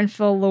Miller and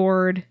Phil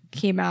Lord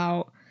came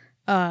out,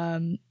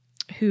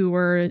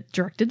 who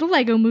directed the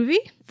Lego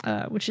Movie,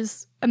 which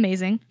is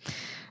amazing.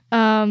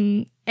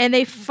 And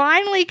they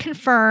finally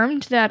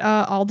confirmed that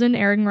Alden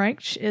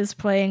Ehrenreich is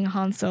playing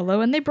Han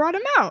Solo, and they brought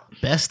him out.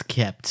 Best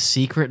kept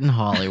secret in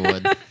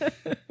Hollywood.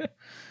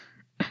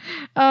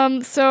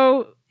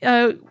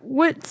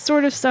 What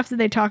sort of stuff did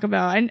they talk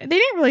about? And they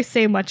didn't really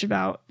say much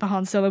about the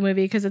Han Solo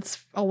movie because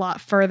it's a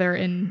lot further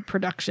in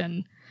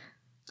production.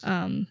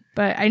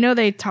 But I know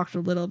they talked a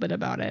little bit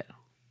about it.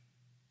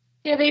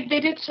 Yeah, they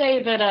did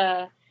say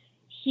that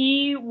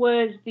he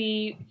was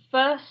the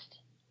first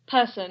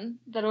person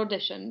that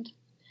auditioned,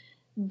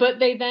 but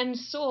they then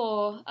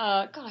saw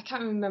God, I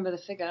can't remember the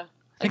figure.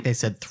 I think they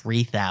said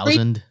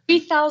 3,000.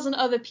 3,000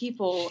 other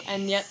people,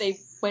 and yet they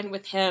went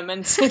with him,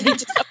 and so they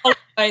just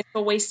apologized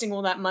for wasting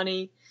all that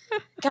money.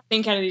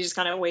 Kathleen Kennedy just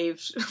kind of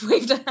waved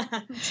a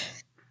hand,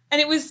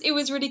 and it was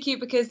really cute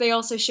because they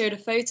also showed a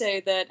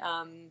photo that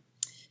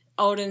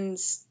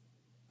Alden's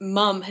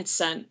mum had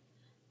sent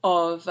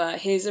of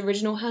his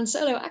original Han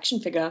Solo action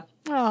figure.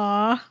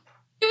 Aww.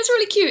 It was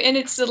really cute in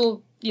its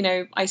little,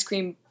 ice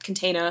cream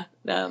container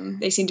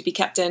they seem to be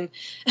kept in.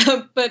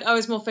 But I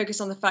was more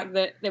focused on the fact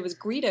that there was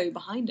Greedo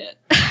behind it.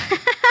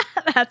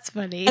 That's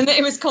funny. And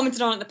it was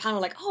commented on at the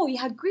panel like, oh, you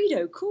had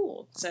Greedo,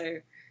 cool. So,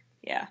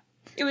 yeah,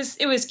 it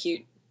was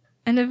cute.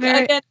 And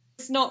Again,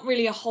 it's not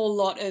really a whole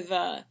lot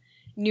of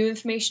new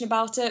information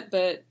about it,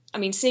 but I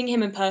mean, seeing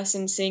him in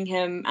person, seeing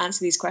him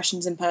answer these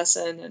questions in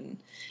person, and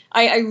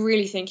I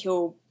really think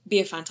he'll be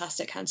a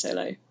fantastic Han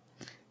Solo.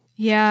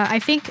 Yeah, I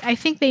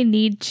think they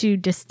need to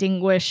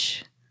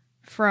distinguish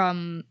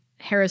from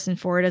Harrison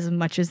Ford as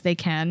much as they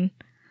can,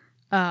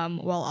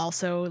 while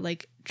also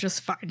like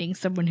just finding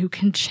someone who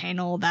can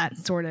channel that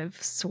sort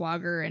of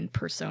swagger and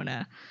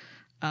persona.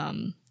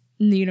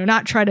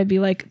 Not try to be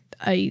like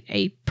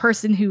a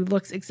person who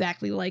looks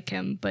exactly like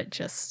him, but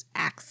just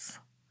acts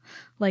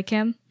like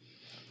him.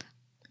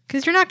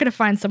 Because you're not going to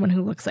find someone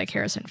who looks like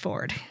Harrison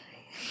Ford.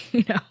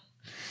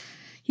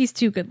 He's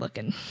too good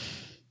looking.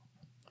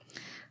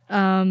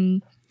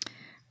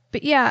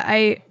 But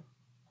yeah,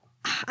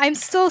 I'm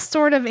still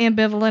sort of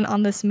ambivalent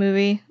on this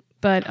movie,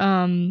 but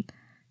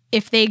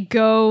if they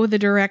go the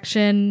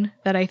direction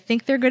that I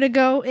think they're going to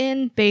go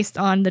in based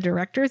on the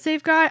directors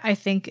they've got, I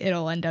think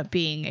it'll end up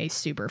being a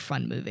super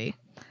fun movie.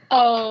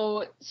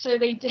 Oh, so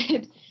they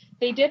did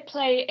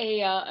play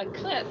a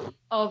clip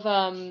of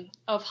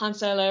Han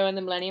Solo and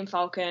the Millennium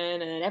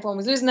Falcon, and everyone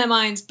was losing their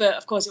minds, but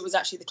of course it was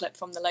actually the clip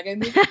from the Lego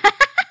Movie.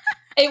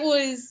 It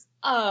was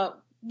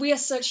we are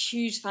such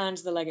huge fans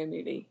of the Lego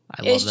Movie.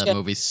 I love that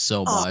movie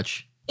so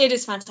much. It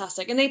is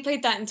fantastic. And they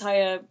played that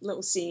entire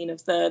little scene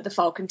of the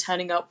Falcon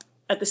turning up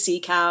at the Sea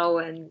Cow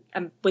and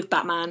with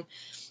Batman.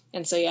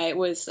 And so, yeah, it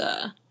was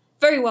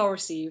very well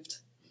received.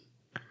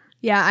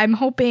 Yeah, I'm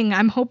hoping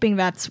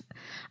that's...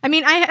 I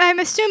mean, I'm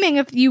assuming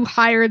if you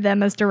hire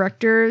them as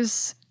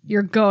directors,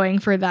 you're going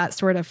for that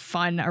sort of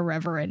fun,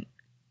 irreverent,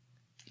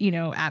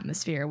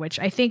 atmosphere, which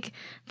I think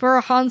for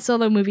a Han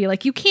Solo movie,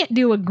 like, you can't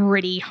do a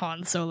gritty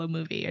Han Solo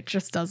movie. It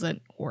just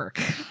doesn't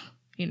work,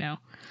 even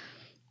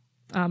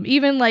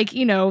like,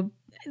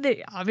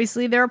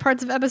 obviously there are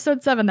parts of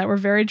episode 7 that were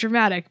very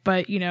dramatic,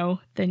 but,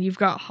 then you've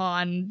got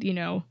Han,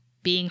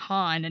 being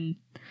Han and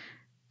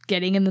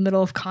getting in the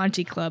middle of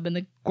Conti Club and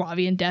the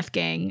Guavian Death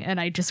Gang. And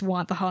I just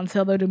want the Han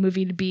Solo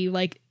movie to be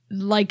like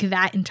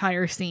that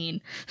entire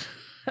scene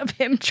of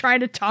him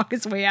trying to talk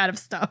his way out of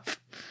stuff.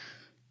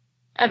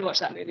 I'd watch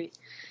that movie.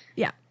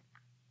 Yeah.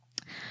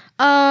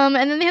 And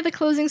then they had the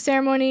closing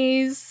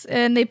ceremonies,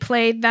 and they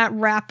played that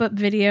wrap-up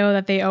video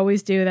that they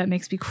always do that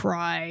makes me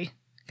cry.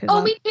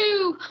 Oh, me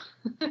too!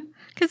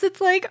 Because it's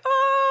like,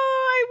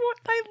 I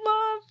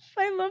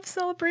love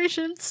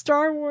Celebration,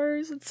 Star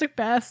Wars, it's the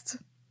best.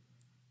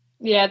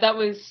 Yeah, that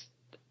was,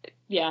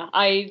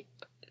 I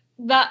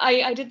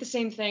did the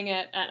same thing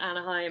at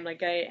Anaheim.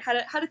 Like, I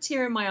had a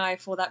tear in my eye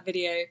for that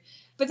video,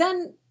 but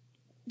then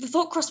the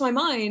thought crossed my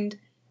mind,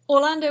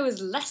 Orlando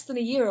is less than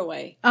a year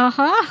away.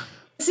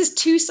 This is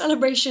 2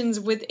 celebrations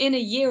within a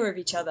year of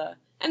each other.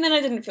 And then I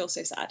didn't feel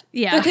so sad.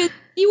 Yeah. Because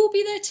you will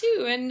be there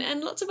too,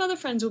 and lots of other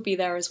friends will be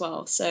there as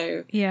well.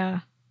 So yeah,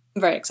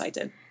 I'm very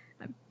excited.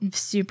 I'm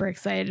super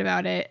excited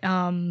about it.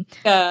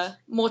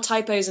 More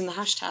typos in the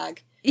hashtag.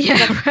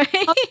 Yeah,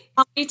 right?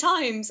 How many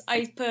times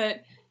I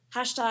put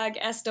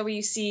hashtag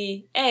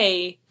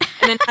SWCA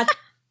and then had to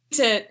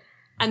tweet it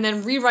and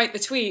then rewrite the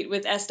tweet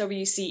with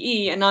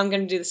SWCE, and now I'm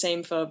going to do the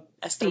same for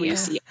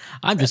SWCE.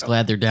 I'm just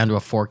glad they're down to a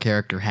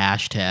 4-character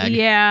hashtag.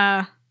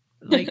 Yeah.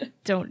 Like,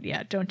 don't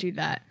do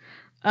that.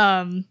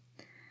 I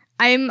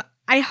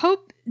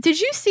hope, did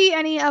you see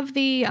any of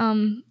the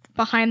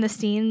behind the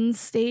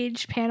scenes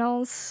stage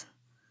panels?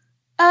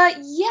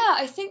 Yeah,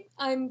 I think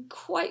I'm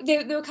quite,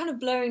 they were kind of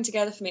blurring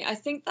together for me. I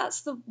think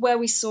that's where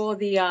we saw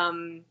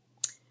the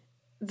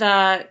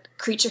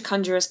Creature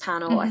Conjurers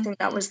panel. I think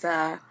that was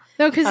there.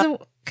 No,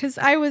 because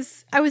I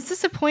was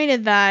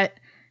disappointed that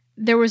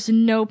there was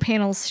no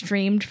panels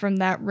streamed from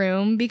that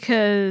room,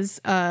 because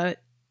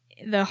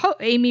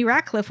Amy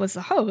Ratcliffe was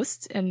the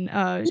host, and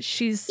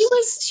she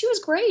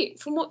was great.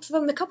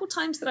 From the couple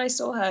times that I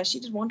saw her, she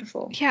did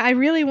wonderful. Yeah, I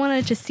really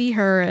wanted to see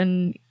her,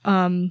 and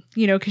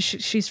because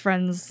she's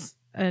friends,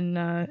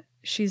 and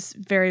she's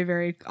very,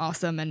 very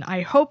awesome, and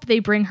I hope they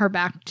bring her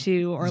back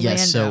to Orlando.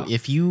 Yes, so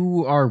if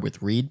you are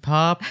with Reed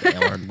Pop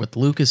or with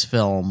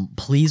Lucasfilm,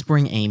 please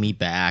bring Amy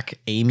back.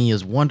 Amy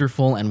is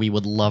wonderful, and we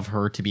would love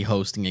her to be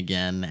hosting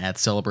again at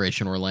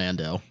Celebration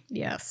Orlando.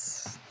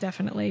 Yes,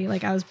 definitely.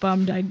 Like, I was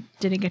bummed I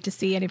didn't get to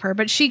see any of her,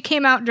 but she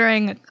came out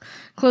during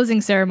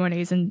closing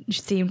ceremonies, and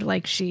she seemed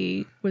like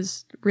she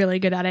was really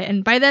good at it.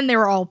 And by then they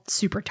were all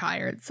super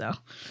tired, so.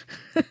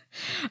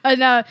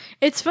 And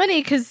it's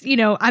funny because,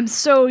 I'm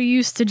so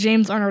used to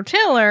James Arnold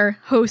Taylor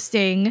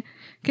hosting,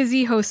 because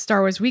he hosts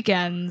Star Wars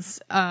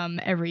Weekends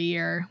every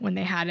year when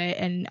they had it,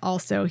 and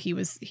also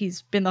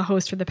he's been the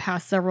host for the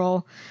past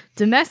several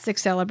domestic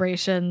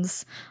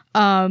celebrations.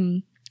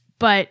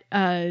 But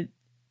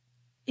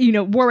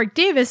Warwick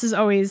Davis is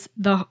always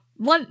the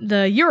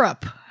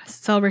Europe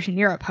Celebration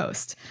Europe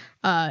host,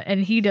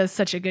 and he does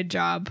such a good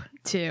job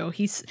too.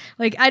 He's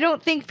like, I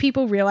don't think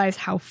people realize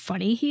how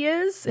funny he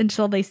is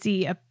until they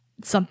see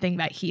something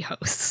that he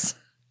hosts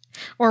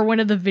or one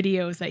of the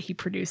videos that he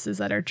produces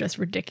that are just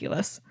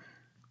ridiculous.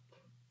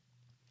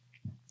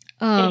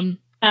 He and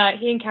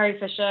Carrie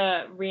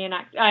Fisher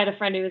reenact. I had a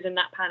friend who was in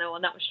that panel,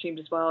 and that was streamed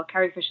as well.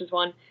 Carrie Fisher's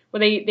one where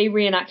they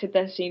reenacted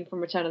their scene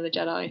from Return of the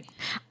Jedi.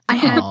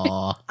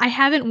 I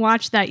haven't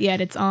watched that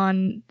yet. It's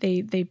on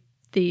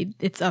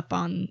it's up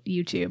on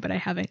YouTube, but I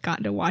haven't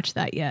gotten to watch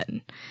that yet.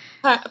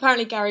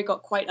 Apparently, Gary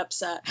got quite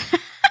upset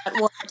at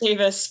Warwick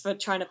Davis for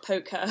trying to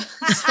poke her.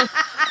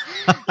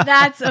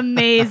 That's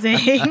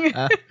amazing.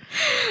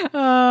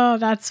 Oh,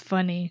 that's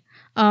funny.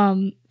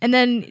 And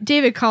then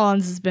David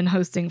Collins has been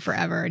hosting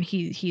forever, and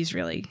he's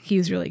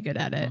really good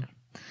at it.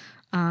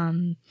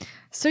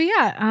 So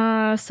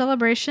yeah,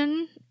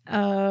 Celebration.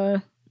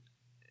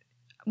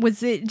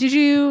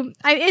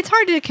 It's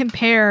hard to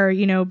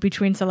compare,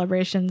 between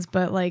celebrations,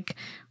 but like,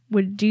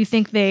 do you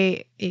think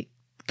it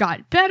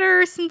got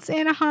better since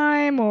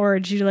Anaheim, or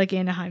did you like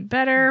Anaheim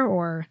better,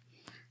 or?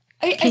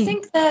 I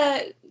think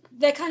they're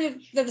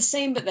the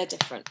same, but they're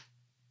different.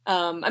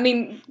 I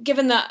mean,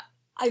 given that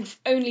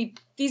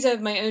these are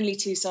my only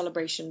 2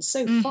 celebrations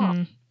so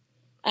far,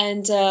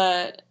 and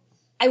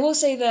I will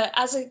say that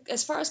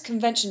as far as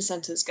convention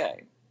centers go,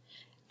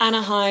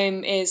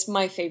 Anaheim is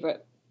my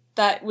favorite.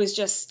 That was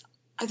just,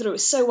 I thought it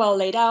was so well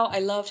laid out. I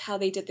loved how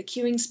they did the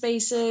queuing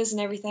spaces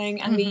and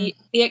everything. And the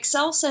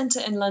Excel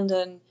Center in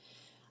London,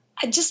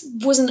 I just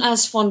wasn't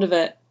as fond of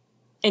it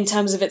in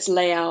terms of its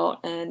layout.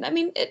 And I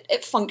mean,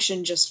 it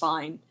functioned just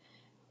fine,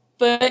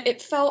 but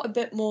it felt a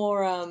bit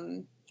more,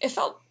 it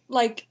felt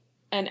like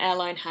an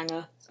airline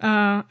hangar.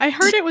 I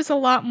heard it was a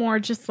lot more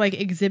just like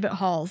exhibit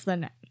halls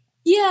than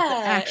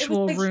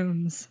actual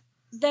rooms.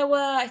 There were,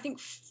 I think,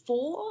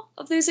 4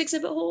 of those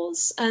exhibit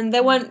halls, and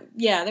there weren't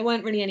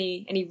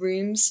really any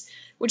rooms.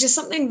 which is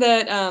something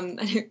that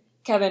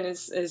Kevin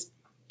is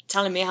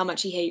telling me how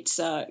much he hates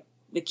the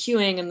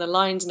queuing and the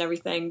lines and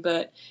everything.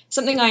 But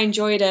something I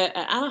enjoyed at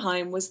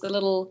Anaheim was the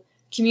little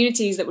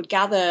communities that would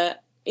gather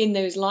in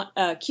those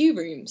queue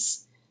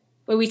rooms,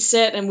 where we'd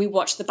sit and we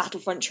watch the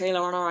Battlefront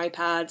trailer on our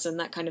iPads and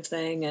that kind of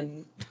thing.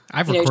 And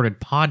I've recorded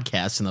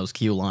podcasts in those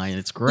queue lines.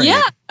 It's great.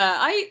 yeah,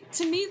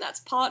 to me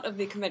that's part of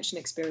the convention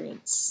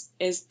experience,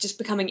 is just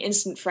becoming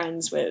instant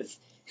friends with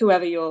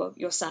whoever you're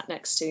sat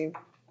next to.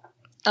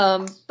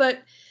 But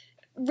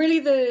really,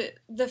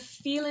 the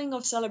feeling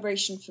of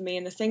celebration for me,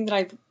 and the thing that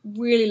I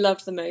really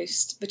loved the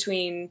most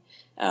between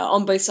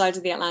on both sides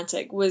of the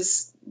Atlantic,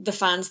 was the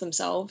fans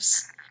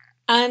themselves.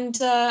 And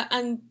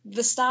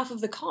the staff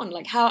of the con,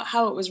 like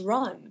how it was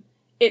run,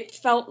 it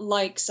felt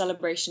like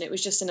Celebration. It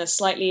was just in a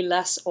slightly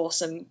less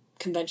awesome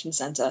convention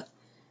center.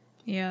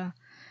 Yeah.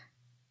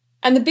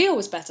 And the beer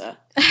was better.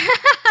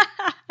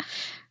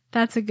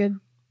 That's a good.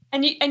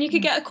 And you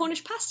could get a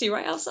Cornish pasty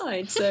right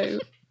outside. So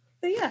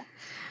yeah.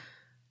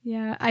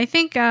 Yeah, I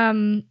think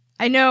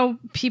I know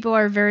people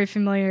are very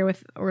familiar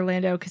with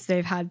Orlando because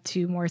they've had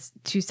two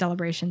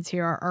celebrations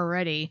here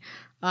already.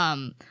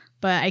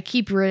 But I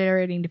keep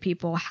reiterating to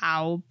people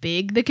how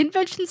big the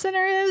convention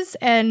center is,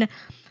 and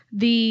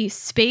the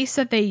space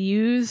that they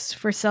use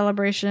for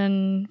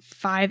Celebration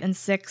 5 and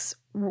 6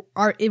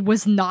 it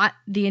was not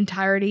the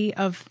entirety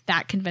of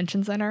that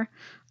convention center.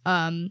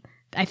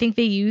 I think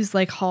they use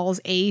like halls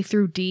A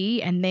through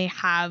D, and they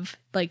have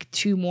like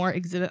 2 more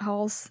exhibit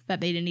halls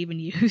that they didn't even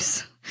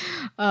use.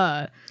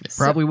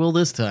 Probably will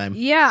this time.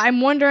 Yeah,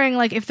 I'm wondering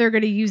like if they're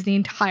going to use the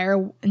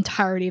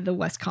entirety of the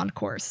West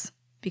Concourse,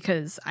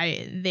 because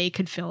they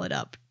could fill it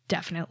up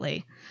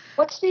definitely.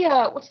 What's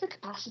the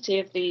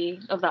capacity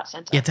of that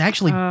center? It's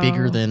actually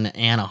bigger than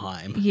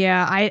Anaheim.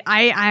 Yeah,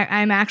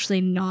 I'm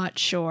actually not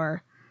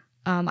sure.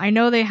 I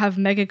know they have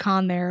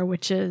MegaCon there,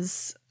 which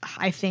is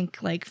I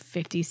think like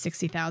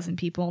 50,000-60,000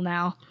 people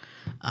now.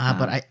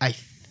 But I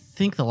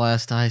think the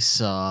last I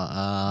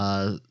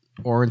saw,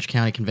 Orange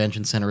County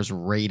Convention Center is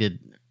rated,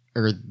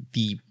 or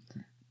the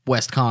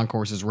West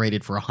Concourse is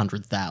rated for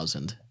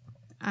 100,000.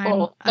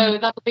 So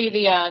that'll be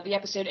the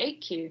episode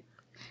 8 queue.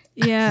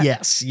 Yeah.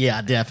 Yes.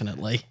 Yeah.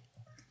 Definitely.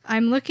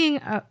 I'm looking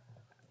up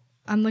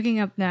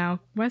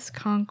now. West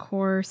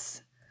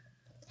Concourse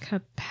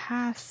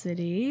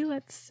capacity.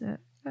 Let's. Yeah.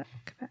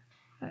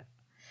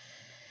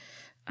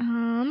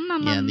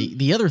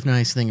 The other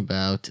nice thing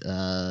about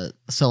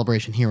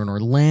Celebration here in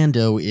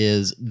Orlando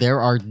is there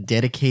are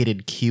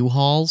dedicated queue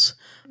halls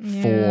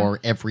for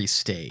every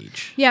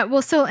stage. Yeah,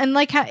 well, so and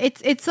like how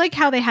it's like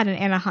how they had in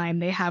Anaheim.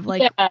 They have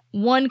like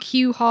one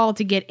queue hall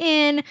to get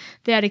in.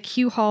 They had a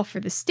queue hall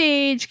for the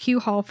stage, queue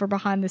hall for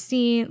behind the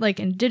scene, like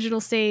in digital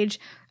stage,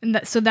 and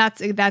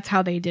that's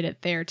how they did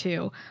it there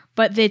too.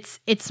 But it's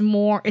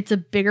a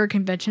bigger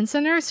convention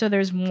center, so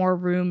there's more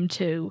room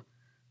to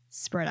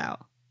spread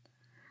out.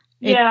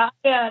 Yeah,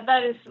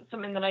 that is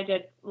something that I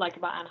did like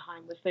about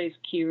Anaheim, was those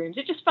queue rooms.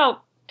 It just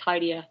felt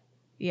tidier.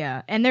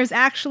 Yeah, and there's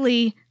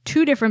actually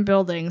 2 different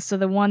buildings. So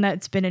the one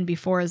that's been in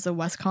before is the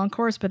West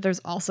Concourse, but there's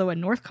also a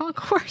North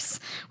Concourse,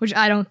 which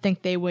I don't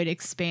think they would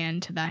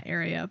expand to that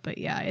area. But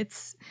yeah,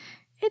 it's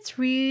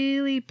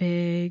really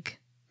big.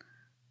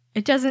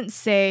 It doesn't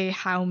say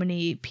how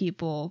many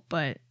people,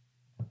 but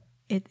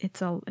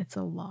it's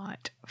a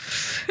lot.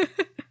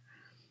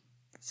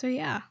 So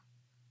yeah,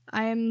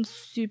 I am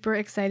super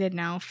excited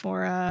now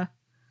for a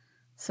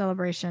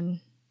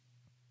Celebration,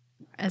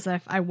 as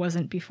if I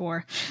wasn't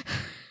before.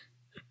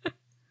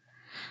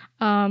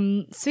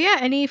 So yeah,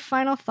 any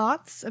final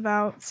thoughts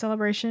about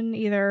Celebration,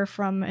 either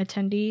from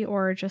attendee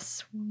or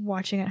just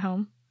watching at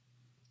home?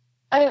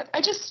 I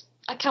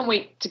can't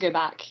wait to go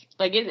back.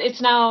 Like it's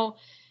now,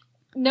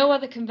 no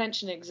other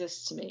convention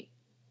exists to me.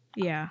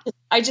 Yeah.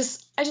 I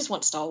just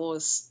want Star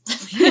Wars.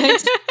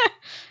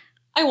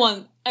 I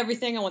want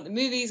everything. I want the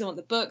movies, I want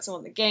the books, I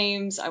want the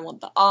games, I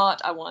want the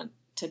art, I want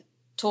to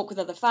talk with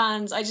other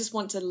fans. I just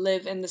want to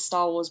live in the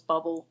Star Wars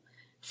bubble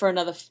for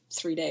another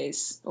 3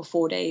 days or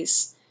 4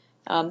 days.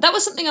 That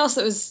was something else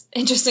that was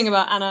interesting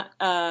about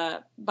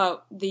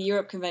about the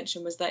Europe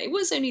convention, was that it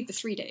was only the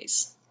 3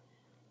 days.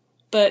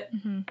 But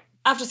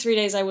after 3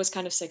 days, I was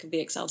kind of sick of the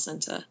Excel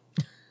Center.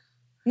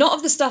 Not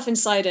of the stuff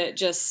inside it,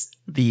 just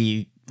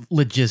the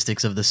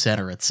logistics of the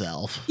center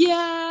itself.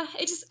 Yeah,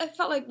 I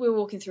felt like we were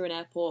walking through an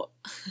airport.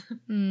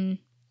 Yeah.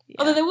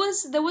 Although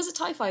there was a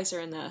TIE fighter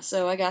in there,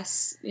 so I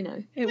guess, you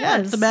know. It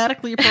was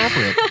thematically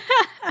appropriate.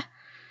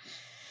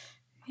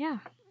 Yeah.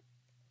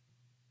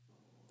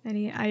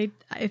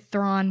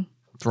 Thrawn.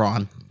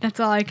 Thrawn.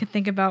 That's all I could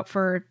think about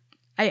for.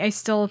 I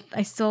still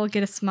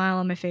get a smile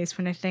on my face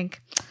when I think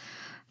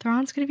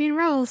Thrawn's gonna be in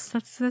Rebels.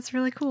 That's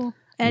really cool.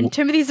 And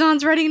Timothy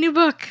Zahn's writing a new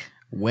book.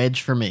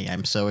 Wedge for me.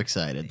 I'm so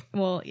excited.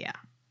 Well, yeah.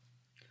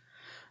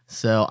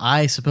 So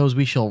I suppose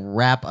we shall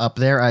wrap up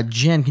there.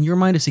 Jen, can you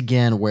remind us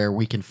again where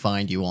we can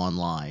find you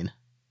online?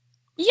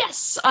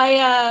 Yes,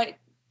 I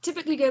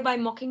typically go by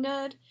Mocking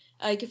Nerd.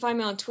 You can find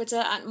me on Twitter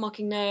at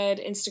Mocking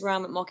Nerd,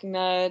 Instagram at Mocking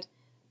Nerd.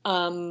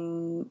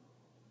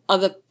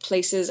 other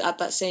places at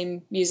that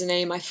same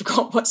username. I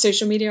forgot what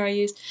social media I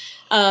use.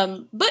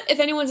 But if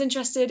anyone's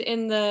interested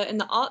in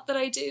the art that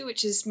I do,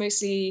 which is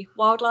mostly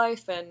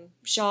wildlife and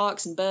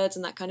sharks and birds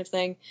and that kind of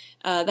thing,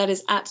 that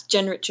is at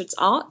Jen Richards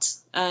Art,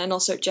 and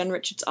also at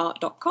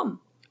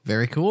jenrichardsart.com.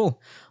 Very cool.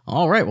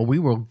 All right, well, we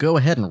will go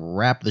ahead and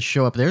wrap the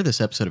show up there.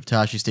 This episode of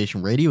Tashi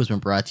Station Radio has been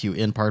brought to you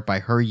in part by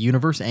Her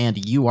Universe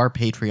and you, our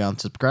Patreon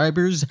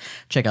subscribers.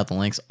 Check out the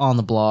links on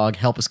the blog.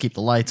 Help us keep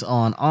the lights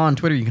on. On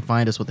Twitter, you can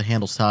find us with the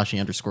handle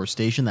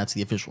Tashi_station. That's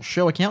the official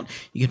show account.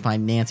 You can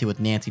find Nancy with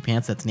Nancy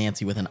Pants. That's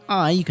Nancy with an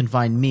I. You can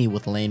find me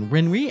with Lane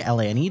Winree,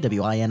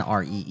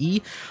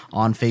 LaneWinree.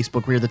 On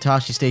Facebook, we are the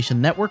Tashi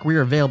Station Network. We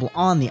are available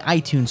on the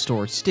iTunes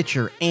Store,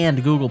 Stitcher,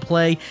 and Google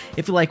Play.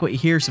 If you like what you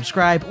hear,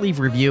 subscribe, leave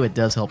a review. It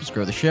does help us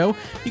grow the show.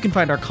 You can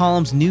find our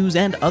columns, news,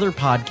 and other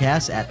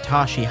podcasts at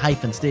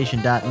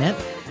Tashi-station.net.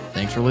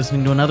 Thanks for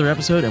listening to another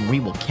episode, and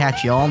we will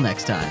catch you all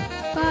next time.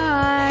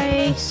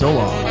 Bye. So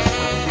long.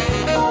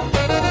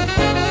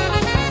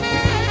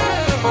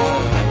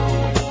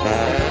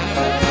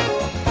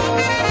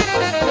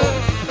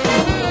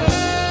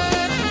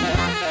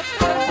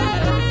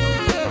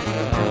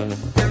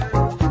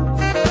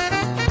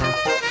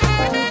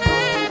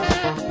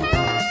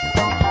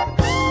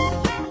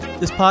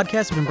 This podcast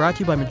has been brought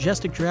to you by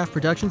Majestic Giraffe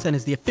Productions and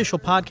is the official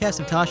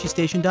podcast of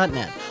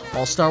TashiStation.net.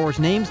 All Star Wars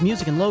names,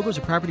 music, and logos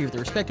are property of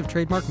their respective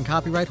trademark and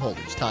copyright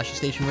holders. Tashi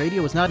Station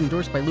Radio is not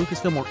endorsed by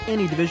Lucasfilm or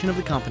any division of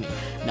the company.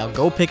 Now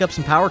go pick up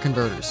some power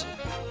converters.